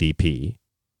GDP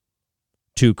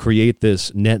to create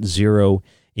this net zero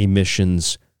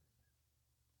emissions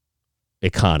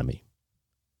economy.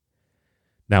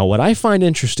 Now, what I find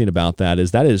interesting about that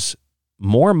is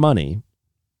more money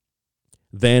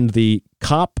than the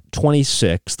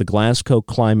COP26, the Glasgow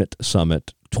Climate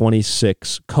Summit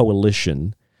 26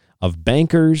 coalition of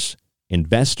bankers,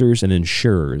 investors, and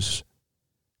insurers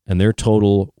and their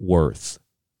total worth.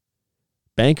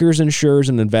 Bankers, insurers,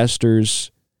 and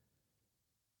investors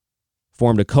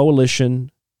formed a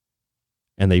coalition,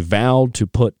 and they vowed to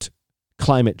put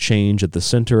climate change at the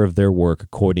center of their work,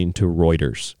 according to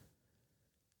Reuters.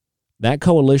 That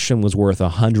coalition was worth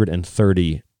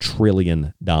 $130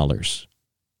 trillion.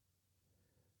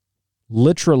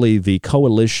 Literally, the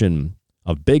coalition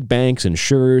of big banks,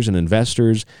 insurers, and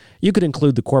investors, you could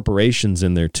include the corporations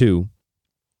in there too.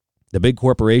 The big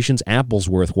corporations, Apple's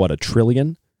worth, what, $1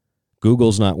 trillion?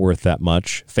 Google's not worth that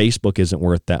much. Facebook isn't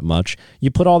worth that much. You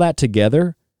put all that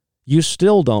together, you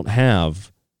still don't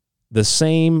have the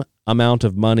same amount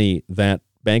of money that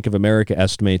Bank of America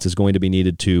estimates is going to be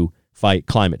needed to fight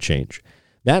climate change.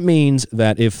 That means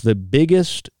that if the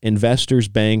biggest investors,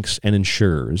 banks, and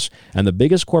insurers, and the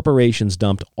biggest corporations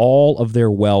dumped all of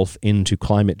their wealth into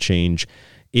climate change,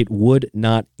 it would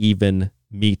not even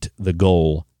meet the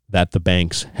goal that the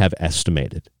banks have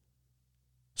estimated.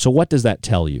 So what does that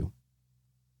tell you?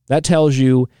 That tells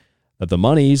you that the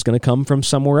money is going to come from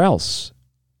somewhere else.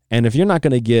 And if you're not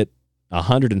going to get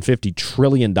 $150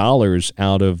 trillion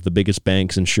out of the biggest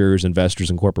banks, insurers, investors,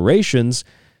 and corporations,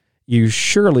 you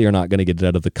surely are not going to get it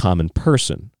out of the common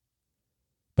person.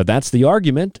 But that's the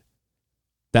argument.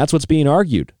 That's what's being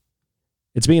argued.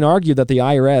 It's being argued that the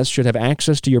IRS should have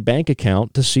access to your bank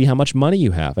account to see how much money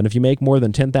you have. And if you make more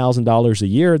than $10,000 a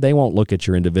year, they won't look at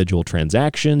your individual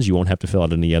transactions. You won't have to fill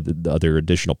out any other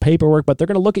additional paperwork, but they're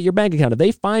going to look at your bank account. If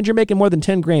they find you're making more than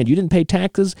 $10,000, you didn't pay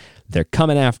taxes, they're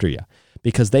coming after you.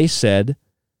 Because they said,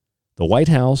 the White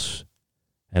House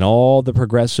and all the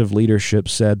progressive leadership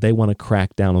said they want to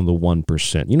crack down on the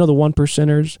 1%. You know the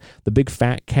 1%ers, the big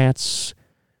fat cats,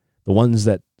 the ones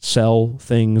that sell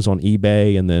things on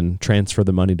eBay and then transfer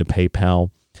the money to PayPal.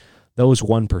 Those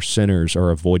 1%ers are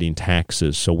avoiding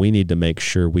taxes, so we need to make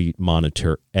sure we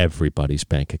monitor everybody's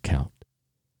bank account.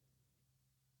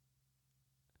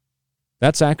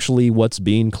 That's actually what's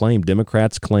being claimed.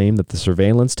 Democrats claim that the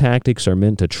surveillance tactics are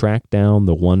meant to track down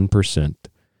the 1%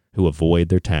 who avoid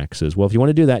their taxes. Well, if you want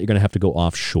to do that, you're going to have to go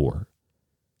offshore.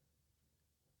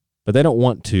 But they don't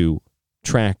want to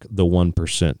track the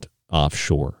 1%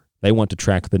 offshore. They want to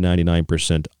track the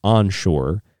 99%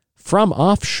 onshore from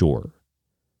offshore.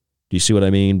 Do you see what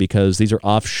I mean? Because these are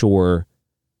offshore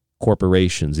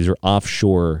corporations. These are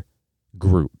offshore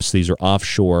groups. These are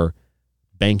offshore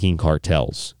banking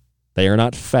cartels. They are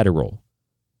not federal.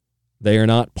 They are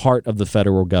not part of the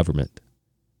federal government.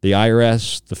 The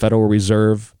IRS, the Federal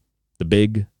Reserve, the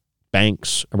big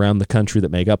banks around the country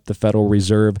that make up the Federal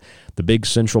Reserve, the big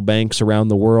central banks around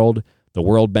the World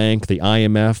Bank, the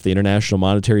IMF, the International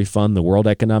Monetary Fund, the World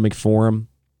Economic Forum,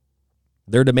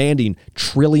 they're demanding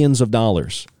trillions of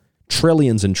dollars.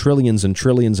 Trillions and trillions and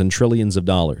trillions and trillions of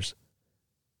dollars.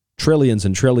 Trillions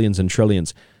and trillions and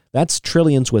trillions. That's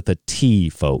trillions with a T,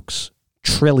 folks.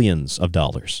 Trillions of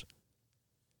dollars.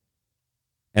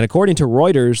 And according to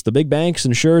Reuters, the big banks,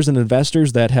 insurers, and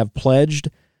investors that have pledged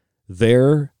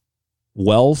their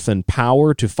wealth and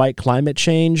power to fight climate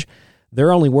change,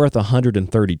 they're only worth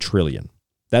 $130 trillion.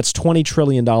 That's $20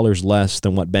 trillion less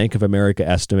than what Bank of America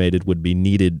estimated would be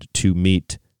needed to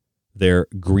meet their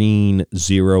green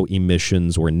zero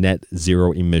emissions or net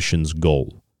zero emissions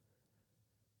goal.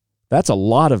 That's a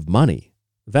lot of money.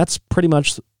 That's pretty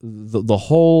much the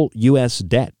whole U.S.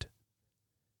 debt.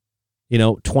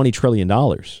 $20 trillion.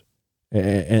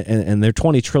 And they're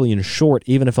 $20 trillion short,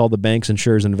 even if all the banks,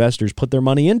 insurers, investors put their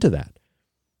money into that.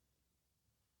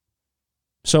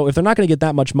 So if they're not going to get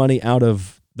that much money out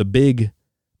of the big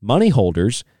money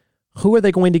holders, who are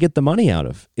they going to get the money out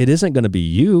of? It isn't going to be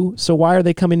you. So why are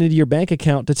they coming into your bank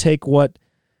account to take what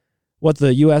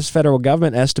the U.S. federal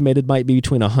government estimated might be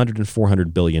between $100 and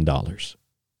 $400 billion?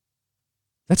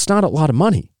 That's not a lot of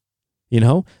money.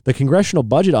 The Congressional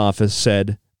Budget Office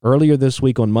said earlier this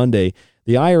week on Monday,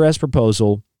 the IRS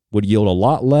proposal would yield a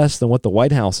lot less than what the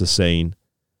White House is saying,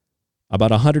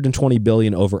 about $120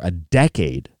 billion over a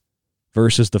decade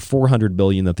versus the $400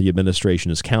 billion that the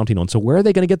administration is counting on. So where are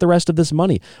they going to get the rest of this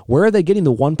money? Where are they getting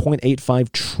the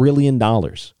 $1.85 trillion?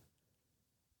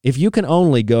 If you can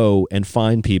only go and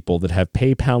find people that have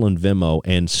PayPal and Venmo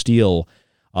and steal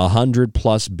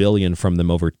 $100+ billion from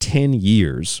them over 10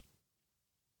 years,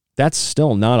 that's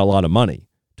still not a lot of money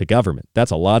to government.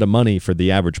 That's a lot of money for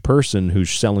the average person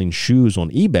who's selling shoes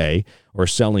on eBay or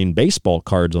selling baseball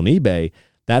cards on eBay.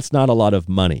 That's not a lot of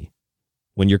money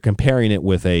when you're comparing it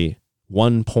with a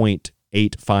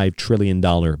 $1.85 trillion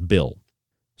bill.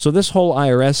 So this whole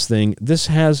IRS thing, this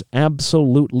has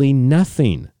absolutely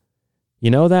nothing.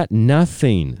 You know that?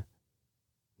 Nothing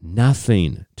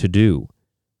to do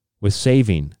with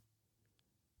saving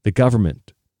the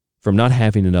government from not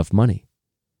having enough money.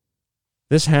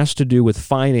 This has to do with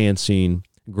financing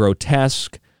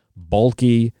grotesque,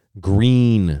 bulky,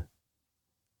 green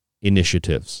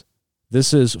initiatives.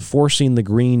 This is forcing the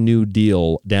Green New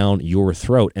Deal down your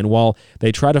throat. And while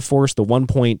they try to force the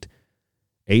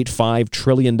 $1.85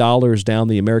 trillion down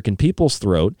the American people's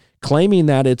throat, claiming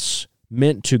that it's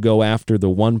meant to go after the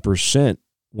 1%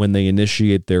 when they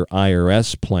initiate their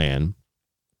IRS plan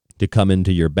to come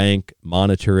into your bank,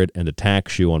 monitor it, and to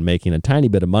tax you on making a tiny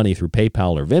bit of money through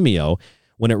PayPal or Vimeo,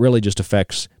 when it really just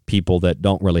affects people that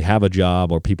don't really have a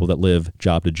job, or people that live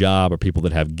job to job, or people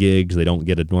that have gigs. They don't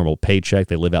get a normal paycheck.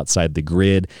 They live outside the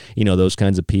grid, those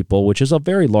kinds of people, which is a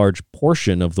very large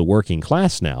portion of the working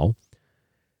class now.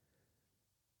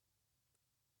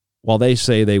 While they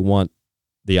say they want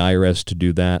the IRS to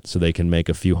do that so they can make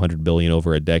a few $100 billion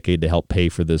over a decade to help pay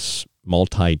for this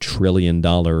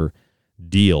multi-trillion-dollar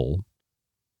deal,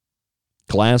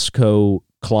 Glasgow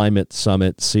Climate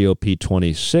Summit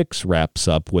COP26 wraps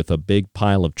up with a big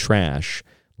pile of trash,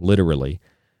 literally.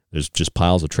 There's just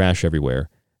piles of trash everywhere.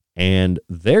 And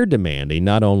they're demanding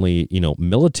not only,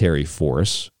 military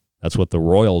force, that's what the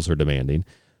royals are demanding.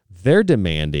 They're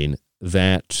demanding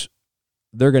that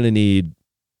they're going to need,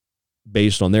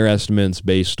 based on their estimates,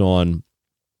 based on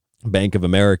Bank of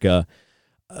America,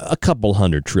 a couple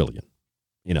 $100 trillion.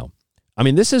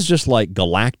 This is just like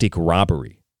galactic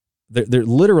robbery. They're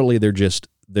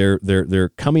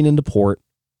coming into port,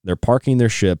 they're parking their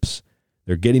ships,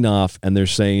 they're getting off, and they're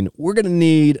saying, we're going to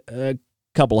need a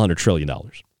couple $100 trillion.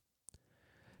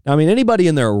 Now, anybody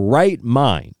in their right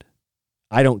mind,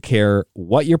 I don't care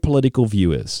what your political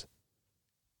view is,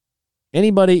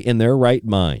 anybody in their right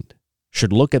mind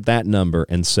should look at that number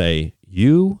and say,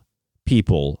 you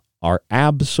people are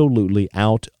absolutely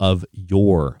out of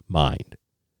your mind.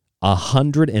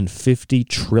 $150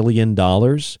 trillion?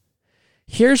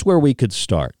 Here's where we could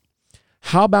start.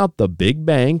 How about the big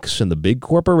banks and the big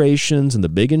corporations and the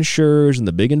big insurers and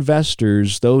the big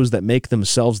investors, those that make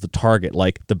themselves the target?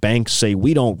 Like the banks say,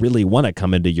 we don't really want to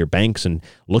come into your banks and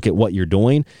look at what you're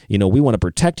doing. We want to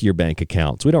protect your bank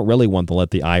accounts. We don't really want to let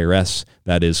the IRS,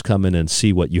 that is, come in and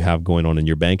see what you have going on in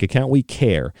your bank account. We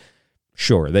care.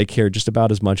 Sure, they care just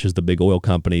about as much as the big oil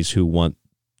companies who want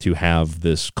to have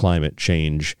this climate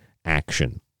change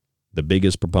action. The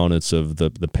biggest proponents of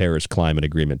the Paris Climate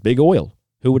Agreement, big oil.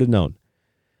 Who would have known?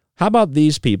 How about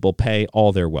these people pay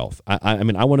all their wealth? I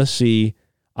mean, I want to see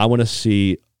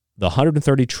the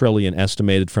 130 trillion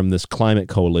estimated from this climate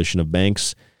coalition of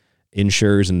banks,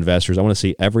 insurers, and investors. I want to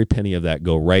see every penny of that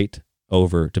go right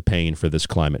over to paying for this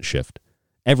climate shift.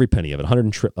 Every penny of it,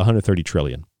 130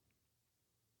 trillion.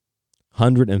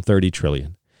 130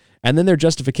 trillion. And then their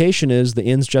justification is the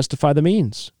ends justify the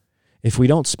means. If we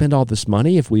don't spend all this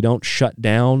money, if we don't shut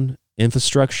down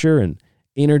infrastructure and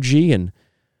energy and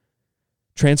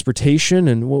transportation,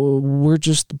 and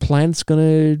the planet's going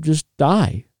to just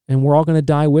die, and we're all going to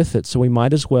die with it. So we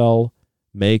might as well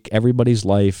make everybody's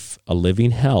life a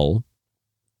living hell.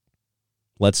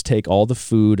 Let's take all the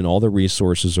food and all the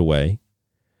resources away.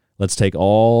 Let's take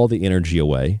all the energy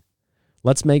away.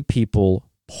 Let's make people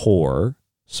poor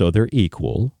so they're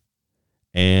equal.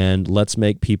 And let's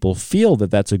make people feel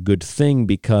that that's a good thing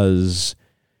because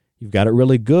you've got it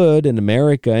really good in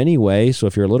America anyway. So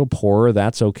if you're a little poorer,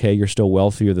 that's okay. You're still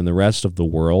wealthier than the rest of the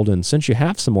world. And since you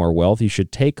have some more wealth, you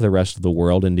should take the rest of the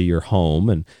world into your home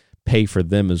and pay for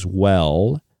them as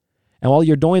well. And while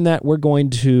you're doing that, we're going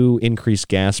to increase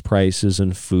gas prices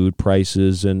and food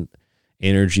prices and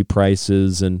energy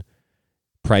prices and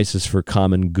prices for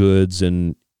common goods.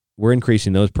 And we're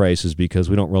increasing those prices because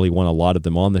we don't really want a lot of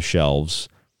them on the shelves.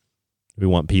 We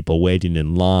want people waiting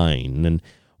in line. And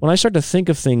when I start to think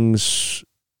of things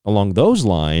along those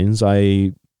lines,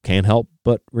 I can't help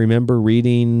but remember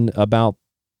reading about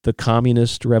the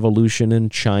communist revolution in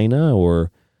China or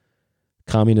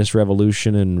communist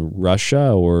revolution in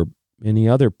Russia or any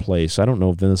other place. I don't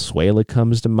know if Venezuela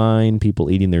comes to mind,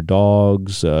 people eating their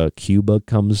dogs. Cuba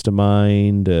comes to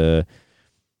mind. A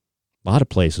lot of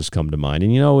places come to mind.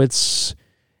 And,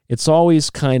 it's always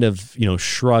kind of,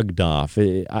 shrugged off.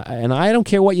 And I don't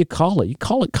care what you call it. You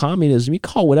call it communism. You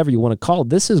call it whatever you want to call it.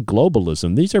 This is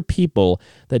globalism. These are people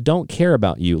that don't care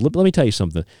about you. Let me tell you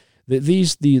something.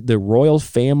 The royal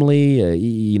family,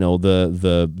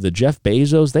 the Jeff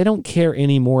Bezos, they don't care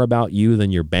any more about you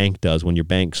than your bank does when your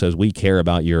bank says we care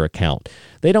about your account.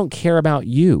 They don't care about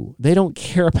you. They don't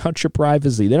care about your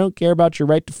privacy. They don't care about your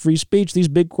right to free speech. These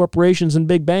big corporations and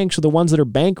big banks are the ones that are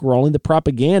bankrolling the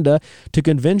propaganda to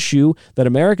convince you that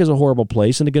America is a horrible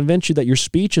place and to convince you that your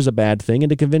speech is a bad thing and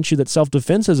to convince you that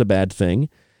self-defense is a bad thing.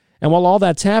 And while all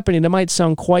that's happening, it might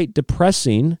sound quite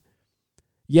depressing.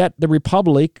 Yet the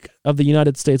Republic of the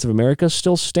United States of America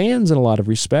still stands in a lot of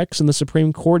respects, and the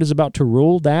Supreme Court is about to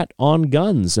rule that on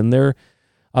guns. And they're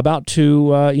about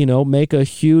to, make a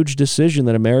huge decision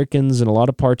that Americans in a lot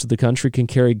of parts of the country can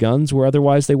carry guns where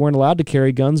otherwise they weren't allowed to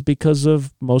carry guns because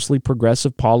of mostly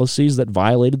progressive policies that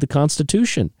violated the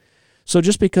Constitution. So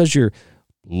just because your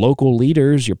local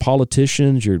leaders, your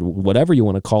politicians, your whatever you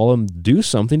want to call them, do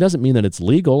something doesn't mean that it's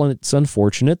legal, and it's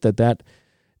unfortunate that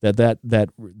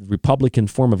Republican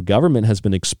form of government has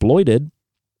been exploited,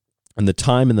 and the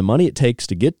time and the money it takes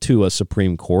to get to a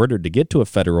Supreme Court or to get to a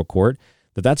federal court,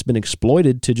 that's been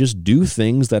exploited to just do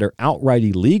things that are outright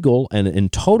illegal and in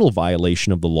total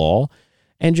violation of the law,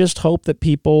 and just hope that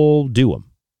people do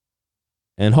them,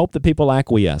 and hope that people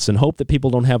acquiesce, and hope that people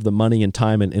don't have the money and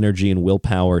time and energy and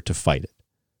willpower to fight it.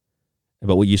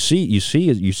 But what you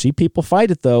see people fight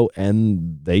it, though,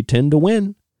 and they tend to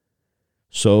win.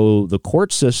 So the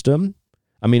court system,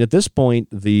 at this point,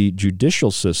 the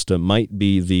judicial system might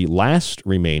be the last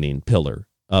remaining pillar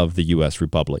of the U.S.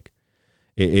 Republic.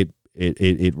 It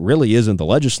really isn't the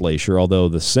legislature, although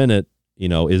the Senate,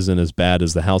 isn't as bad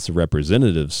as the House of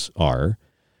Representatives are.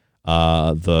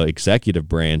 The executive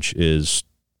branch is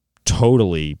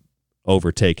totally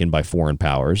overtaken by foreign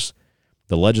powers.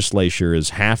 The legislature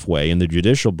is halfway, and the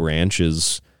judicial branch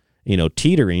is,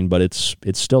 teetering, but it's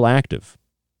still active.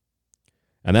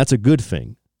 And that's a good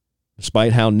thing,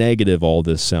 despite how negative all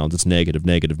this sounds. It's negative.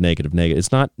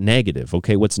 It's not negative,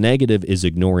 okay? What's negative is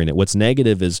ignoring it. What's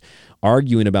negative is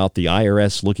arguing about the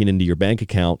IRS looking into your bank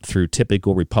account through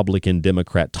typical Republican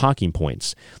Democrat talking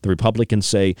points. The Republicans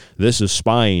say, this is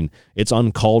spying, it's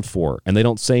uncalled for, and they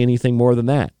don't say anything more than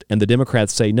that. And the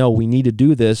Democrats say, no, we need to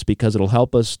do this because it'll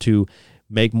help us to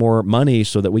make more money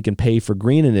so that we can pay for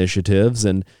green initiatives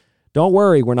and Don't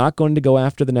worry, we're not going to go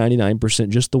after the 99%,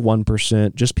 just the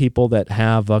 1%, just people that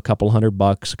have a couple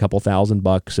 $100, a couple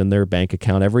 $1,000 in their bank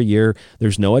account every year.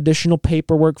 There's no additional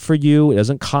paperwork for you. It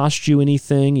doesn't cost you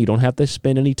anything. You don't have to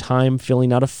spend any time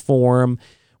filling out a form.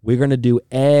 We're going to do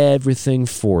everything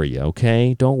for you,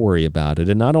 okay? Don't worry about it.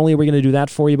 And not only are we going to do that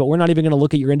for you, but we're not even going to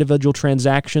look at your individual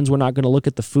transactions. We're not going to look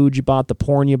at the food you bought, the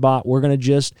porn you bought. We're going to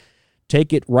just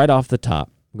take it right off the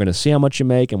top. We're going to see how much you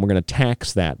make, and we're going to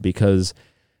tax that because,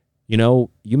 you know,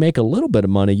 you make a little bit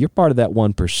of money, you're part of that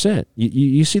 1%.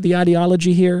 You see the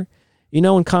ideology here? You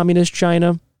know, in communist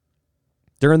China,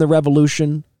 during the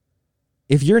revolution,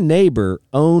 if your neighbor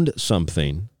owned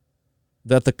something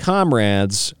that the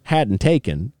comrades hadn't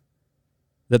taken,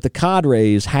 that the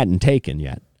cadres hadn't taken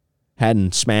yet,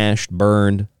 hadn't smashed,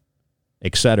 burned,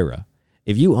 etc.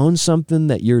 If you owned something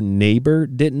that your neighbor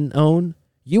didn't own,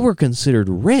 you were considered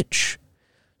rich.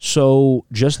 So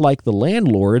just like the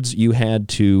landlords, you had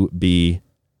to be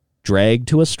dragged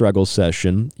to a struggle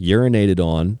session, urinated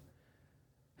on,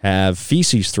 have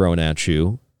feces thrown at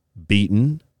you,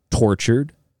 beaten,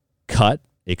 tortured, cut,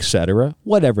 etc.,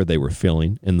 whatever they were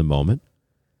feeling in the moment.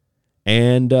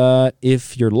 And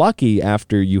if you're lucky,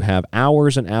 after you have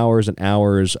hours and hours and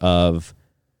hours of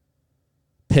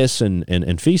piss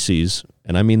and feces,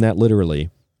 and I mean that literally,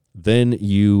 then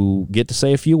you get to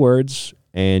say a few words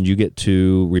and you get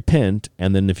to repent.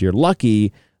 And then if you're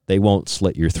lucky, they won't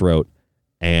slit your throat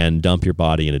and dump your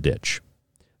body in a ditch.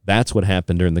 That's what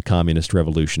happened during the communist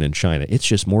revolution in China. It's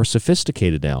just more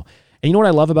sophisticated now. And you know what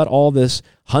I love about all this?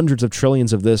 Hundreds of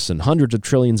trillions of this and hundreds of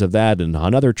trillions of that and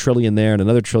another trillion there and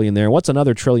another trillion there. What's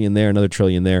another trillion there, another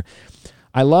trillion there?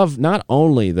 I love not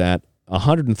only that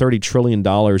 $130 trillion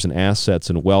in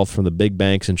assets and wealth from the big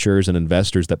banks, insurers, and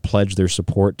investors that pledge their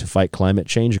support to fight climate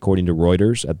change, according to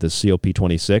Reuters at the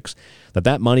COP26,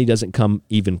 that money doesn't come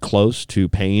even close to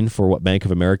paying for what Bank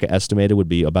of America estimated would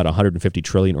be about $150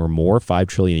 trillion or more, $5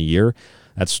 trillion a year.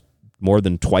 That's more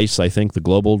than twice, I think, the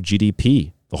global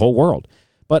GDP. The whole world.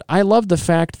 But I love the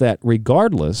fact that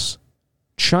regardless,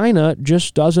 China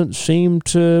just doesn't seem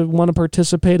to want to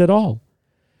participate at all.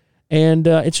 And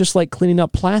it's just like cleaning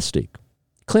up plastic.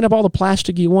 Clean up all the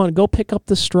plastic you want. Go pick up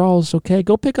the straws, okay?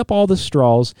 Go pick up all the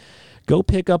straws. Go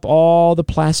pick up all the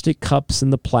plastic cups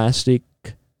and the plastic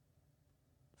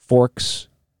forks,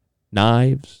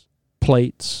 knives,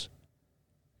 plates.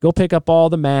 Go pick up all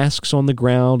the masks on the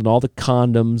ground and all the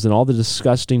condoms and all the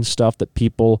disgusting stuff that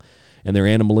people and their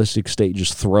animalistic state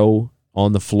just throw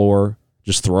on the floor,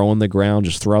 just throw on the ground,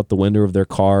 just throw out the window of their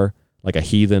car like a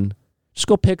heathen. Just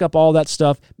go pick up all that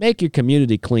stuff. Make your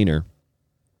community cleaner.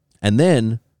 And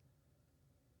then,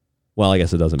 well, I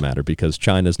guess it doesn't matter because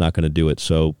China's not going to do it.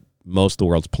 So most of the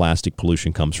world's plastic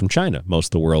pollution comes from China. Most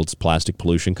of the world's plastic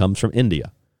pollution comes from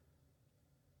India.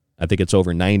 I think it's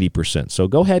over 90%. So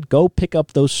go ahead, go pick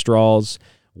up those straws,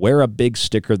 wear a big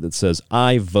sticker that says,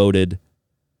 I voted,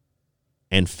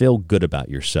 and feel good about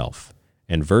yourself,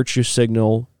 and virtue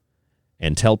signal,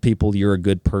 and tell people you're a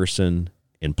good person,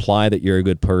 imply that you're a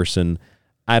good person.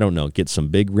 I don't know, get some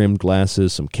big rimmed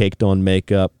glasses, some caked on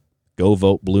makeup, go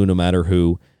vote blue no matter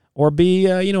who, or be,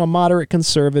 a moderate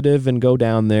conservative and go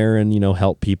down there and,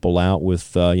 help people out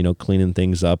with, cleaning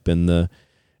things up in the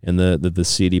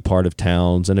seedy part of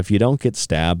towns. And if you don't get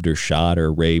stabbed or shot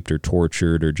or raped or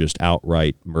tortured or just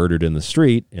outright murdered in the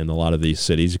street in a lot of these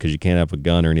cities because you can't have a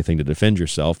gun or anything to defend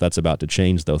yourself, that's about to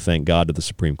change, though, thank God, to the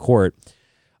Supreme Court.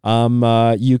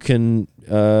 You can,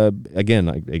 again,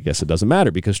 I guess it doesn't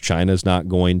matter because China's not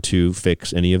going to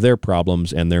fix any of their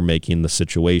problems, and they're making the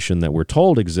situation that we're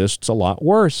told exists a lot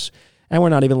worse. And we're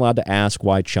not even allowed to ask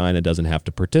why China doesn't have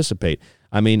to participate.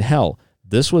 I mean, hell,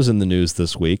 this was in the news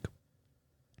this week.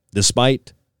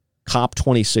 Despite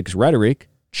COP26 rhetoric,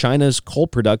 China's coal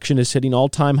production is hitting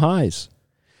all-time highs.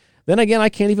 Then again, I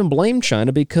can't even blame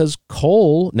China because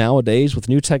coal nowadays with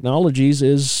new technologies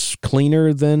is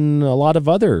cleaner than a lot of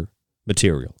other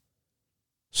material.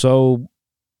 So,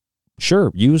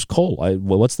 sure, use coal.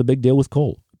 What's the big deal with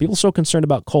coal? People are so concerned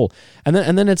about coal. And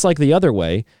then it's like the other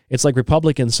way. It's like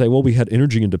Republicans say, well, we had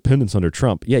energy independence under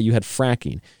Trump. Yeah, you had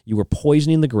fracking. You were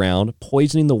poisoning the ground,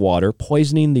 poisoning the water,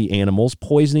 poisoning the animals,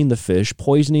 poisoning the fish,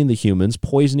 poisoning the humans,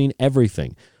 poisoning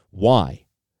everything. Why?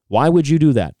 Why would you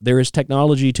do that? There is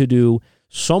technology to do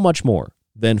so much more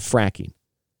than fracking.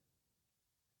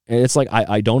 And it's like,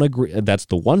 I don't agree. That's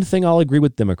the one thing I'll agree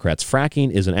with Democrats.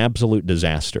 Fracking is an absolute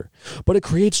disaster. But it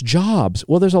creates jobs.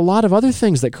 Well, there's a lot of other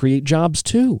things that create jobs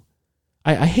too.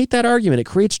 I hate that argument. It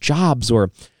creates jobs,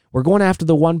 or we're going after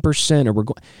the 1%,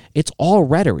 or it's all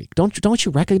rhetoric. Don't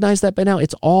you recognize that by now?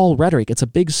 It's all rhetoric. It's a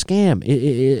big scam.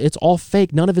 It's all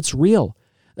fake. None of it's real.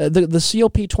 The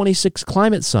COP26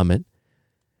 climate summit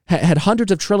had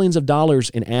hundreds of trillions of dollars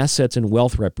in assets and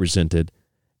wealth represented.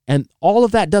 And all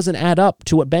of that doesn't add up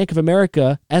to what Bank of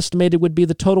America estimated would be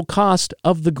the total cost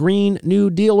of the Green New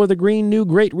Deal or the Green New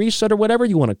Great Reset or whatever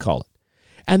you want to call it.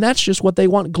 And that's just what they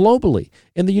want globally.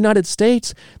 In the United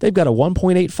States, they've got a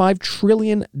 $1.85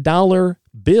 trillion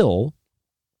bill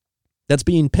that's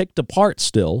being picked apart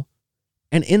still.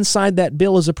 And inside that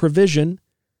bill is a provision,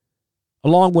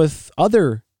 along with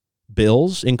other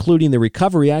bills, including the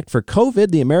Recovery Act for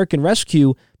COVID, the American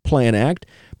Rescue Plan Act,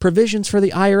 provisions for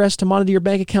the IRS to monitor your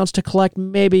bank accounts to collect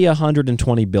maybe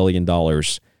 $120 billion,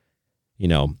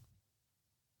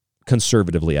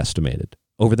 conservatively estimated,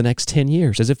 over the next 10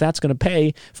 years, as if that's going to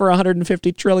pay for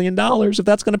 $150 trillion, if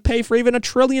that's going to pay for even $1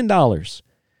 trillion.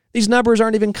 These numbers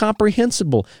aren't even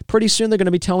comprehensible. Pretty soon they're going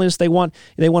to be telling us they want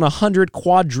 100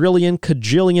 quadrillion,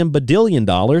 cajillion, badillion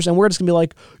dollars, and we're just going to be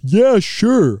like, yeah,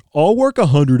 sure, I'll work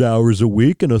 100 hours a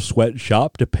week in a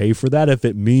sweatshop to pay for that if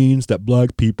it means that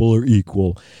black people are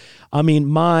equal. I mean,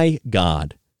 my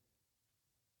God.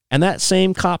 And that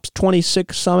same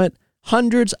COP26 summit,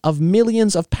 hundreds of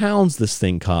millions of pounds this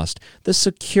thing cost. The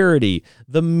security,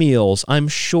 the meals, I'm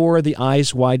sure the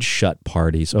eyes wide shut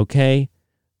parties, okay?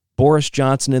 Boris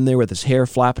Johnson in there with his hair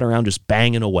flapping around, just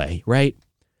banging away, right?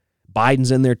 Biden's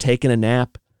in there taking a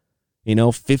nap,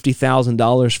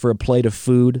 $50,000 for a plate of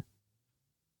food.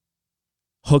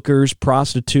 Hookers,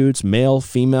 prostitutes, male,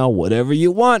 female, whatever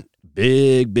you want.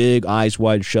 Big, big eyes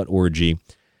wide shut orgy.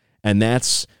 And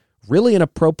that's really an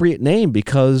appropriate name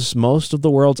because most of the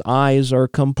world's eyes are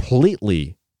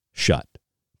completely shut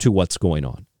to what's going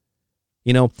on.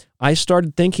 I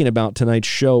started thinking about tonight's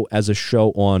show as a show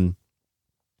on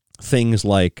things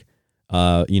like,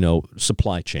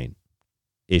 supply chain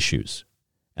issues.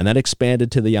 And that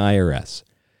expanded to the IRS.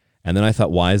 And then I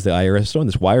thought, why is the IRS doing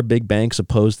this? Why are big banks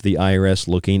opposed to the IRS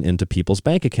looking into people's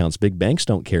bank accounts? Big banks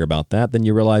don't care about that. Then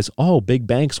you realize, big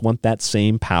banks want that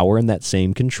same power and that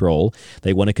same control.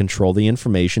 They want to control the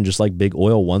information just like big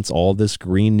oil wants all this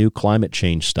green new climate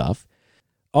change stuff.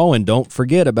 Oh, and don't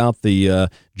forget about the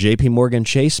J.P. Morgan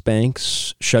Chase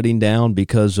banks shutting down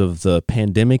because of the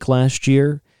pandemic last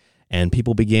year. And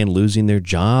people began losing their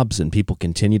jobs, and people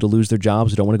continue to lose their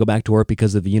jobs who don't want to go back to work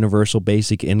because of the universal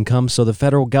basic income. So the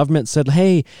federal government said,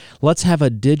 hey, let's have a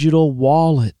digital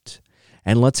wallet,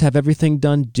 and let's have everything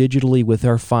done digitally with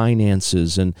our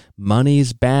finances. And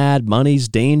money's bad, money's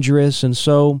dangerous. And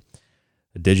so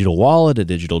a digital wallet, a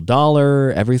digital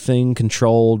dollar, everything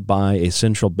controlled by a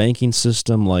central banking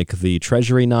system, like the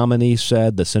Treasury nominee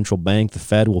said, the central bank, the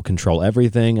Fed, will control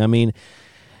everything. I mean,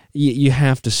 you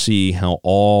have to see how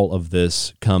all of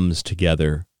this comes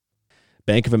together.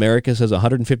 Bank of America says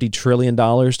 $150 trillion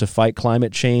to fight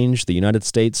climate change. The United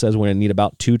States says we're going to need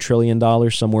about $2 trillion,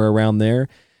 somewhere around there.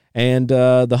 And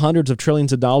the hundreds of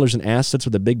trillions of dollars in assets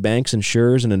with the big banks,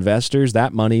 insurers, and investors,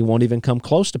 that money won't even come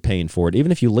close to paying for it.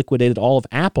 Even if you liquidated all of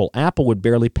Apple, Apple would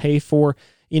barely pay for,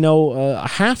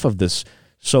 half of this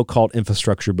so-called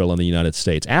infrastructure bill in the United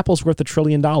States. Apple's worth $1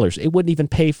 trillion. It wouldn't even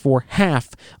pay for half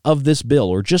of this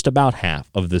bill, or just about half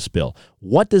of this bill.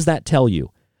 What does that tell you?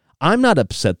 I'm not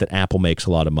upset that Apple makes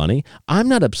a lot of money. I'm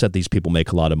not upset these people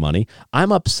make a lot of money.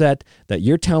 I'm upset that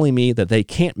you're telling me that they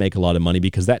can't make a lot of money,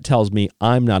 because that tells me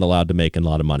I'm not allowed to make a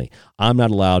lot of money. I'm not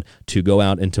allowed to go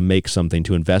out and to make something,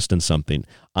 to invest in something.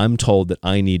 I'm told that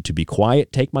I need to be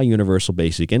quiet, take my universal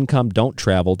basic income, don't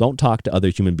travel, don't talk to other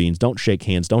human beings, don't shake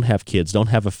hands, don't have kids, don't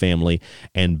have a family,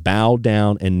 and bow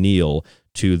down and kneel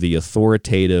to the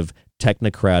authoritative,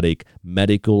 technocratic,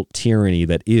 medical tyranny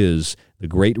that is the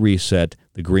Great Reset,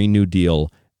 the Green New Deal,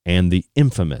 and the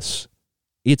infamous,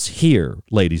 it's here,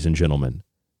 ladies and gentlemen,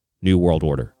 New World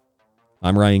Order.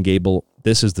 I'm Ryan Gable.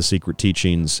 This is The Secret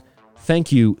Teachings.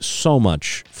 Thank you so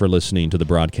much for listening to the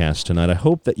broadcast tonight. I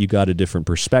hope that you got a different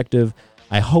perspective.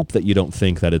 I hope that you don't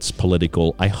think that it's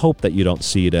political. I hope that you don't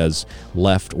see it as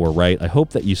left or right. I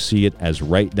hope that you see it as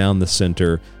right down the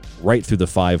center, right through the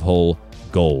five-hole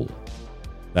goal.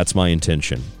 That's my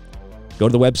intention. Go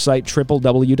to the website,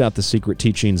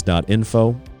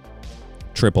 www.thesecretteachings.info,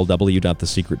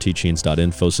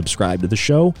 www.thesecretteachings.info. Subscribe to the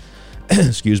show.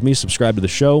 Subscribe to the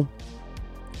show.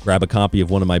 Grab a copy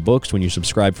of one of my books. When you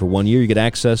subscribe for 1 year, you get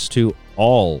access to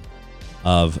all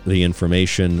of the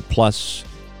information. Plus,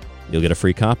 you'll get a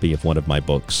free copy of one of my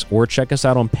books. Or check us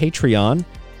out on Patreon.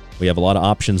 We have a lot of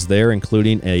options there,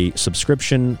 including a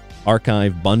subscription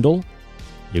archive bundle.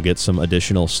 You'll get some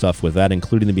additional stuff with that,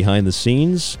 including the behind the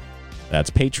scenes. That's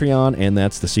Patreon, and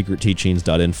that's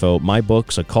thesecretteachings.info. My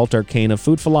books, Occult Arcana,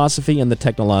 Food Philosophy, and The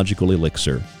Technological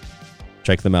Elixir.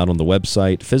 Check them out on the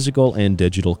website. Physical and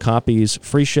digital copies,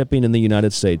 free shipping in the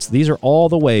United States. These are all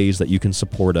the ways that you can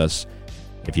support us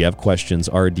If you have questions,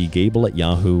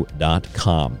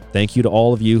 rdgable@yahoo.com. Thank you to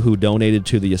all of you who donated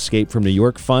to the Escape from New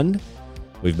York Fund.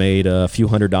 We've made a few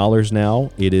 $100s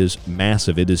now. It is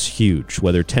massive. It is huge.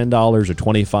 Whether $10 or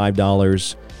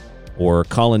 $25, or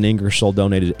Colin Ingersoll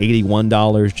donated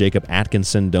 $81, Jacob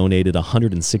Atkinson donated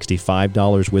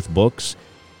 $165 with books.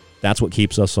 That's what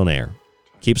keeps us on air.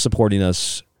 Keep supporting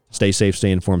us. Stay safe,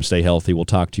 stay informed, stay healthy. We'll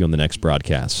talk to you on the next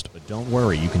broadcast. But don't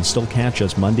worry, you can still catch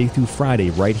us Monday through Friday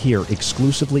right here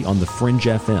exclusively on the Fringe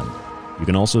FM. You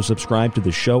can also subscribe to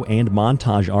the show and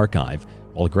montage archive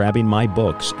while grabbing my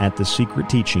books at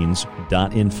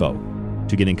thesecretteachings.info.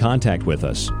 To get in contact with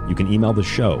us, you can email the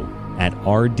show at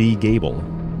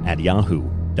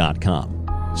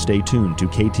rdgable@yahoo.com. Stay tuned to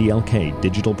KTLK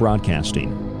Digital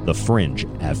Broadcasting, The Fringe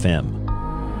FM.